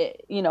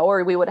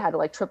 or we would have had to,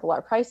 like, triple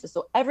our prices.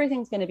 So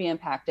everything's going to be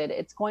impacted.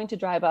 It's going to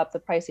drive up the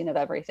pricing of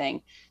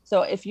everything.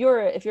 So if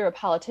you're a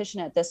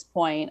politician at this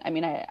point, I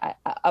mean, I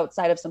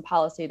outside of some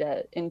policy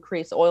to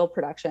increase oil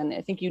production,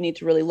 I think you need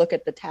to really look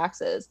at the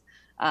taxes,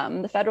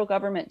 the federal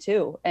government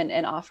too,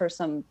 and offer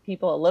some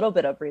people a little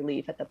bit of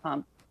relief at the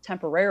pump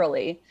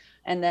temporarily,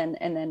 and then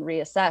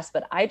reassess.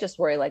 But I just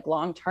worry, like,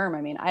 long term.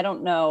 I mean, I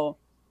don't know.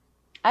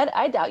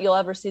 I doubt you'll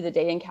ever see the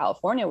day in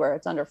California where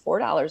it's under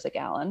 $4 a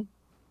gallon.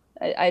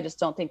 I just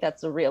don't think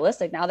that's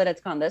realistic now that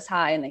it's gone this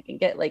high, and they can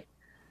get, like,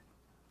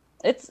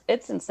 it's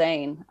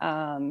insane.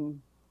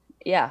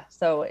 Yeah.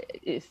 So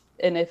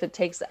if it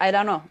takes, I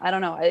don't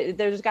know.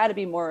 There's got to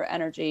be more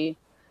energy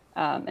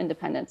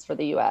independence for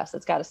the U.S.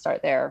 It's got to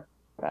start there.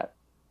 But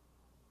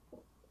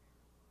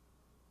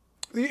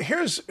all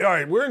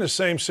right, we're in the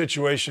same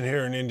situation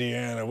here in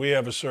Indiana. We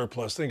have a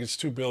surplus. I think it's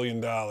 $2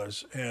 billion.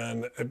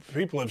 And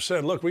people have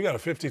said, look, we got a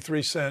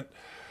 53-cent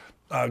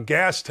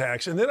gas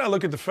tax. And then I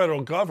look at the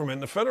federal government.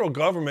 And the federal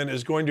government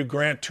is going to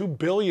grant $2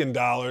 billion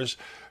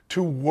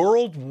to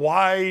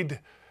worldwide,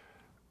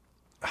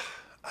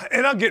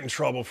 and I'll get in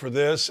trouble for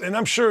this, and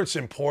I'm sure it's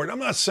important. I'm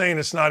not saying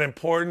it's not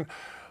important,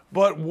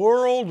 but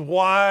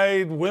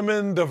worldwide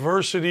women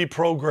diversity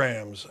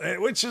programs,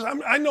 which is,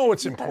 I know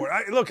it's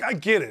important. Look, I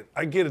get it.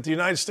 The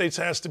United States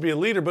has to be a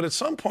leader, but at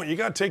some point you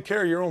got to take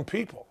care of your own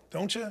people,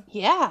 don't you?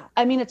 Yeah.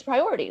 I mean, it's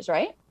priorities,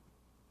 right?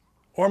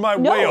 Or am I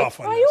way off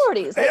on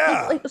priorities. This?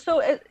 Yeah.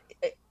 So it'd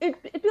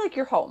be like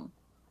your home.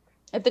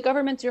 If the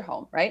government's your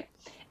home, right?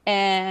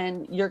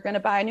 And you're going to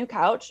buy a new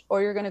couch,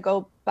 or you're going to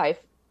go buy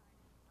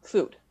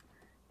food.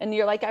 And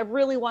you're like, I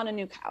really want a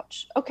new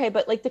couch. Okay,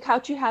 but, like, the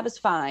couch you have is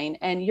fine,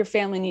 and your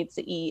family needs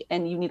to eat,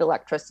 and you need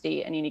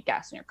electricity, and you need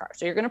gas in your car.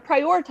 So you're going to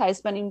prioritize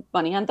spending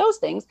money on those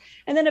things.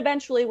 And then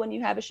eventually, when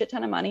you have a shit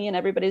ton of money and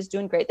everybody's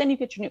doing great, then you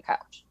get your new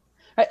couch.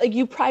 Right? Like,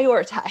 you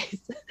prioritize.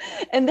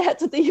 And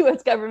that's what the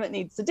U.S. government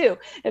needs to do.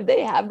 If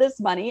they have this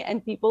money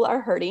and people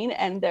are hurting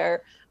and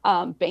they're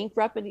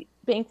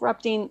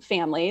bankrupting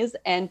families,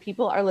 and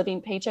people are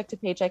living paycheck to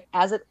paycheck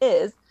as it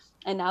is,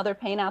 and now they're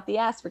paying out the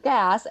ass for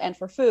gas and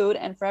for food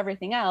and for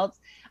everything else.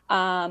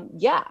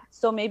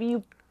 So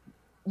maybe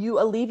you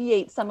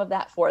alleviate some of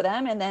that for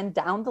them. And then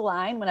down the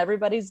line, when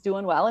everybody's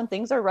doing well and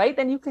things are right,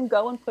 then you can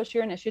go and push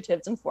your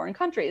initiatives in foreign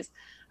countries.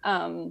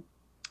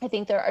 I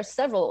think there are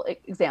several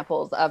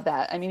examples of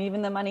that. I mean,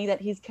 even the money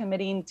that he's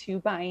committing to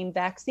buying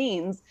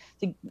vaccines,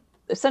 to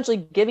essentially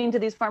giving to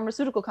these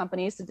pharmaceutical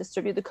companies to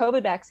distribute the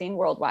COVID vaccine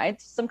worldwide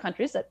to some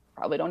countries that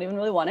probably don't even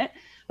really want it,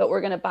 but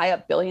we're going to buy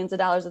up billions of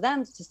dollars of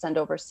them to send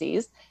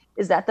overseas.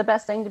 Is that the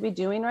best thing to be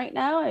doing right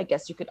now? I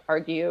guess you could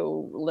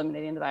argue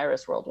eliminating the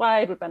virus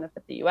worldwide would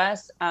benefit the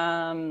US.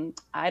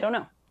 I don't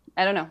know.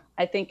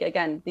 I think,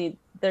 again,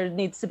 there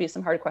needs to be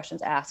some hard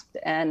questions asked.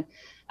 And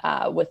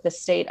with the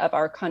state of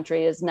our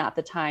country is not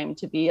the time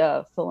to be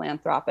a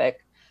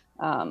philanthropic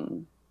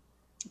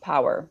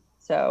power.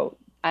 So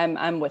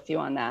I'm with you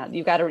on that.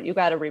 You got to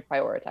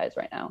reprioritize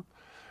right now.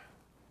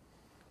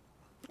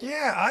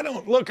 Yeah,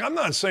 I'm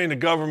not saying the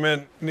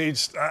government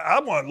needs, I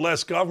want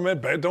less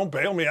government, don't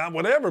bail me out,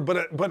 whatever,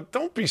 but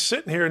don't be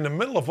sitting here in the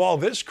middle of all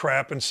this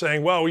crap and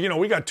saying, well,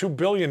 we got $2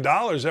 billion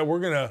that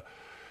we're going to,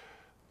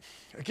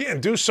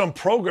 again, do some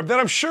program that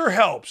I'm sure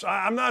helps.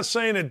 I'm not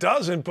saying it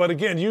doesn't, but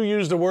again, you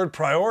use the word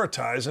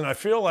prioritize, and I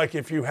feel like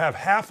if you have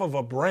half of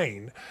a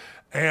brain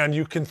and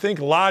you can think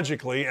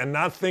logically and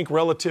not think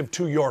relative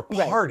to your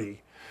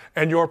party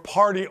and your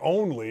party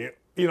only,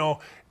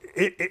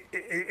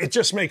 it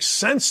just makes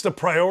sense to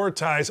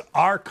prioritize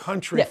our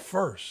country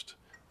first.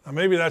 Now,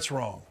 maybe that's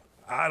wrong.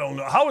 I don't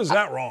know. How is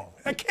that wrong?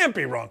 That can't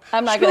be wrong.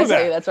 I'm not going to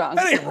tell you that's wrong.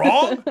 That ain't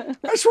wrong.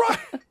 That's right.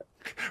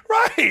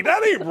 Right.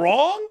 That ain't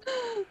wrong.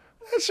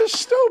 That's just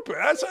stupid.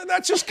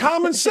 That's just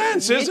common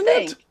sense, isn't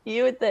it?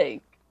 You would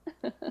think.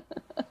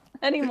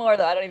 Anymore,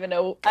 though, I don't even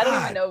know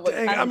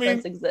what common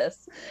sense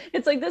exists.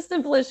 It's like this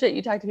simplest shit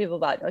you talk to people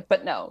about. Like,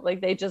 but no,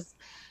 like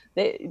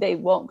they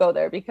won't go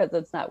there because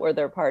it's not where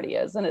their party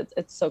is. And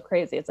it's so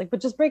crazy. It's like, but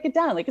just break it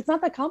down. Like, it's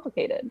not that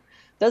complicated.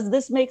 Does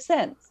this make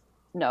sense?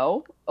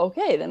 No.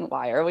 Okay, then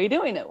why are we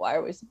doing it? Why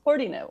are we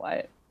supporting it?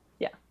 Why?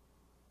 Yeah.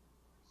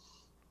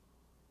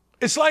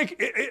 It's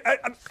like,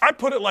 I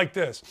put it like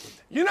this.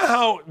 You know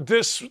how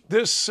this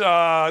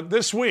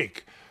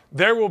week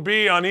there will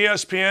be on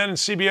ESPN and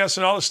CBS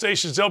and all the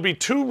stations, there'll be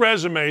two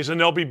resumes and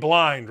they'll be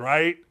blind,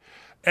 right?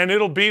 And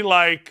it'll be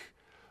like,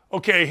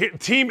 okay,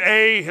 Team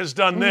A has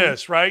done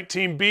this, right?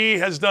 Team B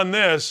has done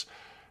this.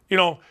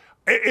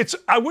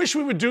 I wish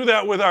we would do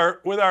that with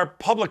our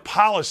public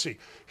policy.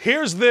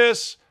 Here's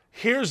this,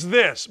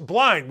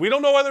 blind. We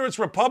don't know whether it's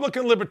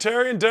Republican,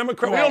 Libertarian,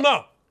 Democrat. Right. We don't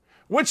know.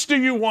 Which do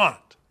you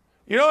want?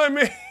 You know what I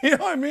mean? You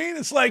know what I mean?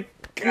 It's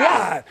like,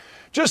 God,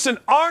 just an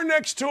R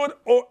next to it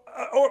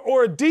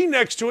or a D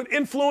next to it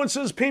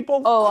influences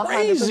people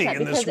crazy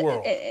in this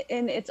world.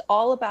 And it's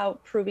all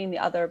about proving the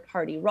other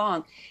party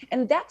wrong.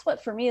 And that's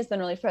what, for me, has been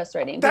really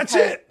frustrating. That's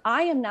it.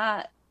 I am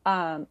not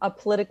a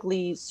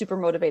politically super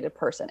motivated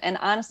person. And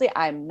honestly,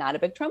 I'm not a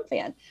big Trump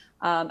fan.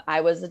 I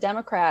was a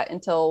Democrat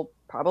until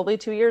probably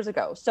 2 years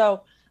ago.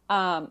 So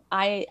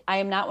I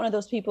am not one of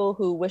those people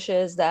who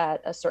wishes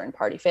that a certain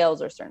party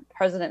fails or a certain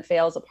president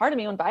fails. A part of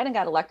me, when Biden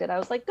got elected, I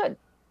was like, good,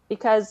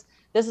 because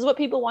this is what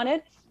people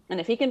wanted. And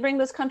if he can bring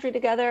this country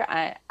together,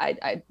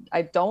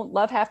 I don't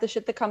love half the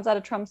shit that comes out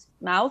of Trump's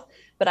mouth,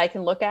 but I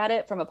can look at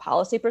it from a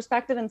policy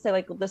perspective and say,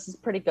 like, well, this is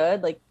pretty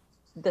good. Like,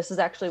 this has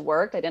actually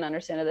worked. I didn't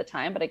understand at the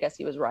time, but I guess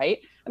he was right.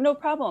 I have no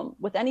problem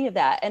with any of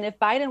that. And if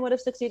Biden would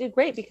have succeeded,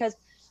 great, because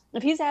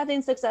if he's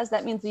having success,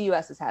 that means the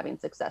U.S. is having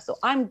success. So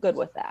I'm good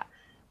with that.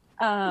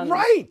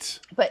 Right.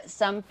 But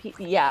some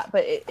people,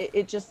 but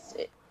it just,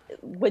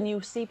 when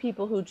you see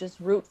people who just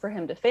root for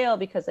him to fail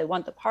because they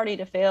want the party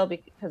to fail,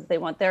 because they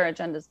want their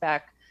agendas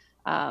back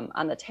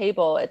on the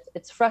table,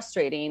 it's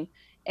frustrating.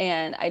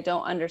 And I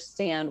don't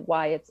understand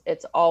why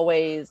it's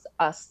always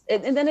us.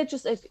 And then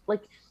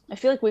I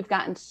feel like we've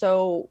gotten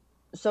so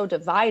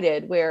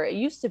divided, where it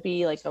used to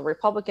be like a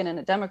Republican and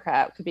a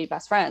Democrat could be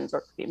best friends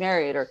or could be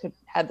married or could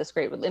have this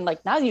great, and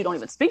like now you don't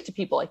even speak to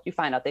people. Like, you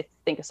find out they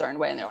think a certain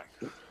way and they're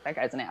like, that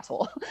guy's an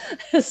asshole.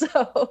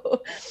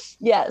 So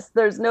yes,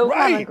 there's no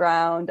common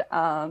ground.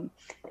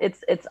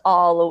 It's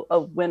all a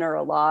win or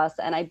a loss.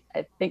 And I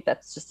think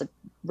that's just a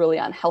really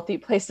unhealthy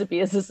place to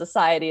be as a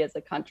society, as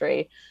a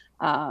country.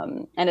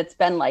 And it's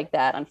been like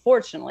that,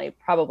 unfortunately,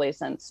 probably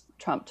since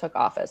Trump took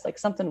office. Like,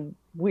 something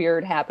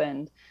weird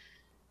happened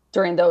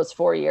during those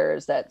 4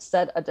 years that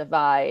set a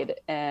divide,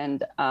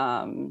 and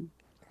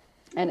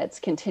it's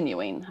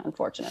continuing,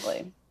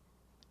 unfortunately.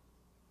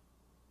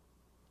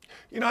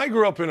 I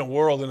grew up in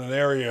an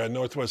area in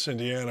Northwest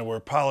Indiana where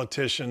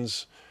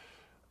politicians,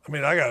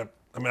 I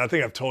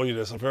think I've told you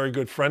this, a very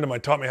good friend of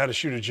mine taught me how to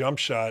shoot a jump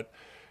shot,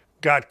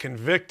 got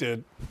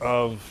convicted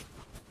of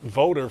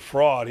voter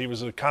fraud. He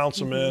was a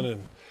councilman,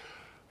 and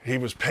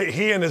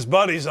he and his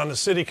buddies on the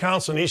city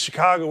council in East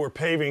Chicago were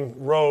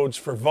paving roads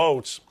for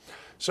votes.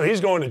 So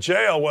he's going to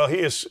jail. Well, he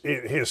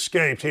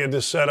escaped. He had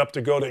this set up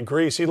to go to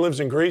Greece. He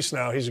lives in Greece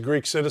now. He's a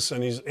Greek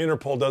citizen.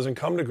 Interpol doesn't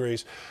come to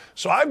Greece.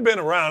 So I've been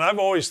around. I've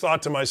always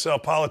thought to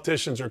myself,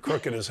 politicians are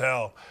crooked as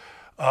hell.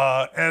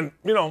 I've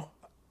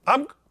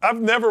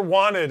never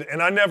wanted,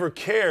 and I never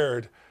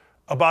cared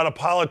about a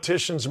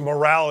politician's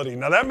morality.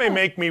 Now, that may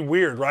make me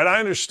weird, right?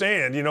 I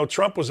understand.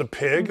 Trump was a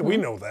pig. Mm-hmm. We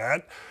know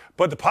that.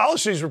 But the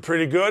policies were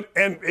pretty good.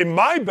 And in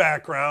my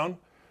background,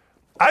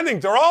 I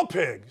think they're all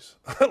pigs.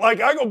 Like,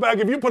 I go back,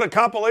 if you put a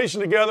compilation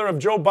together of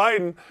Joe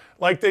Biden,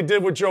 like they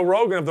did with Joe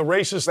Rogan, of the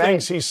racist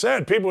things he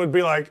said, people would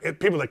be like,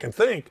 people that can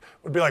think,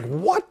 would be like,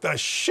 what the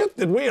shit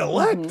did we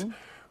elect?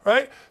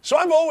 Right? So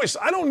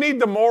I don't need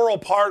the moral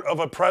part of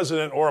a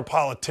president or a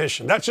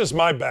politician. That's just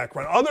my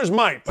background. Others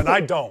might, but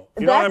I don't.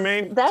 You know what I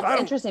mean? That's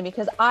interesting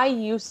because I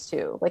used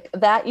to. Like,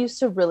 that used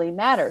to really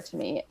matter to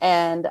me.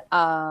 And,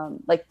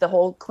 like, the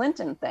whole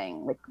Clinton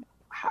thing, like,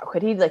 how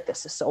could he, like,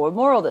 this is so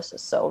immoral, this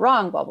is so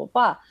wrong, blah, blah,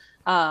 blah.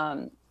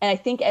 And I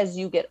think as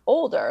you get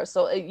older,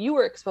 so you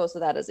were exposed to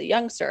that as a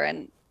youngster,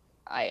 and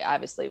I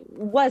obviously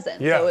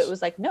wasn't. Yes. So it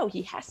was like, no,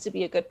 he has to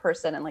be a good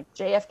person. And like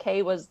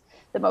JFK was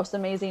the most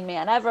amazing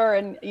man ever,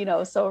 and, you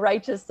know, so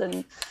righteous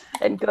and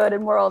good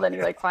and moral, then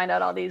you like find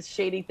out all these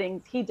shady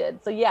things he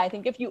did. So yeah, I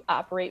think if you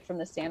operate from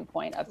the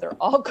standpoint of they're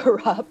all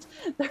corrupt,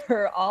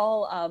 they're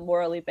all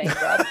morally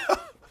bankrupt,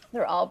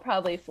 they're all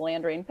probably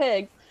philandering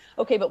pigs.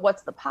 Okay, but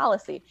what's the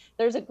policy?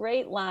 There's a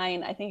great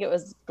line, I think it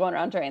was going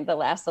around during the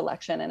last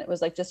election, and it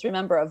was like, just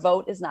remember, a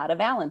vote is not a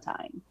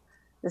Valentine.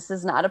 This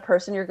is not a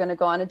person you're going to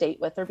go on a date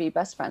with or be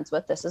best friends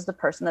with. This is the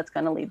person that's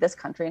going to lead this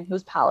country and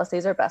whose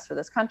policies are best for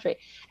this country.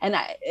 And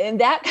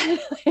that kind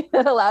of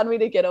that allowed me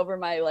to get over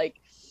my, like,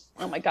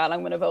 oh my God, I'm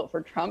going to vote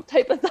for Trump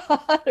type of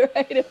thought,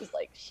 right? It was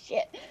like,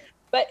 shit.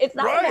 But it's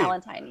not a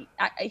Valentine.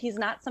 He's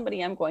not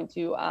somebody I'm going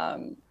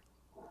to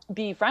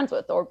be friends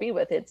with or be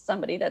with. It's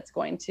somebody that's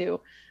going to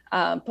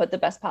put the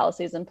best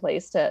policies in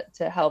place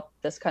to help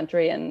this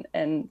country.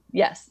 And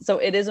yes, so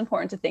it is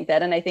important to think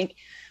that. And I think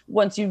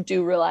once you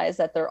do realize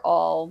that they're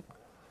all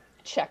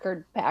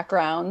checkered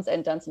backgrounds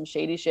and done some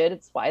shady shit,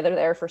 it's why they're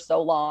there for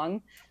so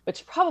long,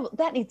 which probably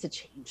that needs to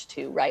change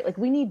too, right? Like,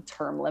 we need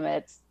term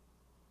limits.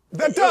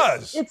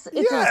 It's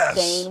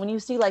insane when you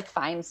see like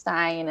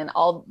Feinstein and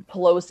all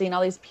Pelosi and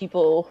all these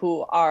people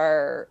who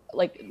are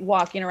like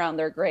walking around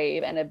their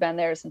grave and have been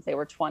there since they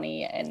were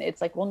 20, and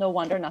it's like, well, no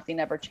wonder nothing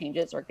ever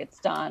changes or gets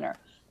done, or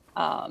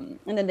and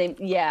then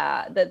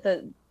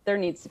there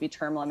needs to be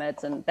term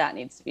limits, and that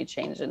needs to be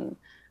changed, and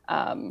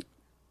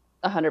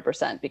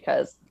 100%,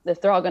 because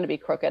if they're all going to be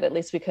crooked, at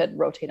least we could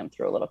rotate them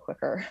through a little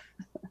quicker.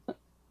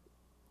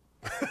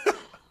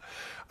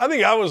 I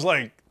think I was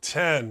like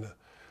 10.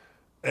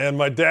 And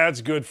my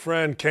dad's good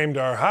friend came to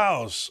our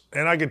house,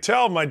 and I could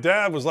tell my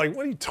dad was like,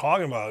 what are you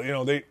talking about? You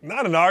know,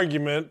 not an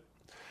argument.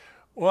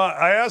 Well,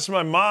 I asked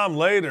my mom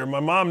later. My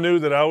mom knew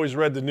that I always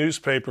read the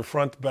newspaper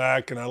front to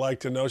back, and I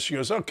like to know. She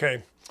goes, okay,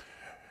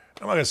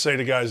 I'm not going to say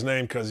the guy's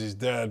name because he's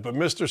dead, but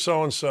Mr.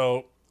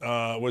 So-and-so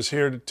was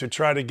here to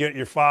try to get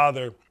your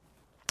father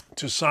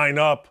to sign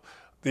up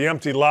the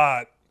empty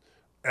lot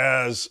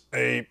as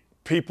a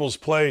people's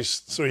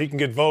place so he can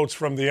get votes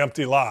from the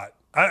empty lot.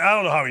 I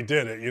don't know how he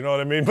did it, you know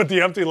what I mean? But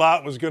the empty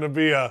lot was going to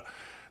be there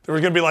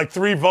was going to be like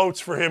 3 votes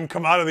for him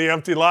come out of the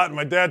empty lot. And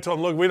my dad told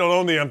him, look, we don't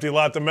own the empty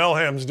lot. The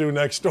Melhams do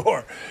next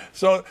door.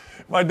 So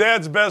my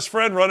dad's best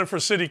friend running for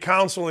city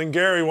council in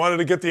Gary wanted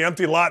to get the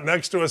empty lot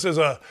next to us as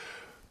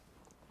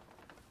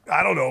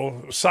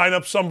sign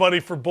up somebody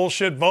for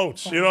bullshit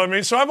votes. You know what I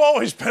mean? So I've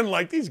always been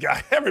like, these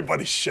guys,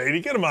 everybody's shady.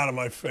 Get them out of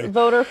my face.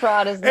 Voter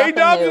fraud is nothing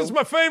new. A-Dubs is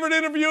my favorite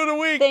interview of the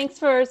week. Thanks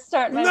for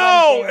starting my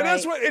No, Wednesday, and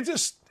that's what,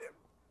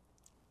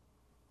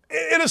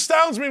 it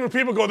astounds me when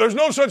people go, there's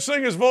no such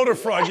thing as voter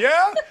fraud.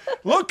 Yeah?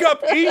 Look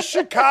up East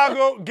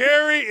Chicago,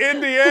 Gary,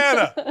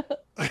 Indiana.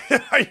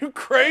 Are you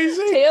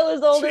crazy? Tale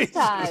as old as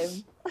time.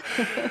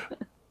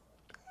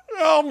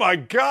 Oh, my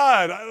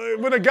God.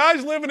 When a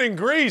guy's living in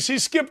Greece, he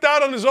skipped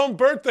out on his own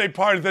birthday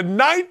party the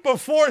night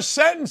before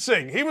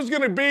sentencing. He was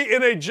going to be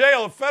in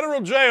a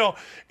federal jail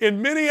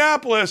in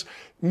Minneapolis.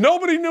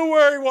 Nobody knew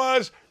where he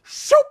was.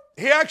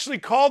 He actually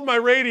called my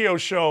radio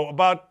show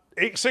about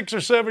 6 or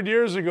 7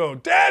 years ago.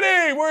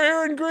 Daddy, we're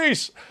here in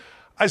Greece.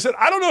 I said,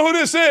 I don't know who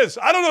this is.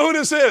 I don't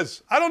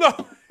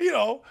know, you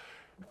know.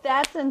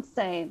 That's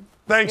insane.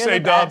 Thanks,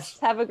 A-Dubs.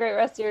 Have a great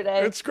rest of your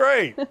day. It's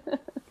great.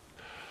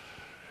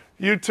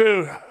 You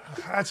too.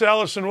 That's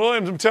Allison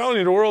Williams. I'm telling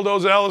you, the world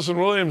owes Allison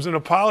Williams an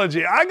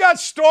apology. I got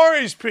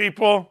stories,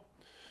 people.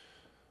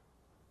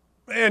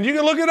 Man, you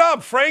can look it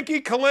up.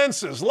 Frankie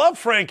Colensis. Love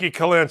Frankie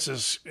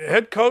Colensis.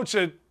 Head coach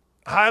at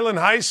Highland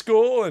High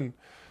School and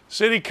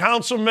city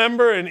council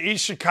member in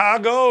East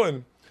Chicago,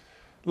 and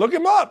look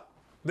him up.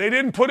 They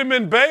didn't put him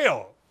in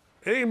bail.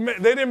 They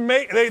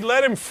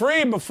let him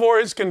free before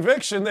his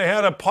conviction. They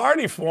had a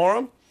party for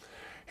him.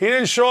 He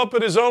didn't show up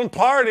at his own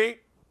party.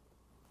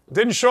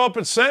 Didn't show up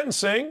at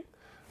sentencing.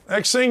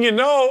 Next thing you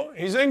know,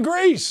 he's in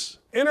Greece.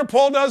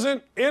 Interpol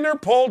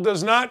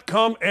does not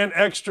come and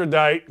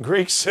extradite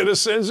Greek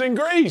citizens in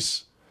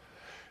Greece.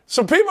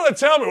 So people that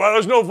tell me, well,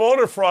 there's no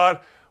voter fraud,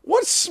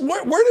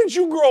 where did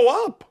you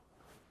grow up?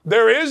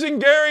 There is in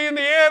Gary,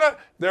 Indiana.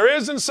 There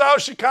is in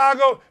South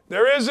Chicago.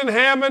 There is in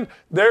Hammond.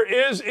 There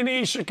is in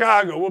East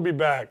Chicago. We'll be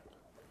back.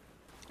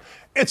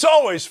 It's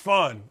always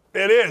fun.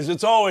 It is.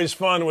 It's always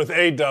fun with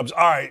A-Dubs.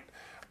 All right.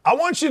 I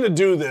want you to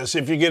do this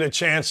if you get a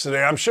chance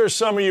today. I'm sure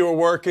some of you are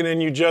working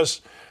and you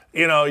just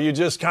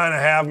kind of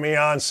have me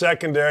on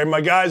secondary. My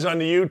guys on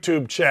the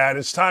YouTube chat,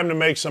 it's time to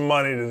make some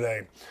money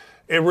today.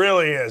 It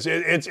really is.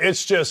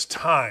 It's just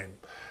time.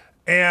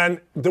 And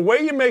the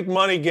way you make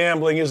money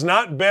gambling is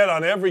not bet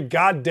on every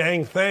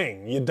goddamn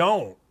thing. You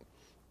don't.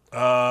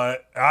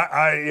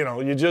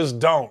 You just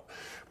don't.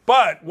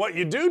 But what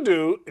you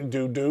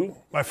do,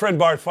 my friend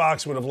Bart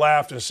Fox would have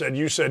laughed and said,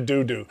 you said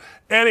do.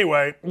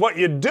 Anyway, what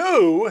you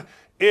do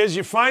is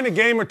you find a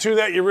game or two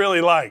that you really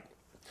like.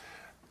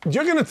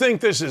 You're going to think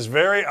this is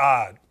very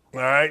odd, all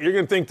right? You're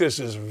going to think this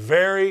is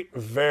very,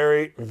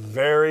 very,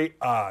 very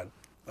odd,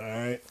 all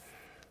right?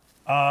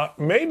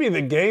 Maybe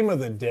the game of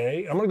the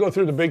day, I'm going to go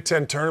through the Big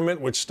Ten tournament,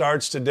 which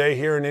starts today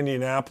here in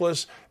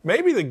Indianapolis.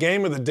 Maybe the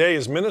game of the day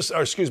is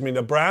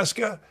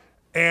Nebraska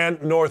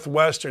and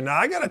Northwestern. Now,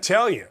 I got to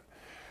tell you,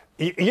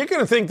 you're going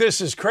to think this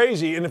is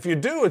crazy, and if you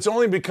do, it's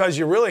only because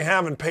you really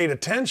haven't paid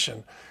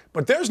attention.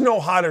 But there's no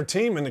hotter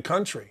team in the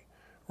country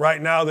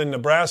right now than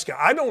Nebraska.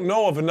 I don't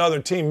know of another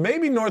team,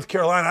 maybe North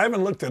Carolina, I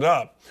haven't looked it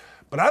up,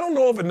 but I don't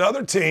know of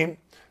another team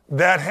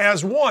that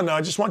has won. Now,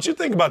 I just want you to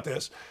think about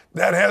this,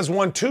 that has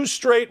won 2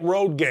 straight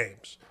road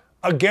games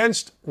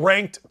against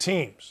ranked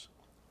teams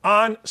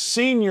on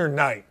senior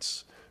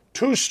nights.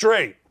 2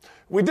 straight.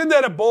 We did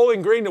that at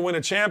Bowling Green to win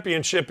a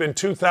championship in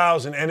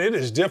 2000, and it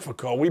is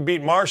difficult. We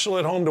beat Marshall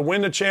at home to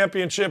win the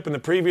championship in the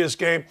previous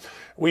game.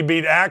 We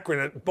beat Akron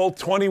at both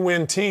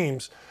 20-win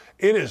teams.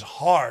 It is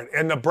hard,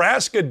 and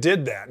Nebraska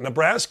did that.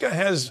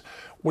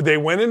 They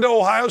went into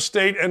Ohio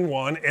State and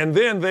won, and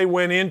then they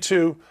went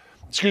into,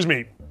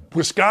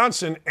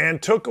 Wisconsin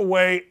and took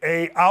away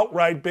a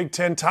outright Big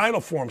Ten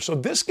title for them. So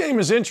this game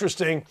is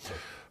interesting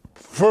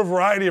for a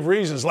variety of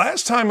reasons.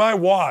 Last time I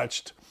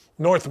watched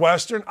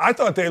Northwestern, I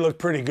thought they looked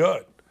pretty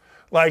good.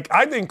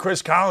 I think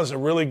Chris Collins is a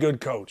really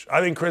good coach. I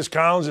think Chris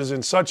Collins is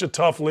in such a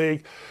tough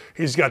league.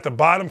 He's got the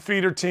bottom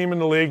feeder team in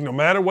the league, no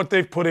matter what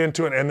they've put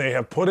into it, and they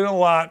have put in a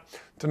lot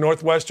to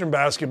Northwestern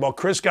basketball.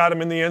 Chris got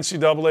him in the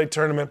NCAA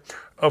tournament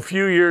a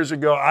few years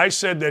ago. I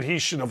said that he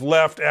should have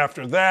left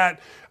after that.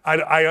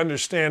 I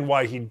understand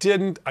why he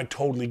didn't. I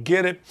totally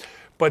get it.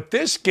 But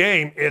this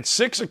game at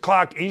 6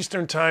 o'clock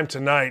Eastern time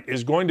tonight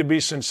is going to be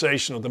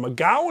sensational. The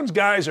McGowan's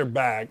guys are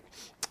back.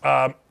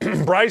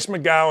 Bryce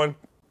McGowan,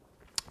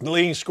 the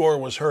leading scorer,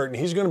 was hurt, and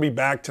he's going to be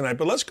back tonight.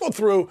 But let's go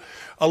through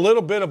a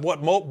little bit of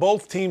what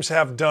both teams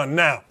have done.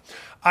 Now,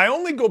 I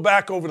only go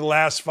back over the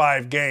last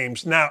 5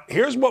 games. Now,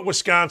 here's what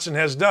Wisconsin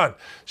has done.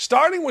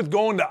 Starting with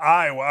going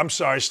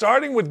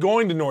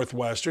to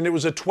Northwestern, it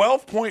was a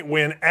 12-point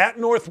win at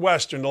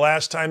Northwestern the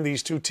last time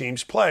these two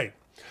teams played.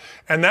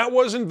 And that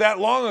wasn't that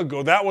long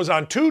ago. That was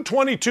on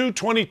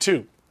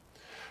 2/22/22.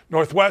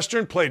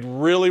 Northwestern played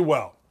really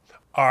well.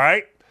 All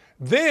right?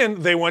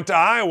 Then they went to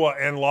Iowa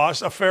and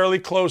lost a fairly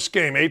close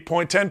game,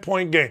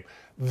 10-point game.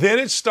 Then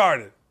it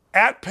started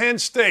at Penn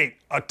State,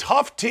 a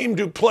tough team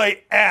to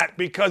play at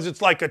because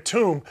it's like a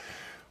tomb.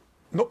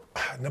 No,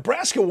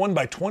 Nebraska won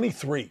by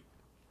 23.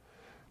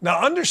 Now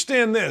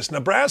understand this,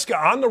 Nebraska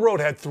on the road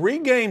had 3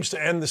 games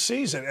to end the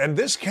season, and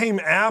this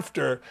came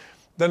after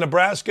the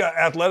Nebraska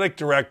athletic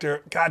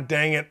director, God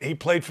dang it, he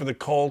played for the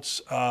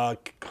Colts, I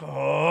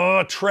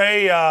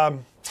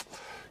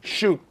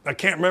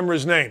can't remember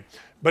his name.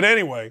 But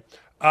anyway,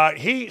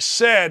 he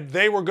said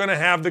they were going to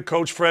have the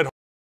coach Fred.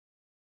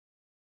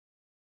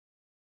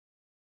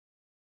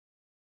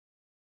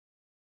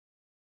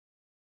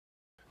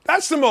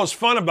 That's the most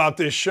fun about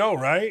this show,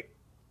 right?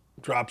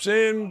 Drops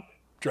in,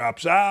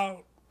 drops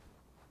out,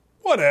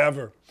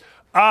 whatever.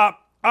 All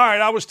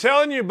right, I was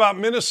telling you about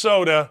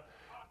Minnesota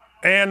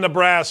and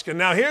Nebraska.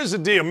 Now, here's the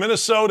deal.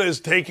 Minnesota is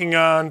taking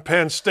on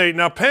Penn State.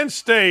 Now, Penn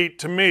State,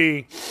 to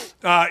me,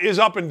 is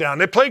up and down.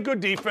 They play good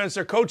defense.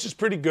 Their coach is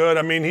pretty good.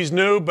 I mean, he's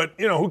new, but,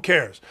 who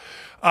cares?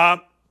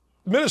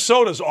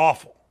 Minnesota's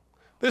awful.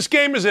 This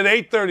game is at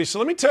 8:30, so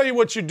let me tell you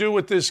what you do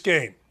with this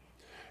game.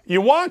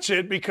 You watch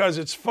it because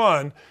it's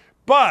fun,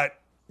 but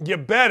you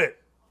bet it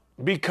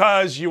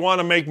because you want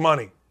to make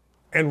money.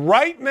 And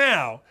right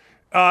now,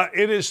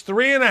 it is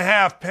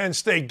 3.5 Penn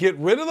State. Get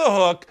rid of the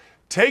hook.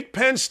 Take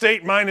Penn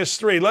State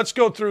 -3. Let's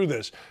go through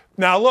this.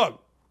 Now,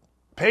 look,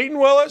 Peyton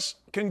Willis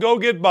can go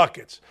get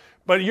buckets.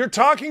 But you're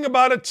talking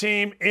about a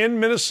team in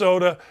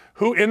Minnesota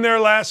who in their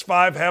last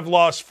 5 have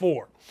lost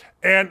 4.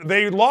 And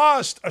they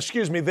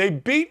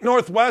beat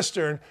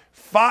Northwestern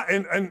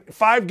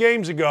 5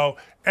 games ago,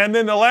 and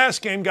then the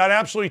last game got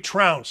absolutely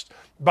trounced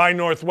by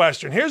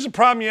Northwestern. Here's the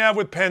problem you have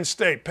with Penn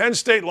State. Penn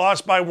State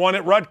lost by 1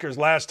 at Rutgers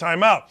last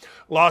time out.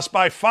 Lost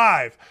by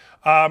 5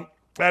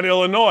 at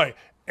Illinois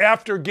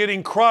after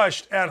getting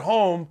crushed at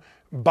home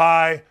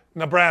by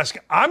Nebraska.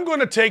 I'm going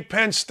to take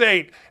Penn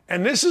State,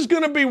 and this is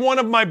going to be one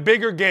of my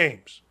bigger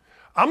games.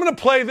 I'm going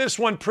to play this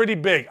one pretty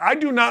big. I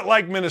do not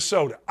like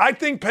Minnesota. I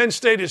think Penn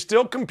State is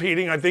still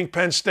competing. I think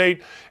Penn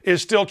State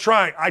is still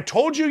trying. I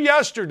told you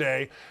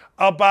yesterday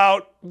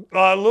about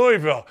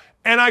Louisville,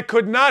 and I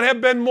could not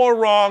have been more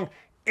wrong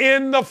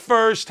in the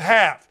first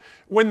half.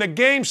 When the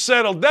game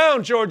settled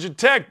down, Georgia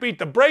Tech beat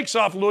the brakes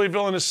off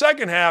Louisville in the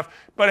second half,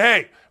 but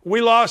hey, we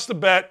lost the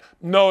bet,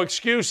 no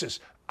excuses.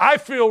 I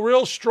feel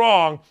real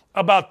strong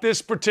about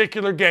this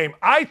particular game.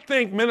 I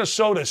think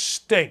Minnesota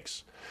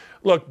stinks.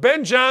 Look,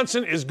 Ben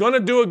Johnson is going to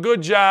do a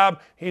good job.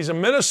 He's a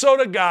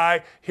Minnesota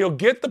guy. He'll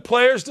get the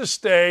players to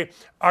stay.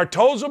 Our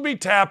toes will be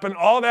tapping,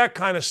 all that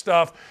kind of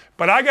stuff.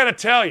 But I got to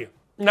tell you,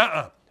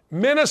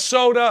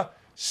 Minnesota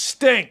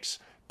stinks.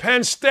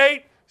 Penn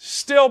State,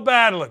 still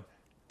battling.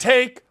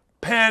 Take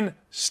Penn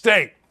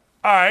State.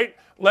 All right,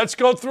 let's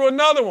go through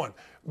another one.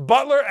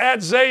 Butler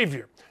at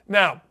Xavier.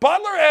 Now,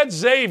 Butler at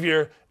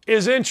Xavier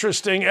is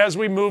interesting as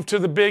we move to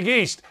the Big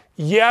East.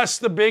 Yes,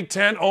 the Big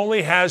Ten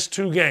only has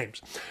 2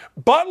 games.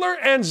 Butler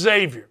and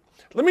Xavier.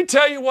 Let me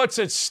tell you what's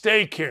at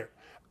stake here.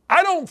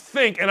 I don't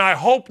think, and I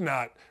hope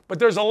not, but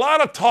there's a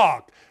lot of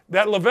talk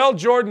that Lavelle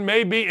Jordan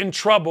may be in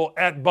trouble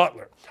at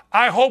Butler.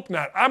 I hope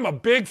not. I'm a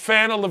big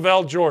fan of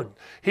Lavelle Jordan.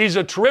 He's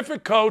a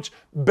terrific coach,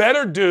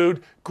 better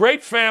dude,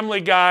 great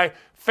family guy,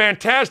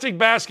 fantastic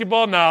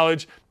basketball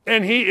knowledge,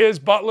 and he is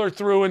Butler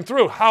through and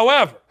through.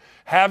 However,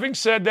 having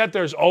said that,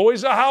 there's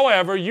always a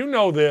however. You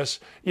know this.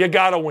 You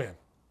got to win.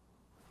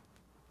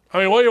 I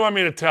mean, what do you want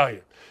me to tell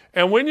you?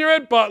 And when you're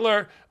at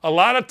Butler, a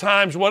lot of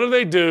times, what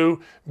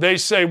do? They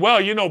say, well,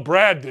 you know,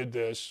 Brad did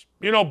this.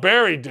 You know,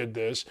 Barry did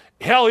this.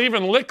 Hell,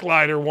 even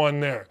Licklider won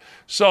there.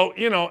 So,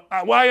 you know,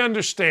 I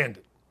understand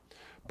it.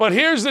 But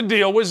here's the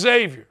deal with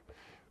Xavier.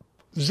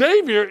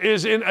 Xavier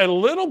is in a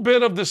little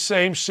bit of the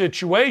same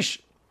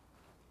situation,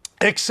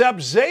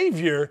 except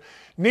Xavier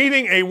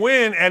needing a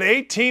win at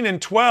 18-12,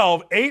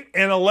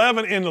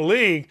 8-11 in the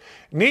league,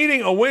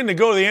 needing a win to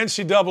go to the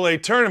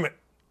NCAA tournament.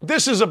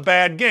 This is a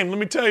bad game. Let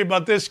me tell you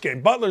about this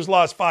game. Butler's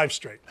lost 5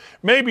 straight.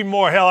 Maybe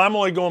more. Hell, I'm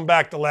only going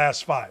back the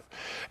last 5.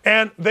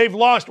 And they've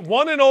lost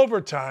 1 in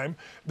overtime.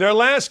 Their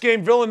last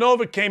game,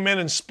 Villanova came in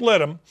and split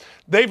them.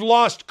 They've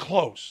lost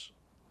close.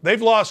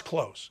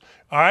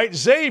 All right,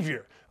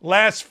 Xavier,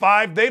 last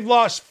 5. They've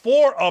lost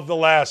 4 of the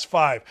last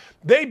 5.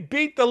 They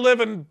beat the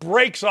living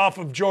breaks off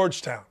of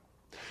Georgetown.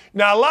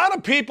 Now, a lot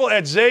of people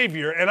at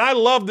Xavier, and I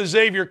love the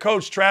Xavier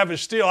coach,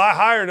 Travis Steele. I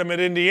hired him at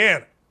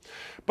Indiana.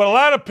 But a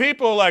lot of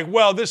people are like,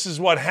 well, this is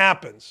what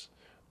happens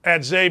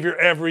at Xavier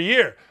every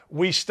year.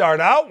 We start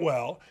out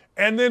well,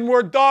 and then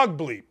we're dog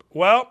bleep.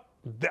 Well,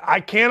 I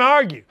can't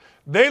argue.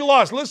 They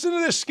lost. Listen to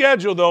this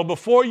schedule, though,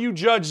 before you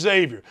judge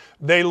Xavier.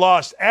 They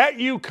lost at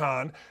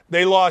UConn.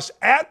 They lost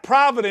at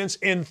Providence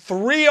in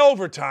 3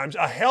 overtimes,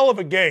 a hell of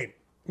a game.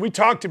 We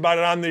talked about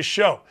it on this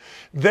show.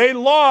 They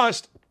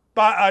lost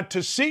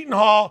to Seton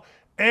Hall,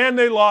 and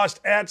they lost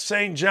at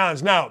St.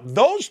 John's. Now,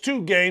 those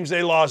 2 games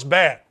they lost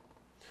bad.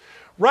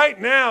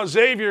 Right now,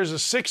 Xavier is a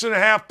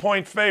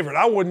 6.5-point favorite.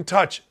 I wouldn't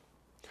touch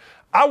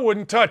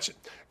it.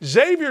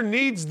 Xavier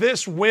needs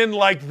this win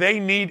like they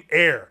need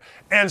air.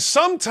 And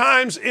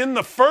sometimes in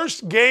the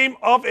first game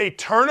of a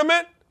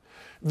tournament,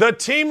 the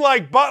team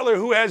like Butler,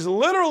 who has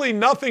literally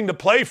nothing to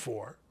play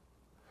for,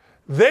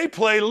 they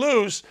play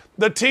loose.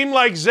 The team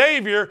like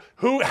Xavier,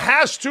 who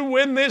has to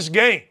win this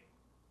game.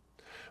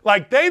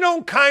 Like they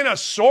don't kind of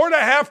sort of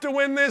have to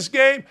win this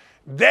game.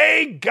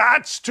 They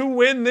gots to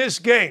win this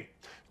game.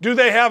 Do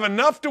they have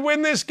enough to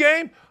win this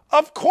game?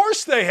 Of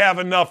course they have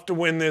enough to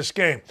win this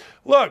game.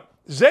 Look,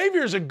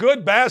 Xavier's a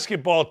good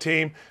basketball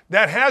team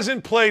that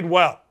hasn't played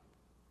well.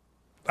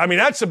 I mean,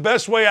 that's the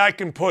best way I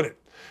can put it.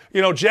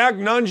 You know, Jack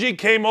Nungy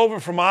came over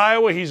from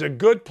Iowa. He's a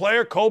good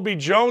player. Colby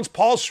Jones,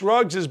 Paul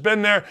Scruggs has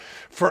been there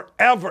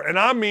forever, and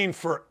I mean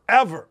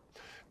forever.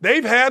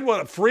 They've had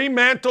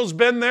Fremantle's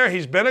been there.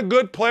 He's been a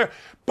good player,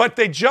 but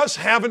they just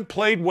haven't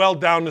played well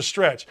down the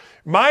stretch.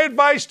 My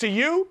advice to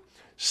you,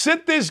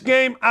 sit this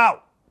game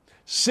out.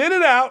 Sit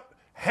it out,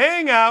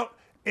 hang out,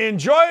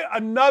 enjoy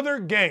another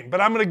game.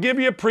 But I'm going to give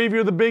you a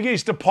preview of the Big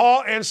East,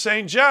 DePaul and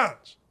St.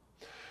 John's.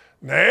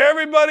 Now,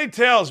 everybody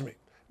tells me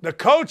the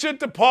coach at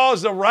DePaul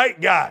is the right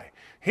guy.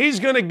 He's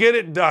going to get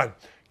it done.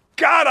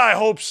 God, I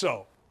hope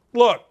so.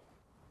 Look,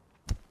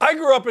 I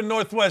grew up in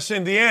Northwest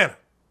Indiana.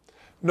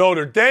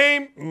 Notre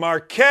Dame,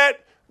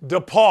 Marquette,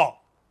 DePaul.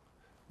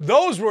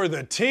 Those were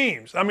the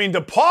teams. I mean,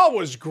 DePaul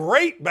was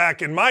great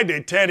back in my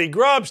day. Teddy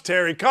Grubbs,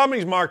 Terry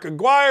Cummings, Mark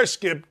Aguirre,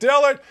 Skip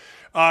Dillard,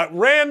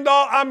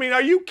 Randolph. I mean,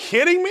 are you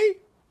kidding me?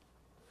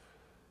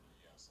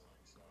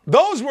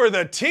 Those were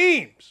the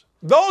teams.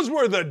 Those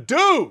were the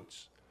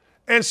dudes.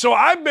 And so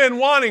I've been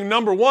wanting,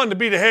 number 1, to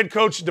be the head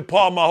coach at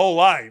DePaul my whole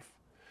life.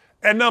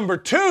 And number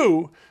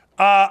 2,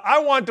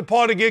 I want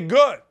DePaul to get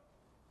good.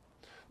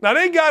 Now,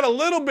 they got a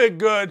little bit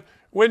good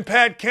when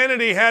Pat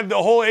Kennedy had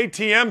the whole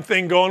ATM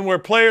thing going where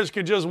players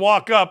could just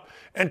walk up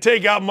and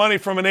take out money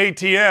from an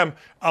ATM,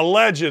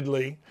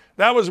 allegedly.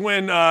 That was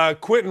when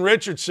Quentin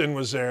Richardson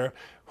was there.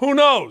 Who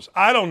knows?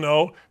 I don't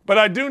know. But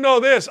I do know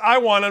this. I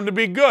want them to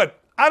be good.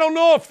 I don't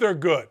know if they're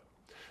good.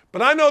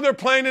 But I know they're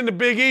playing in the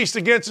Big East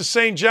against a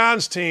St.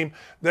 John's team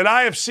that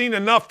I have seen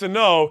enough to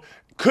know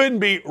couldn't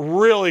be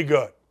really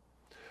good.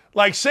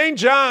 Like St.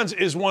 John's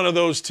is one of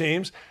those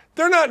teams.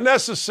 They're not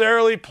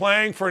necessarily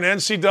playing for an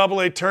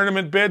NCAA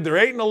tournament bid. They're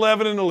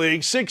 8-11 in the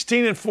league,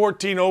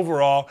 16-14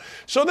 overall.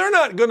 So they're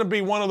not going to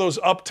be one of those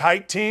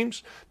uptight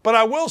teams. But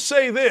I will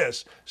say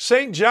this,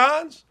 St.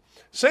 John's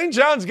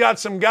got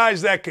some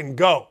guys that can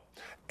go.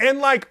 And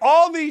like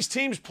all these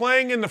teams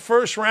playing in the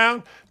first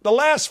round, the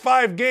last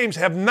 5 games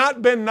have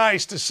not been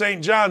nice to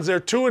St. John's. They're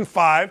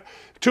 2-5,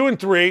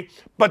 2-3,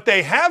 but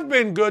they have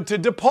been good to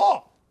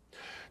DePaul.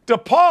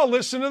 DePaul,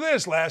 listen to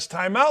this, last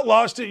time out,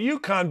 lost at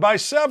UConn by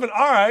 7.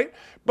 All right,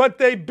 but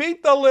they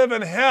beat the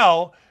living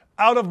hell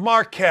out of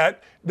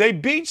Marquette. They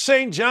beat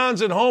St.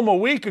 John's at home a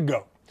week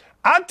ago.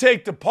 I'd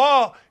take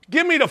DePaul.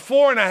 Give me the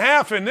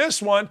 4.5 in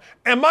this one,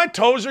 and my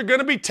toes are going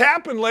to be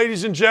tapping,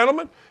 ladies and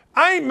gentlemen.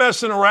 I ain't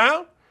messing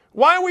around.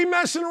 Why are we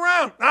messing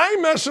around? I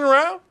ain't messing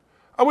around.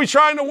 Are we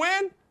trying to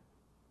win?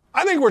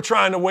 I think we're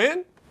trying to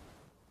win.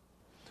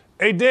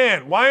 Hey,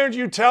 Dan, why aren't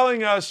you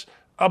telling us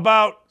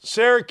about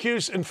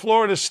Syracuse and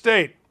Florida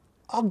State?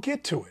 I'll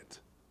get to it.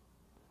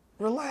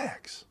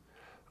 Relax.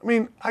 I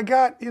mean, I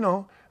got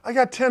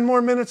 10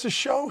 more minutes of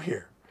show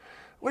here.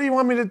 What do you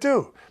want me to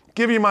do?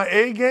 Give you my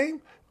A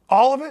game?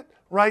 All of it?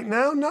 Right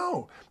now?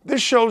 No.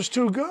 This show's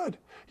too good.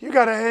 You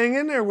got to hang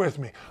in there with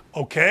me.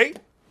 Okay.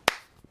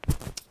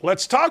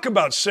 Let's talk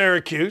about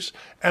Syracuse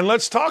and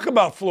let's talk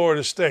about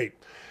Florida State.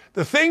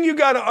 The thing you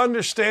got to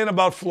understand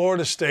about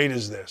Florida State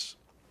is this.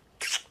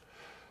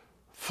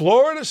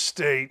 Florida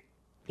State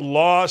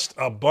lost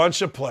a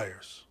bunch of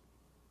players.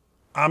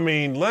 I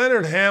mean,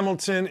 Leonard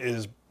Hamilton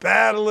is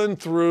battling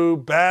through.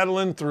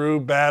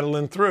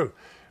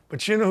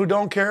 But you know who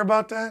don't care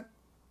about that?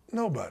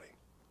 Nobody.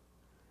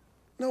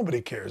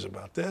 Nobody cares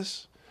about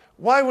this.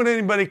 Why would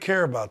anybody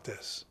care about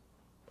this?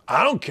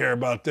 I don't care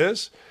about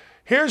this.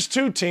 Here's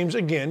 2 teams.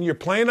 Again, you're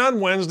playing on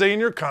Wednesday in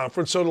your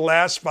conference, so the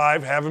last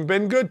 5 haven't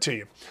been good to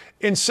you.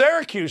 In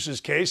Syracuse's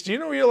case, do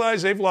you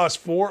realize they've lost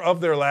 4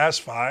 of their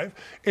last 5?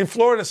 In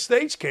Florida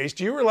State's case,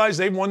 do you realize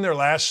they've won their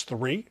last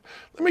 3?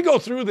 Let me go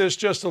through this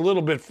just a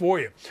little bit for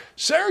you.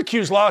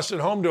 Syracuse lost at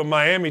home to a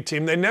Miami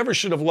team they never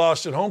should have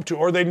lost at home to,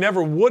 or they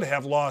never would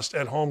have lost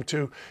at home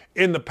to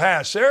in the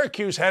past.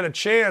 Syracuse had a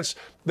chance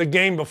the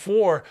game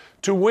before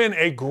to win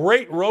a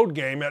great road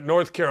game at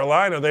North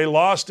Carolina. They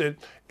lost it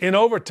in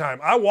overtime.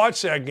 I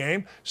watched that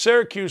game.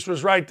 Syracuse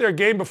was right there.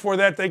 Game before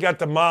that, they got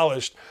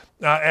demolished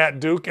at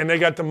Duke, and they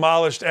got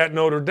demolished at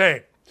Notre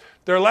Dame.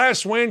 Their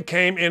last win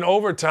came in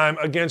overtime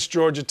against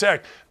Georgia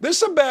Tech.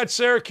 This is a bad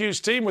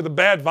Syracuse team with a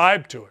bad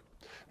vibe to it.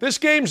 This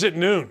game's at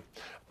noon.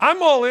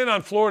 I'm all in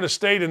on Florida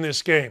State in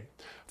this game.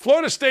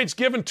 Florida State's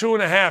given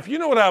 2.5. You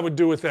know what I would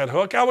do with that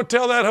hook? I would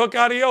tell that hook,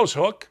 adios,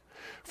 hook.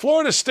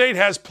 Florida State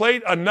has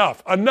played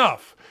enough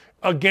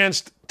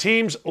against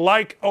teams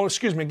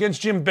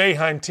against Jim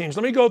Boeheim teams.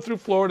 Let me go through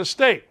Florida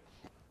State.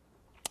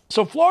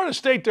 So Florida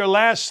State, their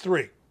last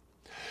 3.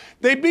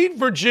 They beat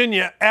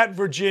Virginia at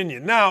Virginia.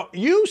 Now,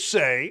 you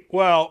say,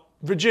 well,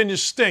 Virginia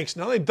stinks.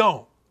 No, they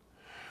don't.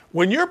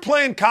 When you're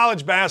playing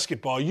college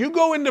basketball, you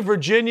go into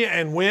Virginia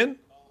and win,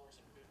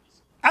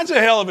 that's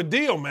a hell of a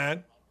deal,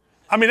 man.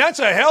 I mean, that's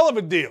a hell of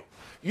a deal.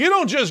 You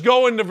don't just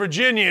go into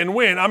Virginia and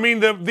win. I mean,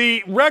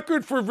 the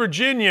record for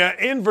Virginia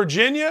in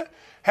Virginia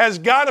has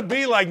got to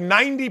be like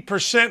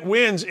 90%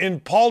 wins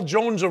in Paul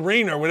Jones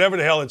Arena or whatever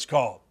the hell it's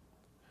called.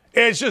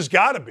 It's just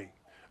got to be.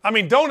 I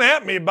mean, don't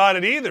at me about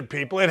it either,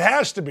 people. It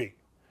has to be.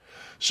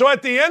 So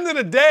at the end of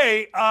the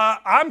day,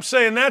 I'm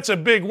saying that's a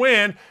big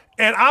win,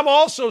 and I'm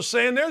also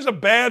saying there's a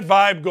bad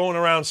vibe going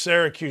around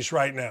Syracuse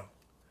right now.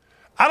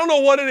 I don't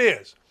know what it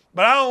is,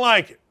 but I don't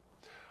like it.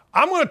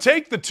 I'm going to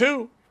take the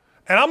 2,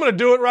 and I'm going to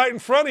do it right in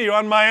front of you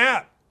on my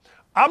app.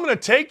 I'm going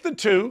to take the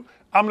 2.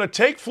 I'm going to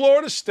take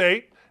Florida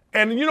State,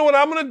 and you know what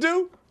I'm going to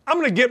do? I'm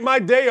going to get my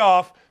day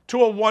off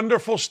to a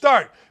wonderful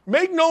start.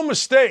 Make no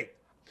mistake.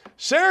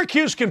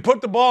 Syracuse can put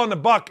the ball in the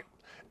bucket,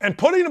 and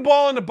putting the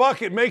ball in the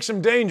bucket makes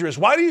them dangerous.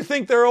 Why do you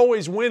think they're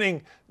always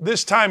winning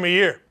this time of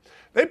year?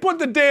 They put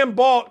the damn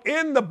ball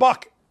in the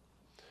bucket.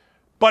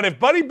 But if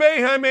Buddy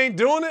Boeheim ain't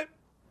doing it,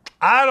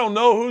 I don't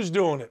know who's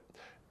doing it.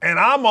 And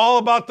I'm all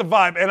about the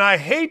vibe. And I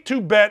hate to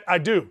bet, I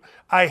do.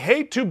 I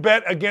hate to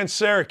bet against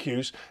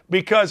Syracuse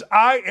because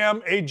I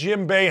am a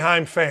Jim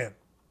Boeheim fan.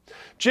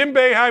 Jim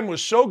Boeheim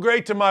was so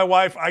great to my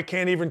wife, I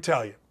can't even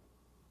tell you,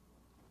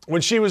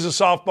 when she was a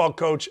softball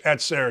coach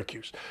at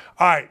Syracuse.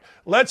 All right,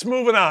 let's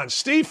move it on.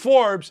 Steve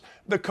Forbes,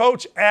 the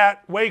coach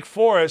at Wake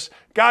Forest,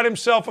 got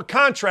himself a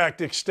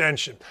contract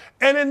extension.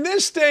 And in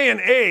this day and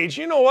age,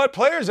 you know what?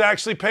 Players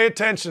actually pay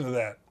attention to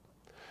that.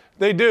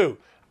 They do.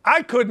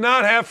 I could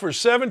not have for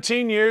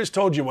 17 years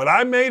told you what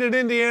I made at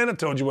Indiana,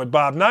 told you what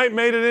Bob Knight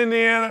made at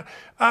Indiana.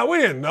 We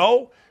didn't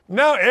know.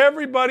 Now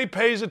everybody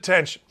pays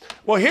attention.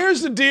 Well,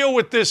 here's the deal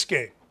with this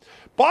game.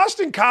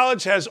 Boston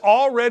College has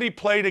already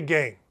played a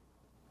game.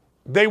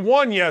 They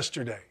won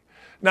yesterday.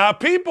 Now,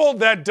 people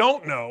that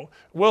don't know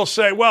will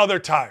say, well, they're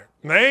tired.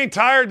 They ain't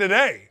tired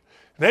today.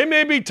 They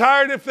may be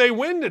tired if they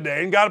win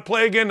today and got to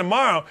play again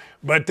tomorrow,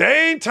 but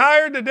they ain't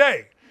tired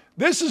today.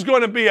 This is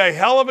going to be a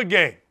hell of a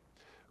game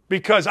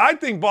because I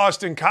think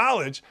Boston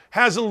College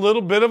has a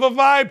little bit of a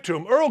vibe to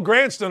them. Earl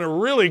Grant's done a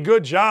really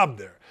good job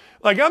there.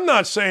 Like, I'm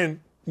not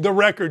saying the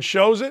record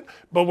shows it,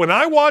 but when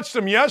I watched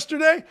them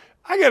yesterday,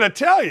 I got to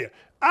tell you,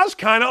 I was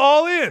kind of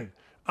all in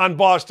on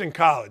Boston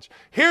College.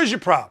 Here's your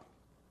problem.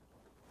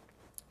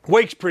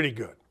 Wake's pretty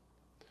good.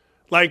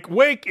 Like,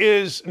 Wake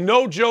is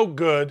no joke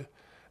good,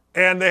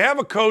 And they have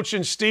a coach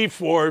in Steve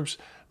Forbes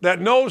that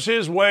knows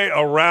his way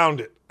around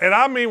it. And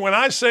I mean, when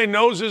I say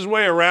knows his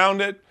way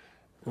around it,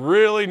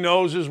 really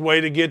knows his way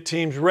to get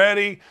teams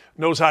ready,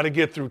 knows how to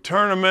get through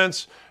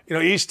tournaments. You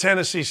know, East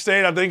Tennessee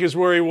State, I think, is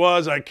where he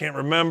was. I can't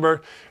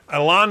remember.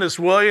 Alondes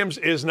Williams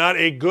is not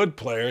a good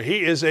player.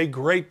 He is a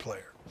great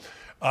player.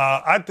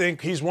 I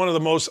think he's one of the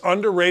most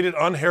underrated,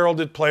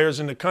 unheralded players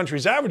in the country.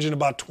 He's averaging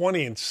about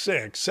 20 and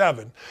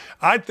 7.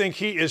 I think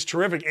he is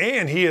terrific,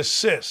 and he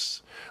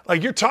assists.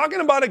 Like, you're talking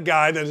about a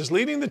guy that is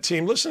leading the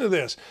team. Listen to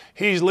this.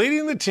 He's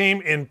leading the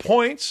team in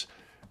points,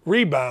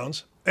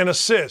 rebounds, and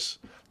assists.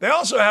 They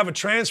also have a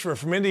transfer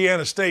from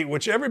Indiana State,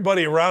 which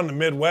everybody around the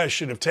Midwest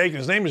should have taken.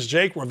 His name is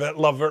Jake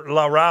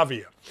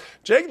LaRavia.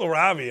 Jake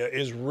LaRavia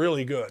is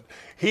really good.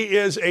 He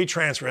is a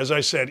transfer, as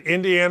I said,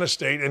 Indiana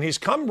State, and he's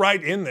come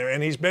right in there,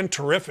 and he's been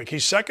terrific.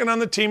 He's second on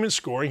the team in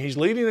scoring. He's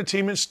leading the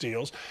team in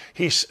steals.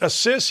 He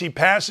assists, he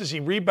passes, he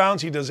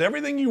rebounds. He does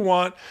everything you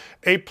want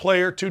a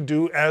player to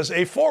do as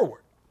a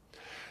forward.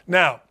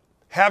 Now,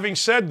 having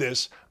said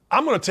this,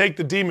 I'm going to take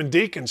the Demon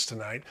Deacons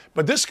tonight,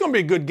 but this is going to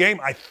be a good game,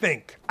 I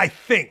think.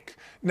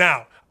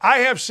 Now, I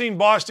have seen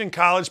Boston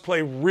College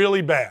play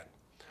really bad.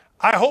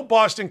 I hope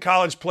Boston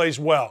College plays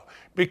well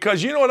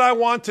because you know what I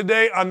want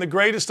today on the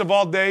greatest of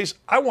all days?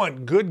 I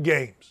want good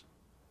games.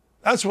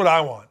 That's what I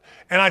want.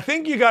 And I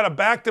think you got a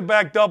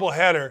back-to-back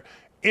doubleheader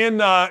in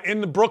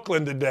the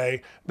Brooklyn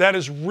today that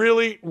is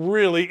really,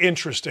 really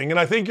interesting. And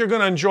I think you're going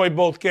to enjoy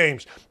both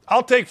games.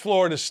 I'll take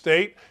Florida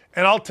State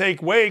and I'll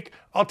take Wake.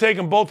 I'll take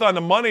them both on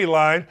the money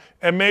line,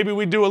 and maybe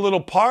we do a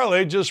little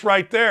parlay just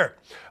right there.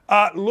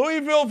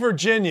 Louisville,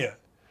 Virginia.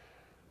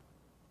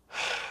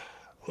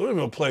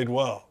 Louisville played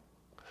well.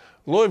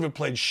 Louisville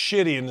played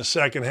shitty in the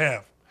second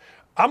half.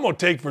 I'm going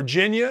to take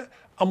Virginia.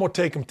 I'm going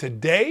to take them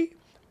today.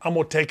 I'm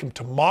going to take them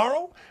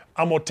tomorrow.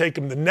 I'm going to take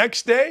them the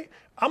next day.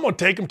 I'm going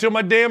to take them till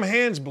my damn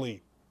hands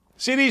bleed.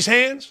 See these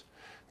hands?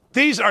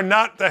 These are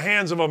not the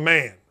hands of a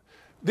man.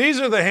 These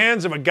are the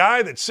hands of a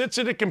guy that sits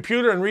at a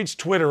computer and reads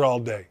Twitter all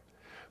day.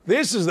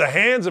 This is the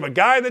hands of a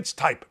guy that's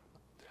typing.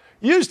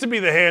 Used to be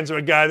the hands of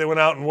a guy that went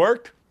out and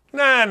worked.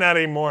 Nah, not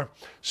anymore.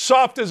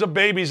 Soft as a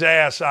baby's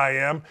ass I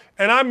am,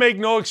 and I make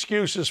no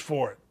excuses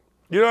for it.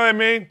 You know what I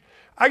mean?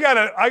 I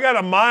got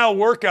a mile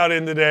workout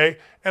in today,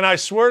 and I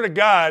swear to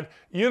God,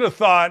 you'd have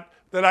thought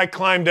that I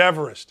climbed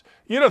Everest.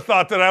 You'd have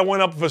thought that I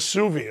went up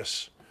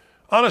Vesuvius.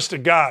 Honest to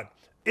God.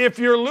 If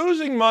you're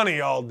losing money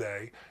all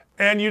day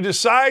and you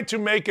decide to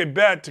make a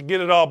bet to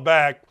get it all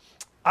back,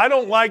 I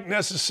don't like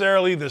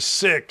necessarily the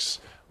 6,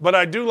 but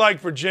I do like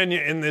Virginia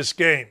in this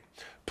game.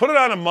 Put it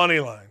on a money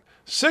line.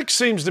 6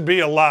 seems to be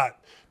a lot.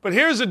 But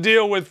here's the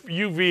deal with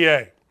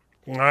UVA,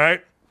 all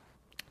right?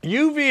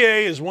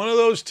 UVA is one of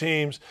those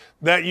teams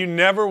that you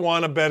never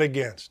want to bet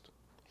against.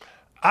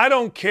 I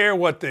don't care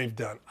what they've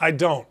done. I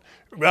don't.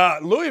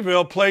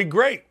 Louisville played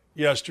great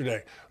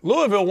yesterday.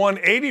 Louisville won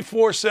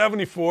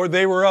 84-74.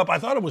 They were up, I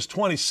thought it was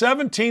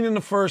 20-17 in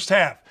the first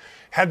half.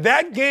 Had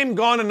that game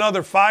gone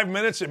another 5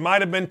 minutes, it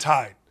might have been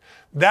tied.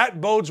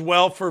 That bodes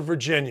well for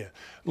Virginia.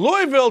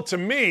 Louisville, to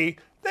me,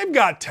 they've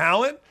got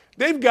talent.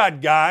 They've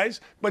got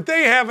guys, but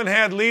they haven't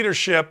had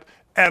leadership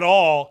at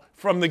all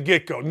from the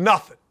get-go.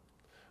 Nothing.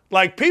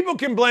 Like, people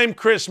can blame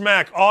Chris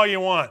Mack all you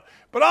want,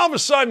 but all of a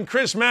sudden,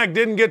 Chris Mack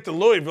didn't get to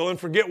Louisville and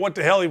forget what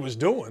the hell he was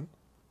doing.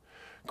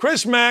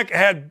 Chris Mack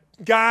had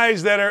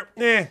guys that are,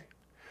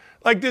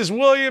 like this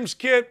Williams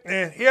kid,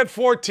 he had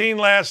 14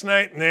 last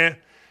night,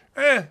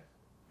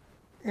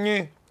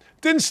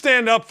 didn't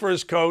stand up for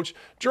his coach.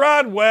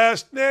 Gerard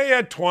West, he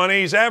had 20.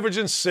 He's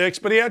averaging 6,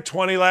 but he had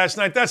 20 last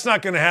night. That's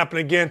not going to happen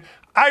again.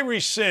 I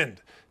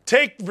rescind.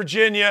 Take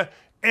Virginia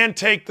and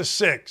take the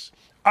 6.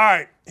 All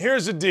right,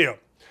 here's the deal.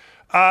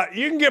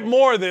 You can get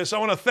more of this. I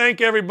want to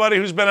thank everybody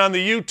who's been on the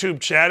YouTube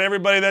chat,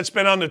 everybody that's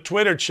been on the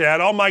Twitter chat,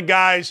 all my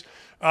guys,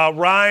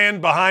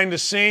 Ryan behind the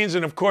scenes,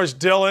 and of course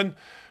Dylan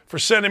for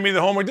sending me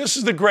the homework. This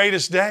is the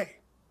greatest day.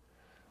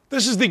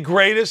 This is the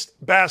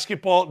greatest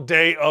basketball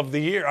day of the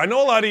year. I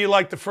know a lot of you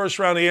like the first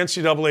round of the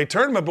NCAA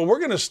tournament, but we're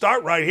going to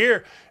start right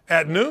here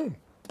at noon.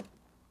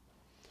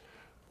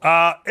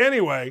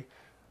 Anyway,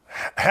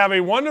 have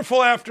a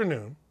wonderful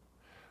afternoon.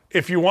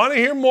 If you want to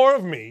hear more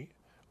of me,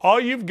 all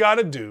you've got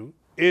to do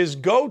is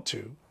go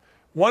to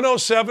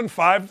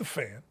 1075 The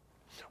Fan,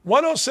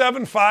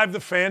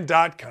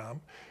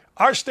 1075thefan.com.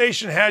 Our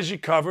station has you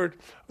covered.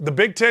 The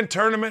Big Ten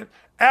tournament.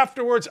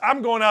 Afterwards,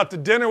 I'm going out to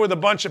dinner with a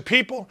bunch of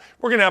people.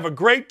 We're going to have a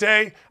great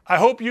day. I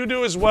hope you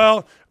do as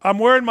well. I'm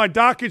wearing my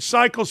Dakich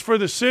Cycles for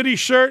the City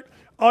shirt.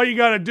 All you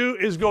got to do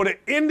is go to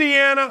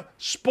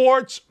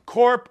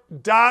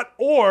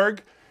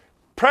indianasportscorp.org.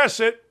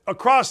 Press it.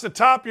 Across the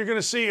top, you're going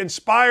to see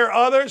Inspire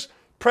Others.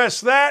 Press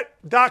that.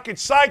 Dakich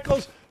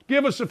Cycles.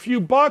 Give us a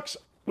few bucks.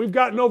 We've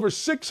gotten over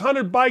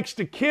 600 bikes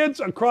to kids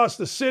across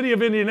the city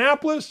of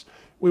Indianapolis.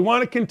 We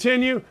want to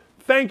continue.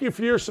 Thank you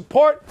for your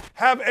support.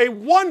 Have a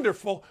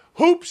wonderful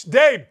Hoops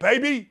Day,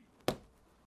 baby.